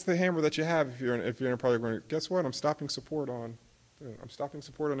what's the hammer that you have if you're in a project going, guess what? I'm stopping support on NT, I'm stopping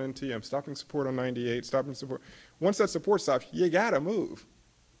support on 98, stopping support. Once that support stops, you gotta move.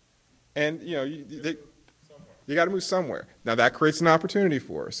 And you gotta move somewhere. Now that creates an opportunity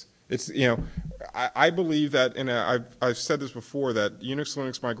for us. It's, I believe that, and I've said this before, that Unix to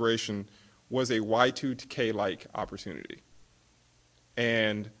Linux migration was a Y2K-like opportunity.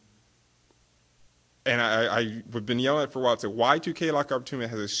 And I've been yelling at it for a while. It's a Y2K-like opportunity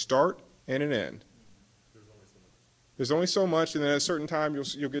that has a start and an end. There's only so much, and then at a certain time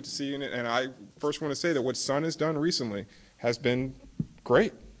you'll get to see it. And I first want to say that what Sun has done recently has been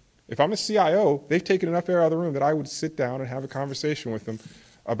great. If I'm a CIO, they've taken enough air out of the room that I would sit down and have a conversation with them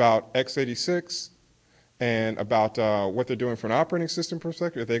about x86 and about what they're doing from an operating system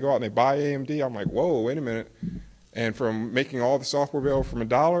perspective. If they go out and they buy AMD, I'm like, whoa, wait a minute. And from making all the software available from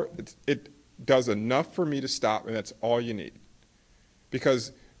 $1, it does enough for me to stop, and that's all you need.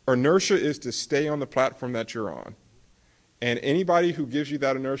 Because inertia is to stay on the platform that you're on. And anybody who gives you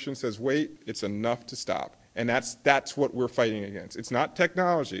that inertia and says, wait, it's enough to stop. And that's what we're fighting against. It's not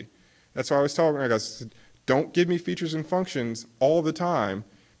technology. That's why I was talking, I said, don't give me features and functions all the time,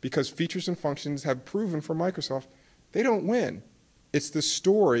 because features and functions have proven for Microsoft, they don't win. It's the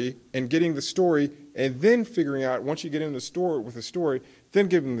story and getting the story and then figuring out, once you get in the story with the story, then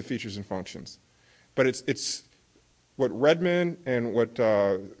give them the features and functions. But it's what Redmond and what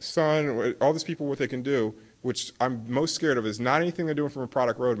Sun, all these people, what they can do, which I'm most scared of, is not anything they're doing from a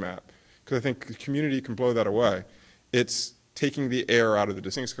product roadmap, because I think the community can blow that away. It's taking the air out of the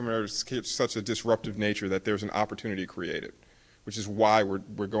distinct community. It's such a disruptive nature that there's an opportunity created, which is why we're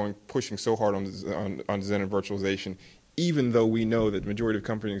pushing so hard on Zen and virtualization, even though we know that the majority of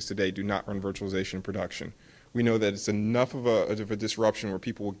companies today do not run virtualization in production. We know that it's enough of a disruption where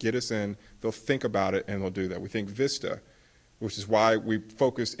people will get us in, they'll think about it, and they'll do that. We think Vista, which is why we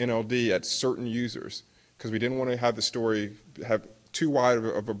focused NLD at certain users, because we didn't want to have the story have too wide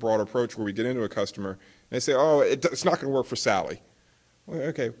of a broad approach where we get into a customer and they say, oh, it's not going to work for Sally. Well,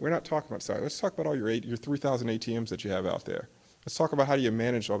 okay, we're not talking about Sally. Let's talk about all your 3,000 ATMs that you have out there. Let's talk about how do you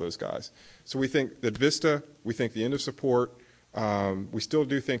manage all those guys. So we think that Vista, we think the end of support. We still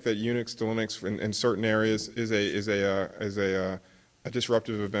do think that Unix to Linux in certain areas is a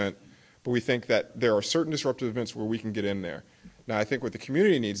disruptive event, but we think that there are certain disruptive events where we can get in there. Now, I think what the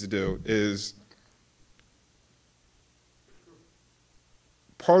community needs to do is,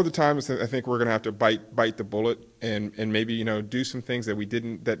 part of the time is that I think we're going to have to bite the bullet and maybe do some things that we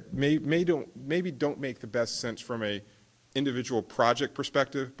didn't, that maybe don't make the best sense from a individual project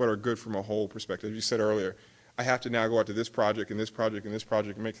perspective, but are good from a whole perspective. You said earlier, I have to now go out to this project and this project and this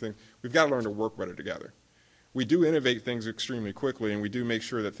project and make things. We've got to learn to work better together. We do innovate things extremely quickly, and we do make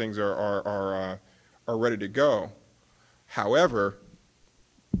sure that things are ready to go. However,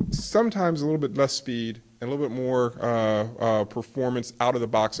 sometimes a little bit less speed and a little bit more performance out of the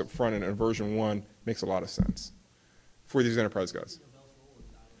box up front in version 1 makes a lot of sense for these enterprise guys.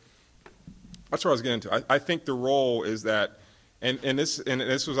 That's what I was getting to. I think the role is that, and this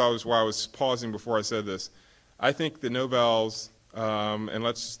was why I was pausing before I said this. I think the Novels, and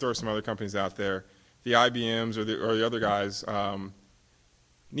let's just throw some other companies out there, the IBMs or the other guys,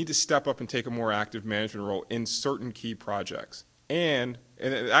 need to step up and take a more active management role in certain key projects. And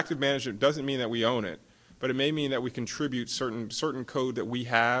active management doesn't mean that we own it, but it may mean that we contribute certain code that we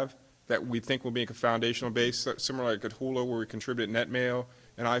have that we think will make a foundational base, similar like at Hula, where we contributed NetMail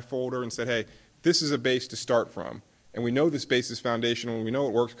and iFolder and said, hey, this is a base to start from. And we know this base is foundational, and we know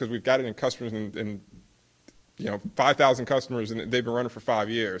it works because we've got it in customers and 5,000 customers, and they've been running for 5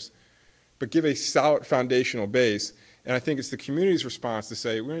 years. But give a solid foundational base, and I think it's the community's response to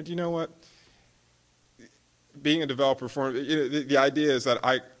say, well, you know what? Being a developer, the idea is that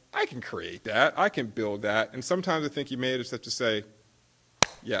I can create that, I can build that, and sometimes I think you may just have to say,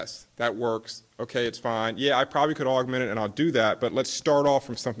 yes, that works, okay, it's fine. Yeah, I probably could augment it, and I'll do that, but let's start off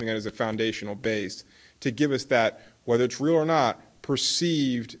from something that is a foundational base to give us that, whether it's real or not,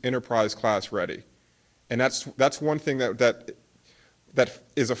 perceived enterprise class ready. And that's one thing that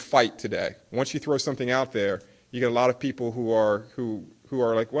is a fight today. Once you throw something out there, you get a lot of people who are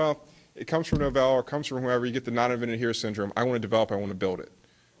like, well, it comes from Novell or comes from whoever. You get the non-invented here syndrome. I want to develop, I want to build it.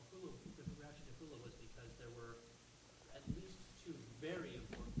 Well, the reaction to Hula was because there were at least 2 very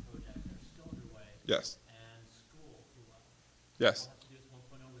important projects that are still underway. Yes. And school Hula. Yes. All have to do with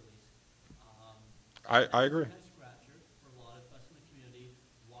 1.0 release. I agree. It's a scratcher for a lot of us in the community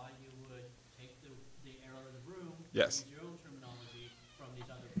why you would take the air out of the room. Yes. Use your own terminology from these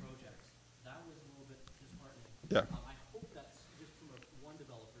other projects. That was a little bit disheartening. Yeah. I hope that's just from one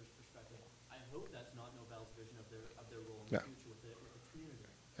developer's perspective. I hope that's not Novell's vision of their role in the future.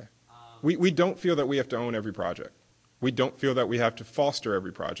 We don't feel that we have to own every project. We don't feel that we have to foster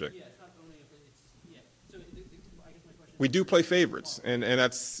every project. Yeah, it's not only if it's, yeah. So I guess my question is. We do play favorites, and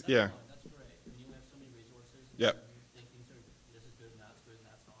that's, yeah. Fine, that's great. I mean, you have so many resources. Yep. And you think things are, this is good and that's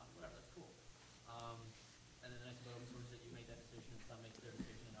not, whatever, that's cool. And then the nice about open source is that you make that decision and some makes their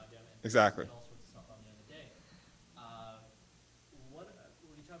decision and IBM. And Exactly. all sorts of stuff on the end of the day.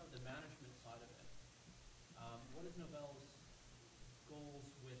 When you talk about the management side of it, what is Novell's goals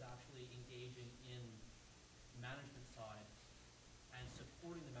with actually engaging in management side and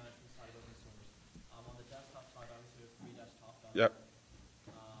supporting the management side of open source? On the desktop side, obviously, we have free desktop. Yep.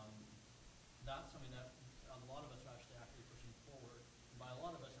 That's something that a lot of us are actually actively pushing forward. And by a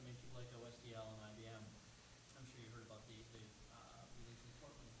lot of us, I mean people like OSDL and IBM. I'm sure you heard about the release in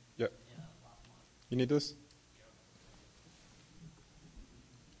Portland Yep. Last month. You need this?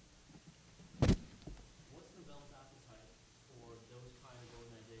 What's Novell's appetite for those kind of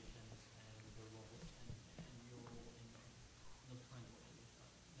organizations and their roles and your role in those kinds of organizations?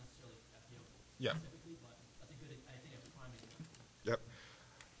 Not necessarily FPO Yeah. specifically, but that's a good, I think, a prime example. Yep.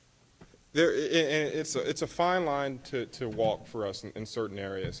 It's a fine line to walk for us in certain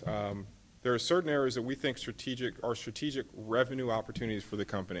areas. There are certain areas that we think are strategic revenue opportunities for the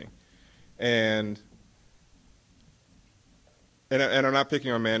company, and I'm not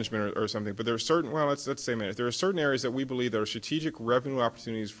picking on management or something, but there are certain, well, let's say management. There are certain areas that we believe that are strategic revenue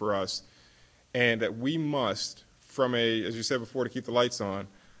opportunities for us, and that we must, from as you said before, to keep the lights on,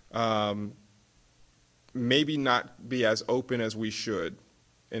 maybe not be as open as we should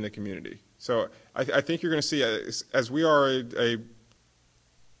in the community. So I think you're going to see, as we are a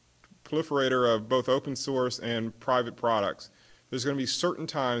proliferator of both open source and private products, there's going to be certain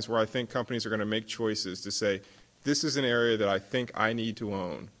times where I think companies are going to make choices to say, this is an area that I think I need to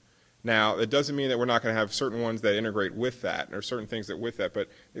own. Now, it doesn't mean that we're not going to have certain ones that integrate with that, or certain things that with that, but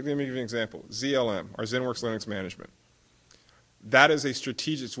let me give you an example. ZLM, our ZenWorks Linux Management. That is a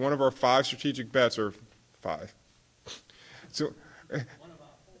strategic, it's one of our 5 strategic bets, or 5. So,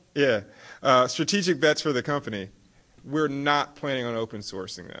 yeah, strategic bets for the company. We're not planning on open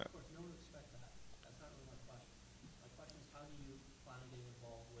sourcing that. Of course, no one would expect that. That's not really my question. My question is, how do you plan on getting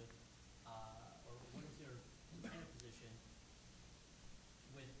involved with, or what is your kind of position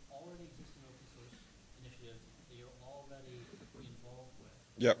with already existing open source initiatives that you're already involved with?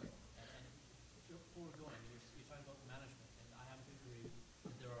 Yep. And before we're going, you're talking about management, and I happen to agree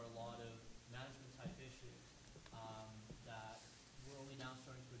that there are a lot of management type issues that we're only now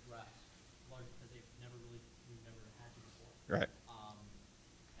starting to address, largely because we've never had to before. Right.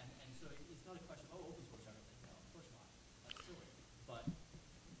 And so it's not a question of, open source everything. No, of course not. That's silly. But,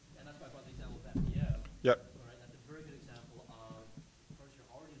 and that's why I brought the example of FPO. Yep. All right, that's a very good example of a course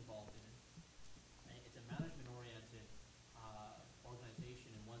you're already involved in. And it's a management-oriented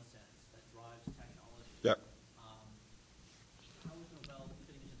organization in one sense that drives technology. Yep. How is Novell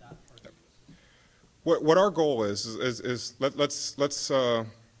fitting into that part of the ecosystem? What our goal is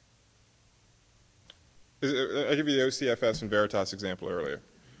I give you the OCFS and Veritas example earlier.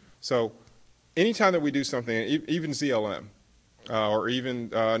 So anytime that we do something, even ZLM or even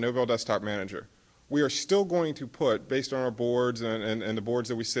Novell Desktop Manager, we are still going to put, based on our boards and the boards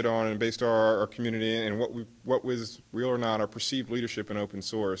that we sit on and based on our community and what was real or not our perceived leadership in open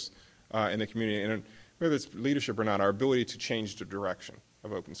source in the community, and whether it's leadership or not, our ability to change the direction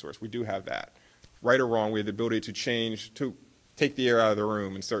of open source. We do have that. Right or wrong, we have the ability to change, to take the air out of the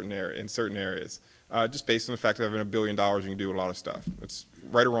room in certain areas. Just based on the fact that having $1 billion, you can do a lot of stuff. It's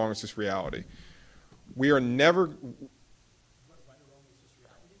right or wrong, it's just reality. We are never. Right or wrong is just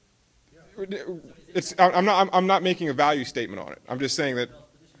reality? It's. I'm not making a value statement on it. I'm just saying that.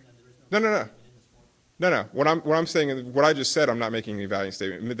 No. What I'm saying is what I just said. I'm not making a value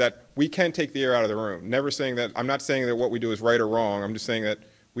statement. That we can take the air out of the room. Never saying that. I'm not saying that what we do is right or wrong. I'm just saying that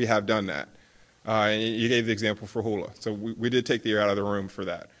we have done that. And you gave the example for Hula. So we did take the air out of the room for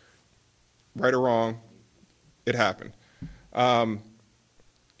that. Right or wrong, it happened. I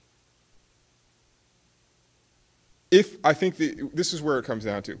think this is where it comes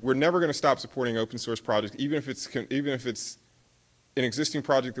down to. We're never going to stop supporting open source projects, even if it's an existing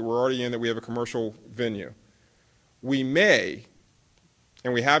project that we're already in, that we have a commercial venue. We may,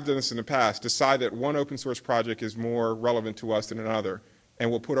 and we have done this in the past, decide that one open source project is more relevant to us than another, and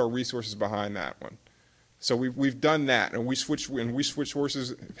we'll put our resources behind that one. So we've done that, and we switch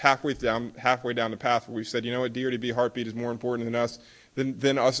horses halfway down the path where we've said, you know what, DRDB Heartbeat is more important than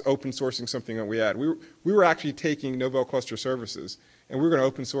us open sourcing something that we had. We were actually taking Novell Cluster Services, and we were going to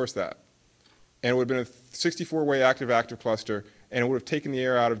open source that. And it would have been a 64-way active cluster, and it would have taken the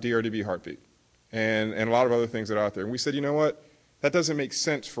air out of DRDB Heartbeat and a lot of other things that are out there. And we said, you know what, That doesn't make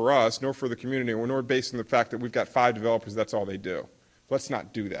sense for us, nor for the community, nor based on the fact that we've got 5 developers, that's all they do. Let's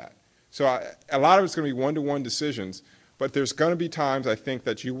not do that. So a lot of it's going to be one-to-one decisions, but there's going to be times, I think,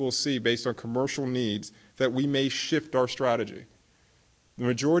 that you will see, based on commercial needs, that we may shift our strategy. The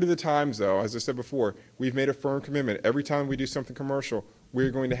majority of the times, though, as I said before, we've made a firm commitment. Every time we do something commercial,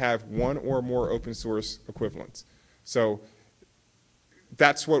 we're going to have one or more open source equivalents. So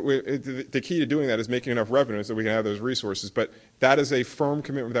that's what the key to doing that is making enough revenue so we can have those resources. But that is a firm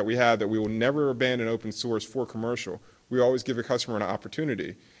commitment that we have, that we will never abandon open source for commercial. We always give a customer an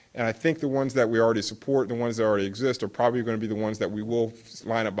opportunity. And I think the ones that we already support, the ones that already exist, are probably going to be the ones that we will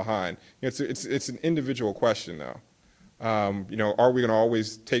line up behind. It's an individual question, though. You know, are we going to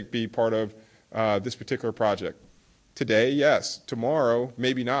always be part of this particular project? Today, yes. Tomorrow,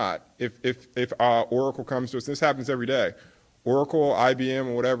 maybe not. If Oracle comes to us, this happens every day. Oracle, IBM,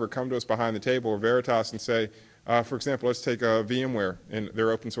 or whatever come to us behind the table, or Veritas, and say, for example, let's take VMware and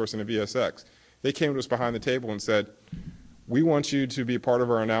their open source into VSX. They came to us behind the table and said, we want you to be a part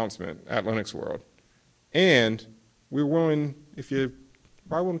of our announcement at Linux World. And we're willing,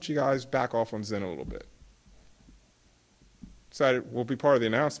 why wouldn't you guys back off on Zen a little bit? Decided we'll be part of the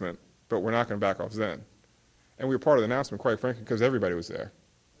announcement, but we're not going to back off Zen. And we were part of the announcement, quite frankly, because everybody was there.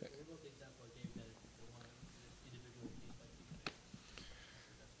 What about the example I gave that if they want an individual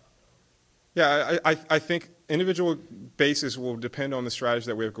piece by piece? Yeah, I think individual basis will depend on the strategy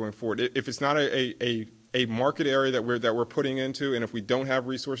that we have going forward. If it's not a market area that we're putting into, and if we don't have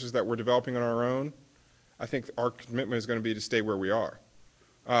resources that we're developing on our own, I think our commitment is going to be to stay where we are.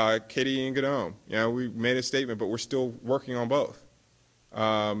 Katie and Gadome, you know, we made a statement, but we're still working on both.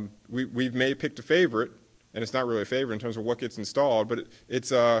 We've picked a favorite, and it's not really a favorite in terms of what gets installed, but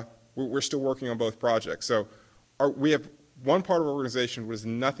we're still working on both projects. So we have one part of our organization was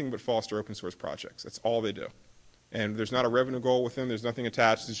nothing but foster open source projects. That's all they do. And there's not a revenue goal with them. There's nothing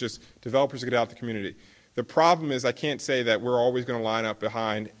attached. It's just developers to get out to the community. The problem is I can't say that we're always going to line up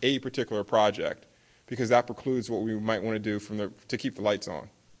behind a particular project, because that precludes what we might want to do to keep the lights on.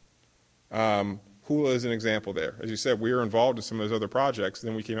 Hula is an example there. As you said, we were involved in some of those other projects,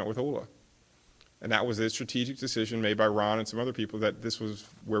 then we came out with Hula. And that was a strategic decision made by Ron and some other people that this was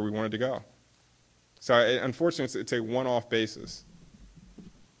where we wanted to go. So unfortunately, it's a one-off basis.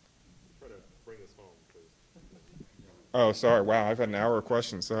 Try to bring this home, please. Oh, sorry. Wow, I've had an hour of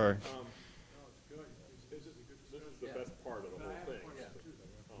questions. Sorry. This is the best part of the whole thing.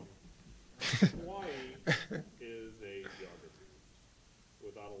 Hawaii is a geography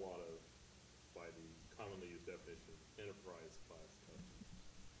without a lot of, by the commonly used definition, enterprise class customers.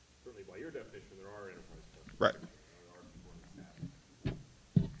 Certainly by your definition, there are enterprise customers. Right. There are performance staff.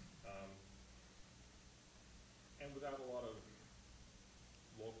 And without a lot of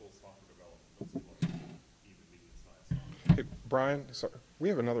local software development, let's see, like even medium-sized software. Hey, Brian, sorry. We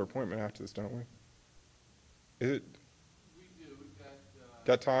have another appointment after this, don't we? Is it? We do. We've got.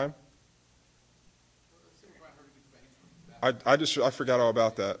 Got time? Let's see if Brian already gets back. I forgot all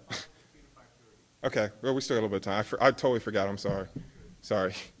about that. 5:15 to 5:30. Okay, well, we still got a little bit of time. I totally forgot. I'm sorry.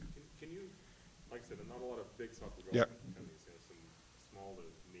 Sorry. Can you, like I said, not a lot of big software Yep. development companies, you know, some small to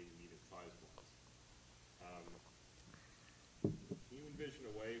medium-sized ones. Can you envision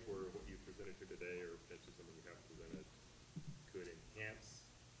a way where what you presented here today, or potentially something you have presented, could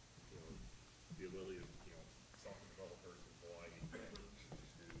enhance, you know, the ability of, you know, software developers in Hawaii to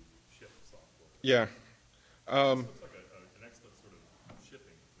ship software? Yeah. This looks like an excellent sort of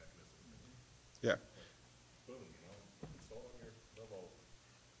shipping mechanism. Yeah. Boom, you know, install on your Novell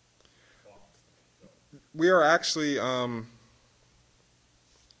box. So, We are actually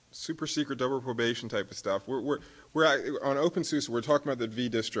super secret double probation type of stuff. We're on OpenSUSE. We're talking about the V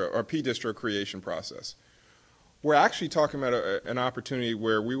distro or P distro creation process. We're actually talking about an opportunity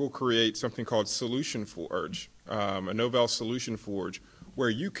where we will create something called Solution Forge, a Novell Solution Forge, where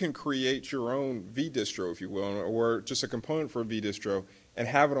you can create your own V distro, if you will, or just a component for a V distro, and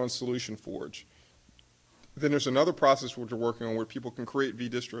have it on Solution Forge. Then there's another process which we're working on where people can create V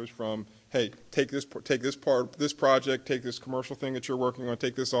distros from, hey, take this project, take this commercial thing that you're working on,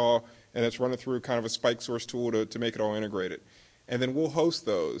 take this all, and it's running through kind of a spike source tool to make it all integrated. And then we'll host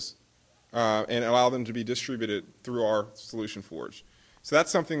those and allow them to be distributed through our Solution Forge. So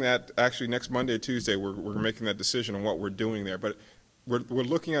that's something that actually next Monday, Tuesday, we're making that decision on what we're doing there. But we're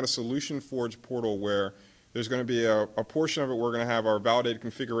looking at a Solution Forge portal where there's going to be a portion of it we're going to have our validated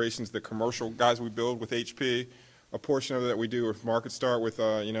configurations, the commercial guys we build with HP, a portion of it that we do with MarketStart with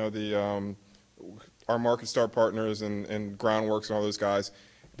you know, our MarketStart partners and Groundworks and all those guys.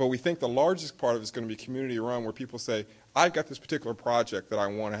 But we think the largest part of it is going to be community run, where people say, I've got this particular project that I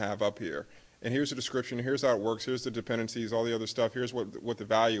want to have up here. and here's the description, here's how it works, here's the dependencies, all the other stuff, here's what the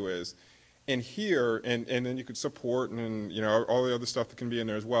value is. And here, and then you could support and you know, all the other stuff that can be in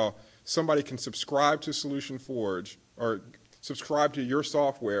there as well. Somebody can subscribe to Solution Forge or subscribe to your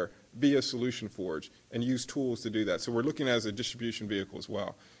software via Solution Forge and use tools to do that. So we're looking at it as a distribution vehicle as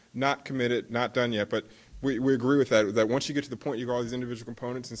well. Not committed, not done yet, but we agree with that once you get to the point you got all these individual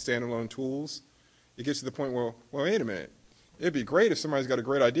components and standalone tools, it gets to the point where, well, wait a minute. It'd be great if somebody's got a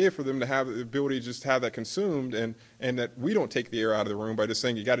great idea for them to have the ability to just have that consumed and that we don't take the air out of the room by just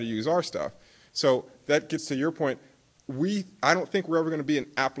saying you got to use our stuff. So that gets to your point. I don't think we're ever going to be an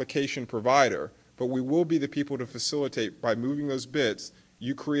application provider, but we will be the people to facilitate by moving those bits,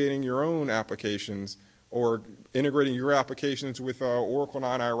 you creating your own applications or integrating your applications with Oracle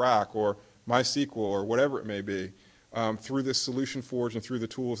 9 Iraq or MySQL or whatever it may be through this Solution Forge and through the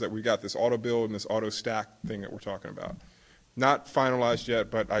tools that we got, this auto build and this auto stack thing that we're talking about. Not finalized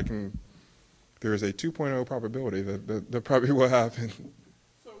yet, but there is a 2.0 probability that probably will happen.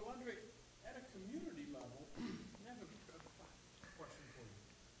 So, Andre, at a community level, I have a question for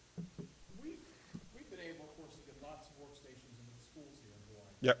you. We've been able, of course, to get lots of workstations into the schools here in Hawaii.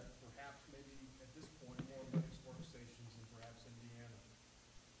 Yep. Perhaps maybe at this point more Linux workstations than perhaps Indiana.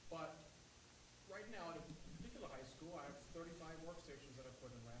 But right now, at a particular high school, I have 35 workstations that I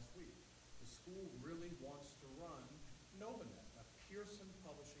put in last week. The school really wants to run Novanet, a Pearson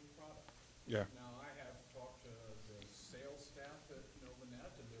publishing product. Yeah. Now, I have talked to the sales staff at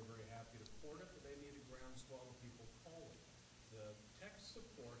Novanet, and they're very happy to port it, but they need a groundswell of people calling. The tech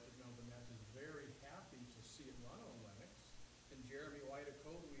support at Novanet is very happy to see it run on Linux, and Jeremy White at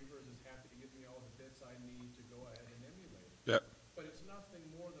CodeWeavers is happy to give me all the bits I need to go ahead and emulate it. Yep. But it's nothing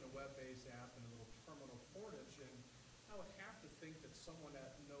more than a web-based app and a little terminal portage, and I would have to think that someone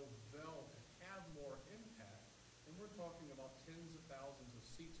at Novell could have more impact. And we're talking about tens of thousands of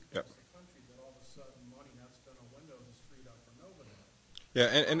seats across the country that all of a sudden money not spent on Windows is freed up for Novanet.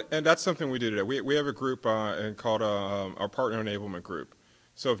 Yeah, and that's something we do today. We have a group called our Partner Enablement Group.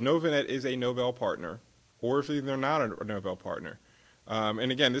 So if Novanet is a Novell partner, or if they're not a Novell partner, and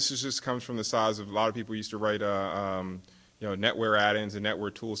again, this just comes from the size of a lot of people used to write you know, NetWare add-ins and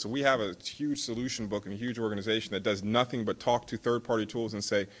NetWare tools. So we have a huge solution book and a huge organization that does nothing but talk to third-party tools and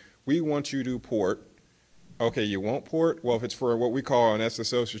say, we want you to port. Okay, you won't port? Well, if it's for what we call an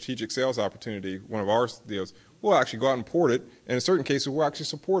SSO, strategic sales opportunity, one of our deals, we'll actually go out and port it, and in certain cases, we'll actually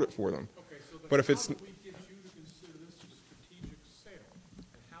support it for them. Okay, so but if it's, how do we get you to consider this a strategic sale?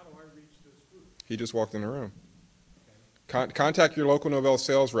 And how do I reach this group? he just walked in the room. Contact your local Novell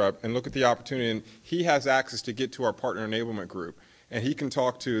sales rep and look at the opportunity, and he has access to get to our Partner Enablement Group, and he can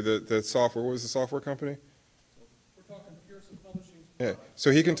talk to the software, what was the software company? We're talking Pearson Publishing. Yeah,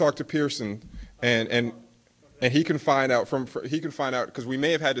 so he can talk to Pearson, and he can find out because we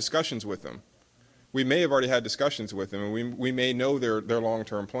may have had discussions with them. We may have already had discussions with them, and we may know their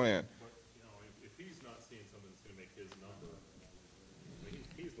long-term plan. But, you know, if he's not seeing something that's gonna make his number, I mean,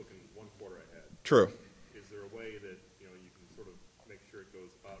 he's looking 1 quarter ahead. True. Is there a way that, you know, you can sort of make sure it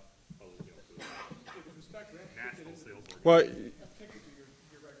goes up, you know, to the With respect to that, national sales organization? Well, kick it to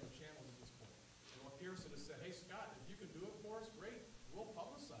your regular channels at this point. You know, Pearson has said, hey, Scott, if you can do it for us, great. We'll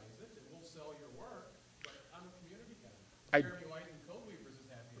publicize it and we'll sell your work, but I'm a community guy. Jeremy White and CodeWeavers is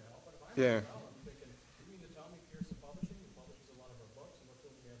happy to help, but if I'm Yeah. Novell, I'm thinking, you mean to tell me Pearson Publishing, who publishes a lot of our books, and we're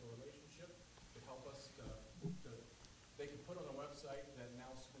feeling we have a relationship to help us they can put on a website that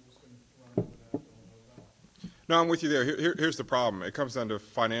now schools can run over that on Novell. no, I'm with you there. Here's the problem. It comes down to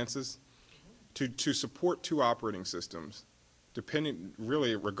finances. To support 2 operating systems, depending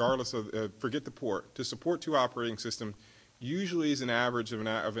really regardless of forget the port, to support 2 operating systems usually is an average of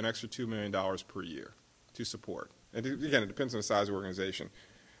an extra $2 million per year to support. And again, it depends on the size of the organization.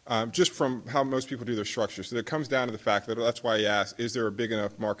 Just from how most people do their structure. So it comes down to the fact that that's why he asked, is there a big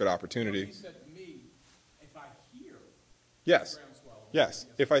enough market opportunity? He said to me, if I hear Yes. groundswell. Yes.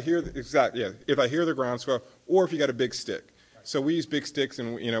 If I hear if I hear the groundswell, or if you got a big stick. So we use big sticks,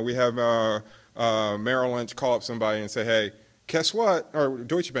 and you know we have Merrill Lynch call up somebody and say, hey, guess what? Or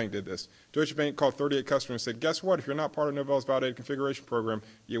Deutsche Bank did this. Deutsche Bank called 38 customers and said, guess what? If you're not part of Novell's validated configuration program,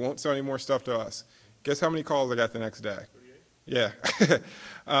 you won't sell any more stuff to us. Guess how many calls I got the next day? 38.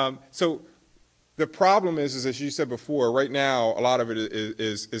 Yeah. So the problem is as you said before, right now a lot of it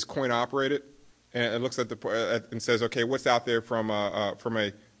is coin operated, and it looks at and says, okay, what's out there from a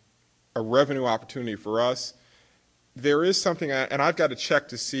revenue opportunity for us? There is something, and I've got to check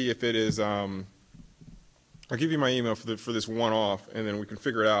to see if it is. I'll give you my email for this one-off, and then we can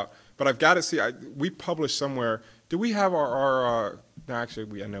figure it out. But I've got to see. We published somewhere. Do we have our no,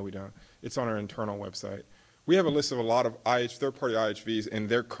 actually, I know we don't. It's on our internal website. we have a list of a lot of third-party IHVs and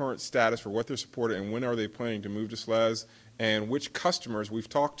their current status for what they're supporting and when are they planning to move to SLES and which customers we've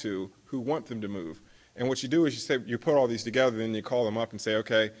talked to who want them to move. And what you do is you put all these together, then you call them up and say,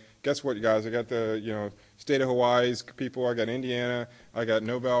 okay, guess what, you guys? I got the state of Hawaii's people, I got Indiana, I got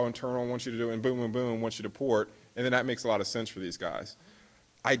Novell internal, want you to do it, and boom, boom, boom, want you to port, and then that makes a lot of sense for these guys.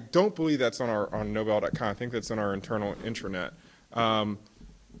 I don't believe that's on Novell.com. I think that's on our internal intranet.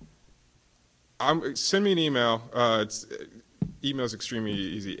 Send me an email. Email's extremely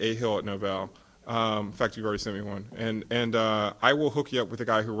easy. ahill@novell. In fact, you've already sent me one, and I will hook you up with a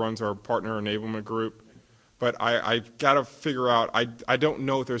guy who runs our partner enablement group. But I've got to figure out. I don't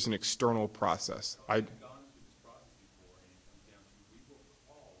know if there's an external process. I've gone through this process before, and it comes down to we will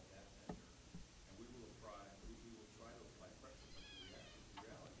call that vendor, and we will try to apply pressure. But the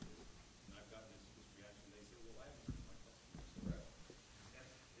reality is, and I've gotten this reaction. They say, "Well, I haven't heard my customers."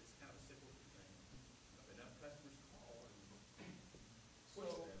 It's kind of a cyclical thing. But enough customers call.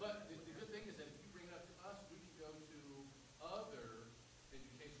 But the good thing is that if you bring it up to us, we can go to other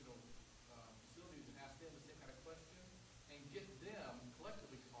educational facilities and ask them the same kind of question and get them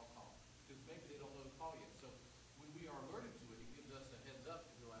collectively to call because maybe they don't know to call yet. So when we are alerted to it, it gives us a heads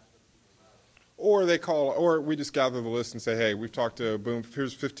up to go ask other people about it. Or they call, or we just gather the list and say, hey, we've talked to, boom,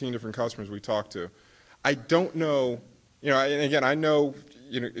 here's 15 different customers we talked to. I don't know, and again, I know,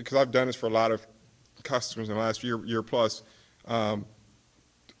 because I've done this for a lot of customers in the last year plus,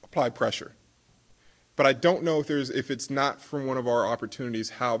 apply pressure. But I don't know if it's not from one of our opportunities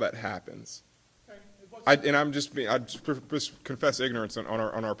how that happens. I just confess ignorance on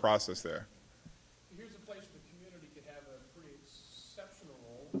our process there. Here's a place where the community could have a pretty exceptional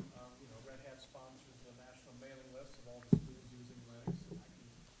role. Red Hat sponsors the national mailing list of all the schools using Linux, and I can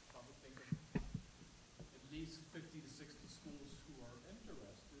probably think of at least 50 to 60 schools who are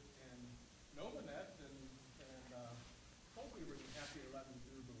interested in Novanet, and hopefully we're happy to let them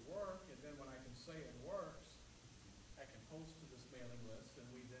do the work, and then when I can say it works, I can post to this mailing list, and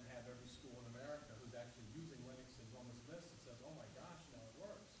we then have every school in America who's actually using Linux and on this list that says, oh my gosh, now it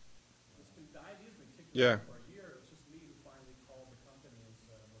works. The idea's been kicked around for a year. It's just me who finally called the company and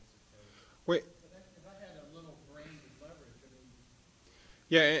said, what's the code? Wait. But if I had a little brain to leverage, I mean.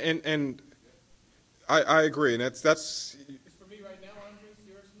 Yeah, and I agree, and that's. It's for me right now, Andre,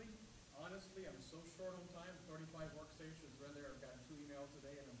 seriously, honestly, I'm so short on time, 35 workstations are in there. I've gotten 2 emails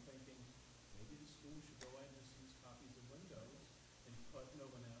today, and I'm thinking maybe the school should go ahead and just use copies of Windows and put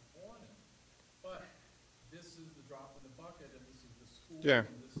Novanet on it. But this is the drop in the bucket, and this is the school, Yeah.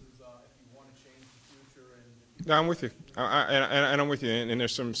 and this is if you want to change the future. No, I'm with you, and I'm with you, and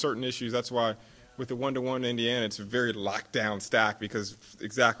there's some certain issues. That's why with the one-to-one Indiana, it's a very locked down stack because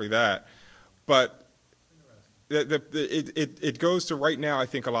exactly that. But it goes to right now, I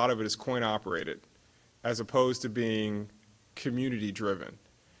think a lot of it is coin operated as opposed to being community driven.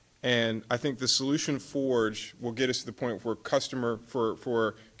 And I think the solution forge will get us to the point where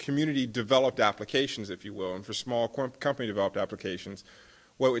for community developed applications, if you will, and for small company developed applications,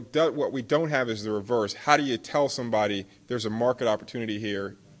 what we don't have is the reverse. How do you tell somebody there's a market opportunity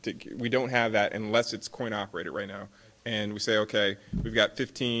here? We don't have that unless it's coin operated right now. And we say, okay, we've got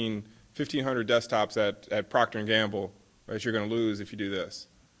 1,500 desktops at Procter & Gamble that you're going to lose if you do this.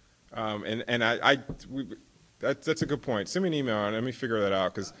 That's a good point. Send me an email and let me figure that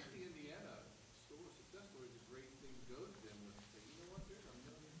out. Because The Indiana store, success story, is a great thing to go to them with and say, you know what, there's a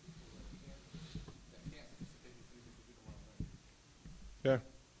million people that can't participate in things because we don't want to. yeah.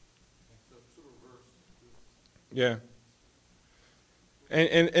 So it's sort of reverse. Yeah.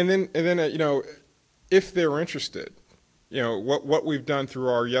 And then if they're interested, what we've done through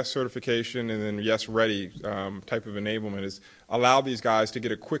our Yes certification and then Yes Ready type of enablement is allow these guys to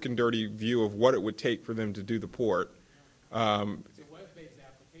get a quick and dirty view of what it would take for them to do the port. It's a web-based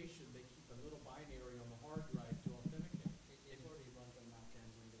application. They keep a little binary on the hard drive to authenticate. It already runs on Mac and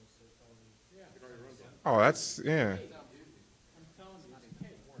Windows, so it's already. Yeah. Oh, that's, yeah. I'm telling you, it's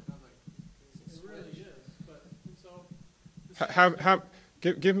okay. It really is. But so.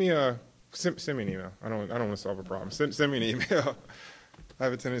 Give me a, send me an email. I don't want to solve a problem. Send me an email. I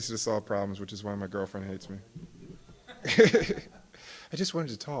have a tendency to solve problems, which is why my girlfriend hates me. I just wanted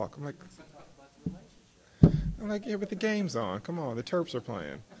to talk. I'm like, yeah, but the game's on. Come on, the Terps are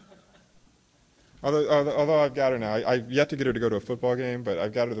playing. Although I've got her now. I've yet to get her to go to a football game, but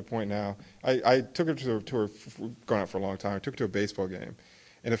I've got her to the point now. I took her to her, gone out for a long time. I took her to a baseball game.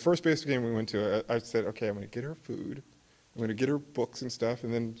 And the first baseball game we went to, I said, okay, I'm going to get her food. I'm going to get her books and stuff,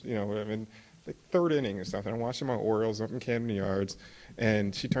 and then, I'm in the 3rd inning or something. I'm watching my Orioles up in Camden Yards,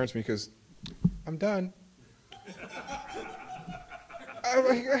 and she turns to me and goes, I'm done. I'm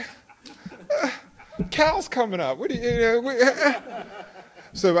like, Cal's coming up. What do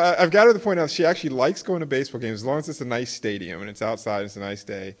So I've got her to the point out she actually likes going to baseball games as long as it's a nice stadium and it's outside, it's a nice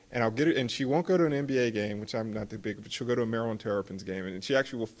day. And I'll get her, and she won't go to an NBA game, which I'm not that big, but she'll go to a Maryland Terrapins game, and she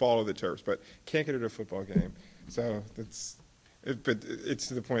actually will follow the Terps, but can't get her to a football game. So but it's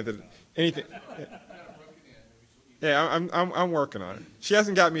to the point that anything. Yeah, I'm working on it. She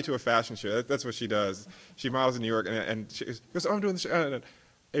hasn't got me to a fashion show. That's what she does. She models in New York, and she goes, "Oh, I'm doing the show."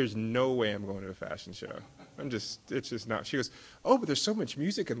 There's no way I'm going to a fashion show. It's just not. She goes, "Oh, but there's so much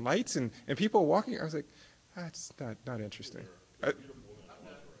music and lights and people walking." I was like, "That's not interesting."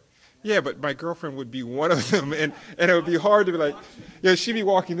 Yeah, but my girlfriend would be one of them, and it would be hard to be like, she'd be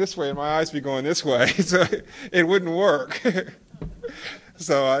walking this way and my eyes be going this way, so it wouldn't work.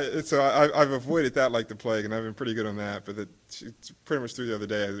 So I've avoided that like the plague, and I've been pretty good on that. But pretty much through the other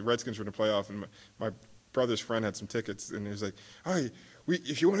day, the Redskins were in the playoff, and my brother's friend had some tickets, and he was like, "Oh,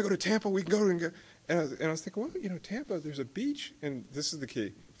 if you want to go to Tampa, we can go." And I was thinking, well, Tampa, there's a beach, and this is the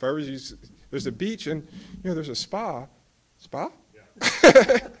key. If I ever there's a beach, and there's a spa. Spa?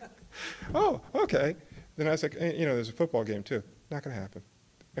 Yeah. Oh, okay. Then I was like, there's a football game too. Not gonna happen.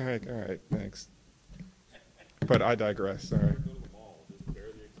 All right, thanks. But I digress. All right.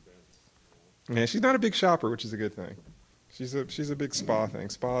 Yeah, she's not a big shopper, which is a good thing. She's a big spa thing.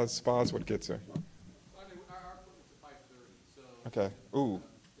 Spa's what gets her. Our appointment's at 5:30, so. Okay. Ooh.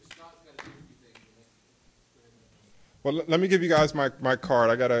 The Scott's got to do a few things. Well, let me give you guys my card.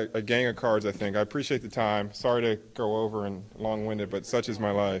 I got a gang of cards, I think. I appreciate the time. Sorry to go over and long-winded, but such is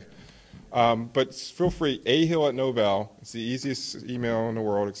my life. But feel free, ahill@novell. It's the easiest email in the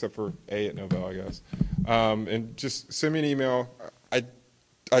world, except for a@novell, I guess. And just send me an email.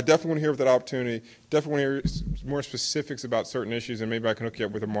 I definitely want to hear of that opportunity. Definitely want to hear more specifics about certain issues, and maybe I can hook you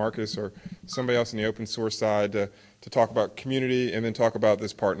up with a Marcus or somebody else in the open source side to talk about community and then talk about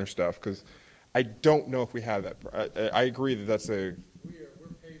this partner stuff, because I don't know if we have that. I agree that that's We're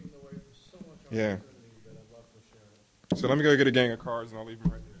paving the way for so much Yeah. opportunity that I'd love to share it. So let me go get a gang of cards, and I'll leave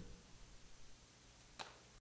them right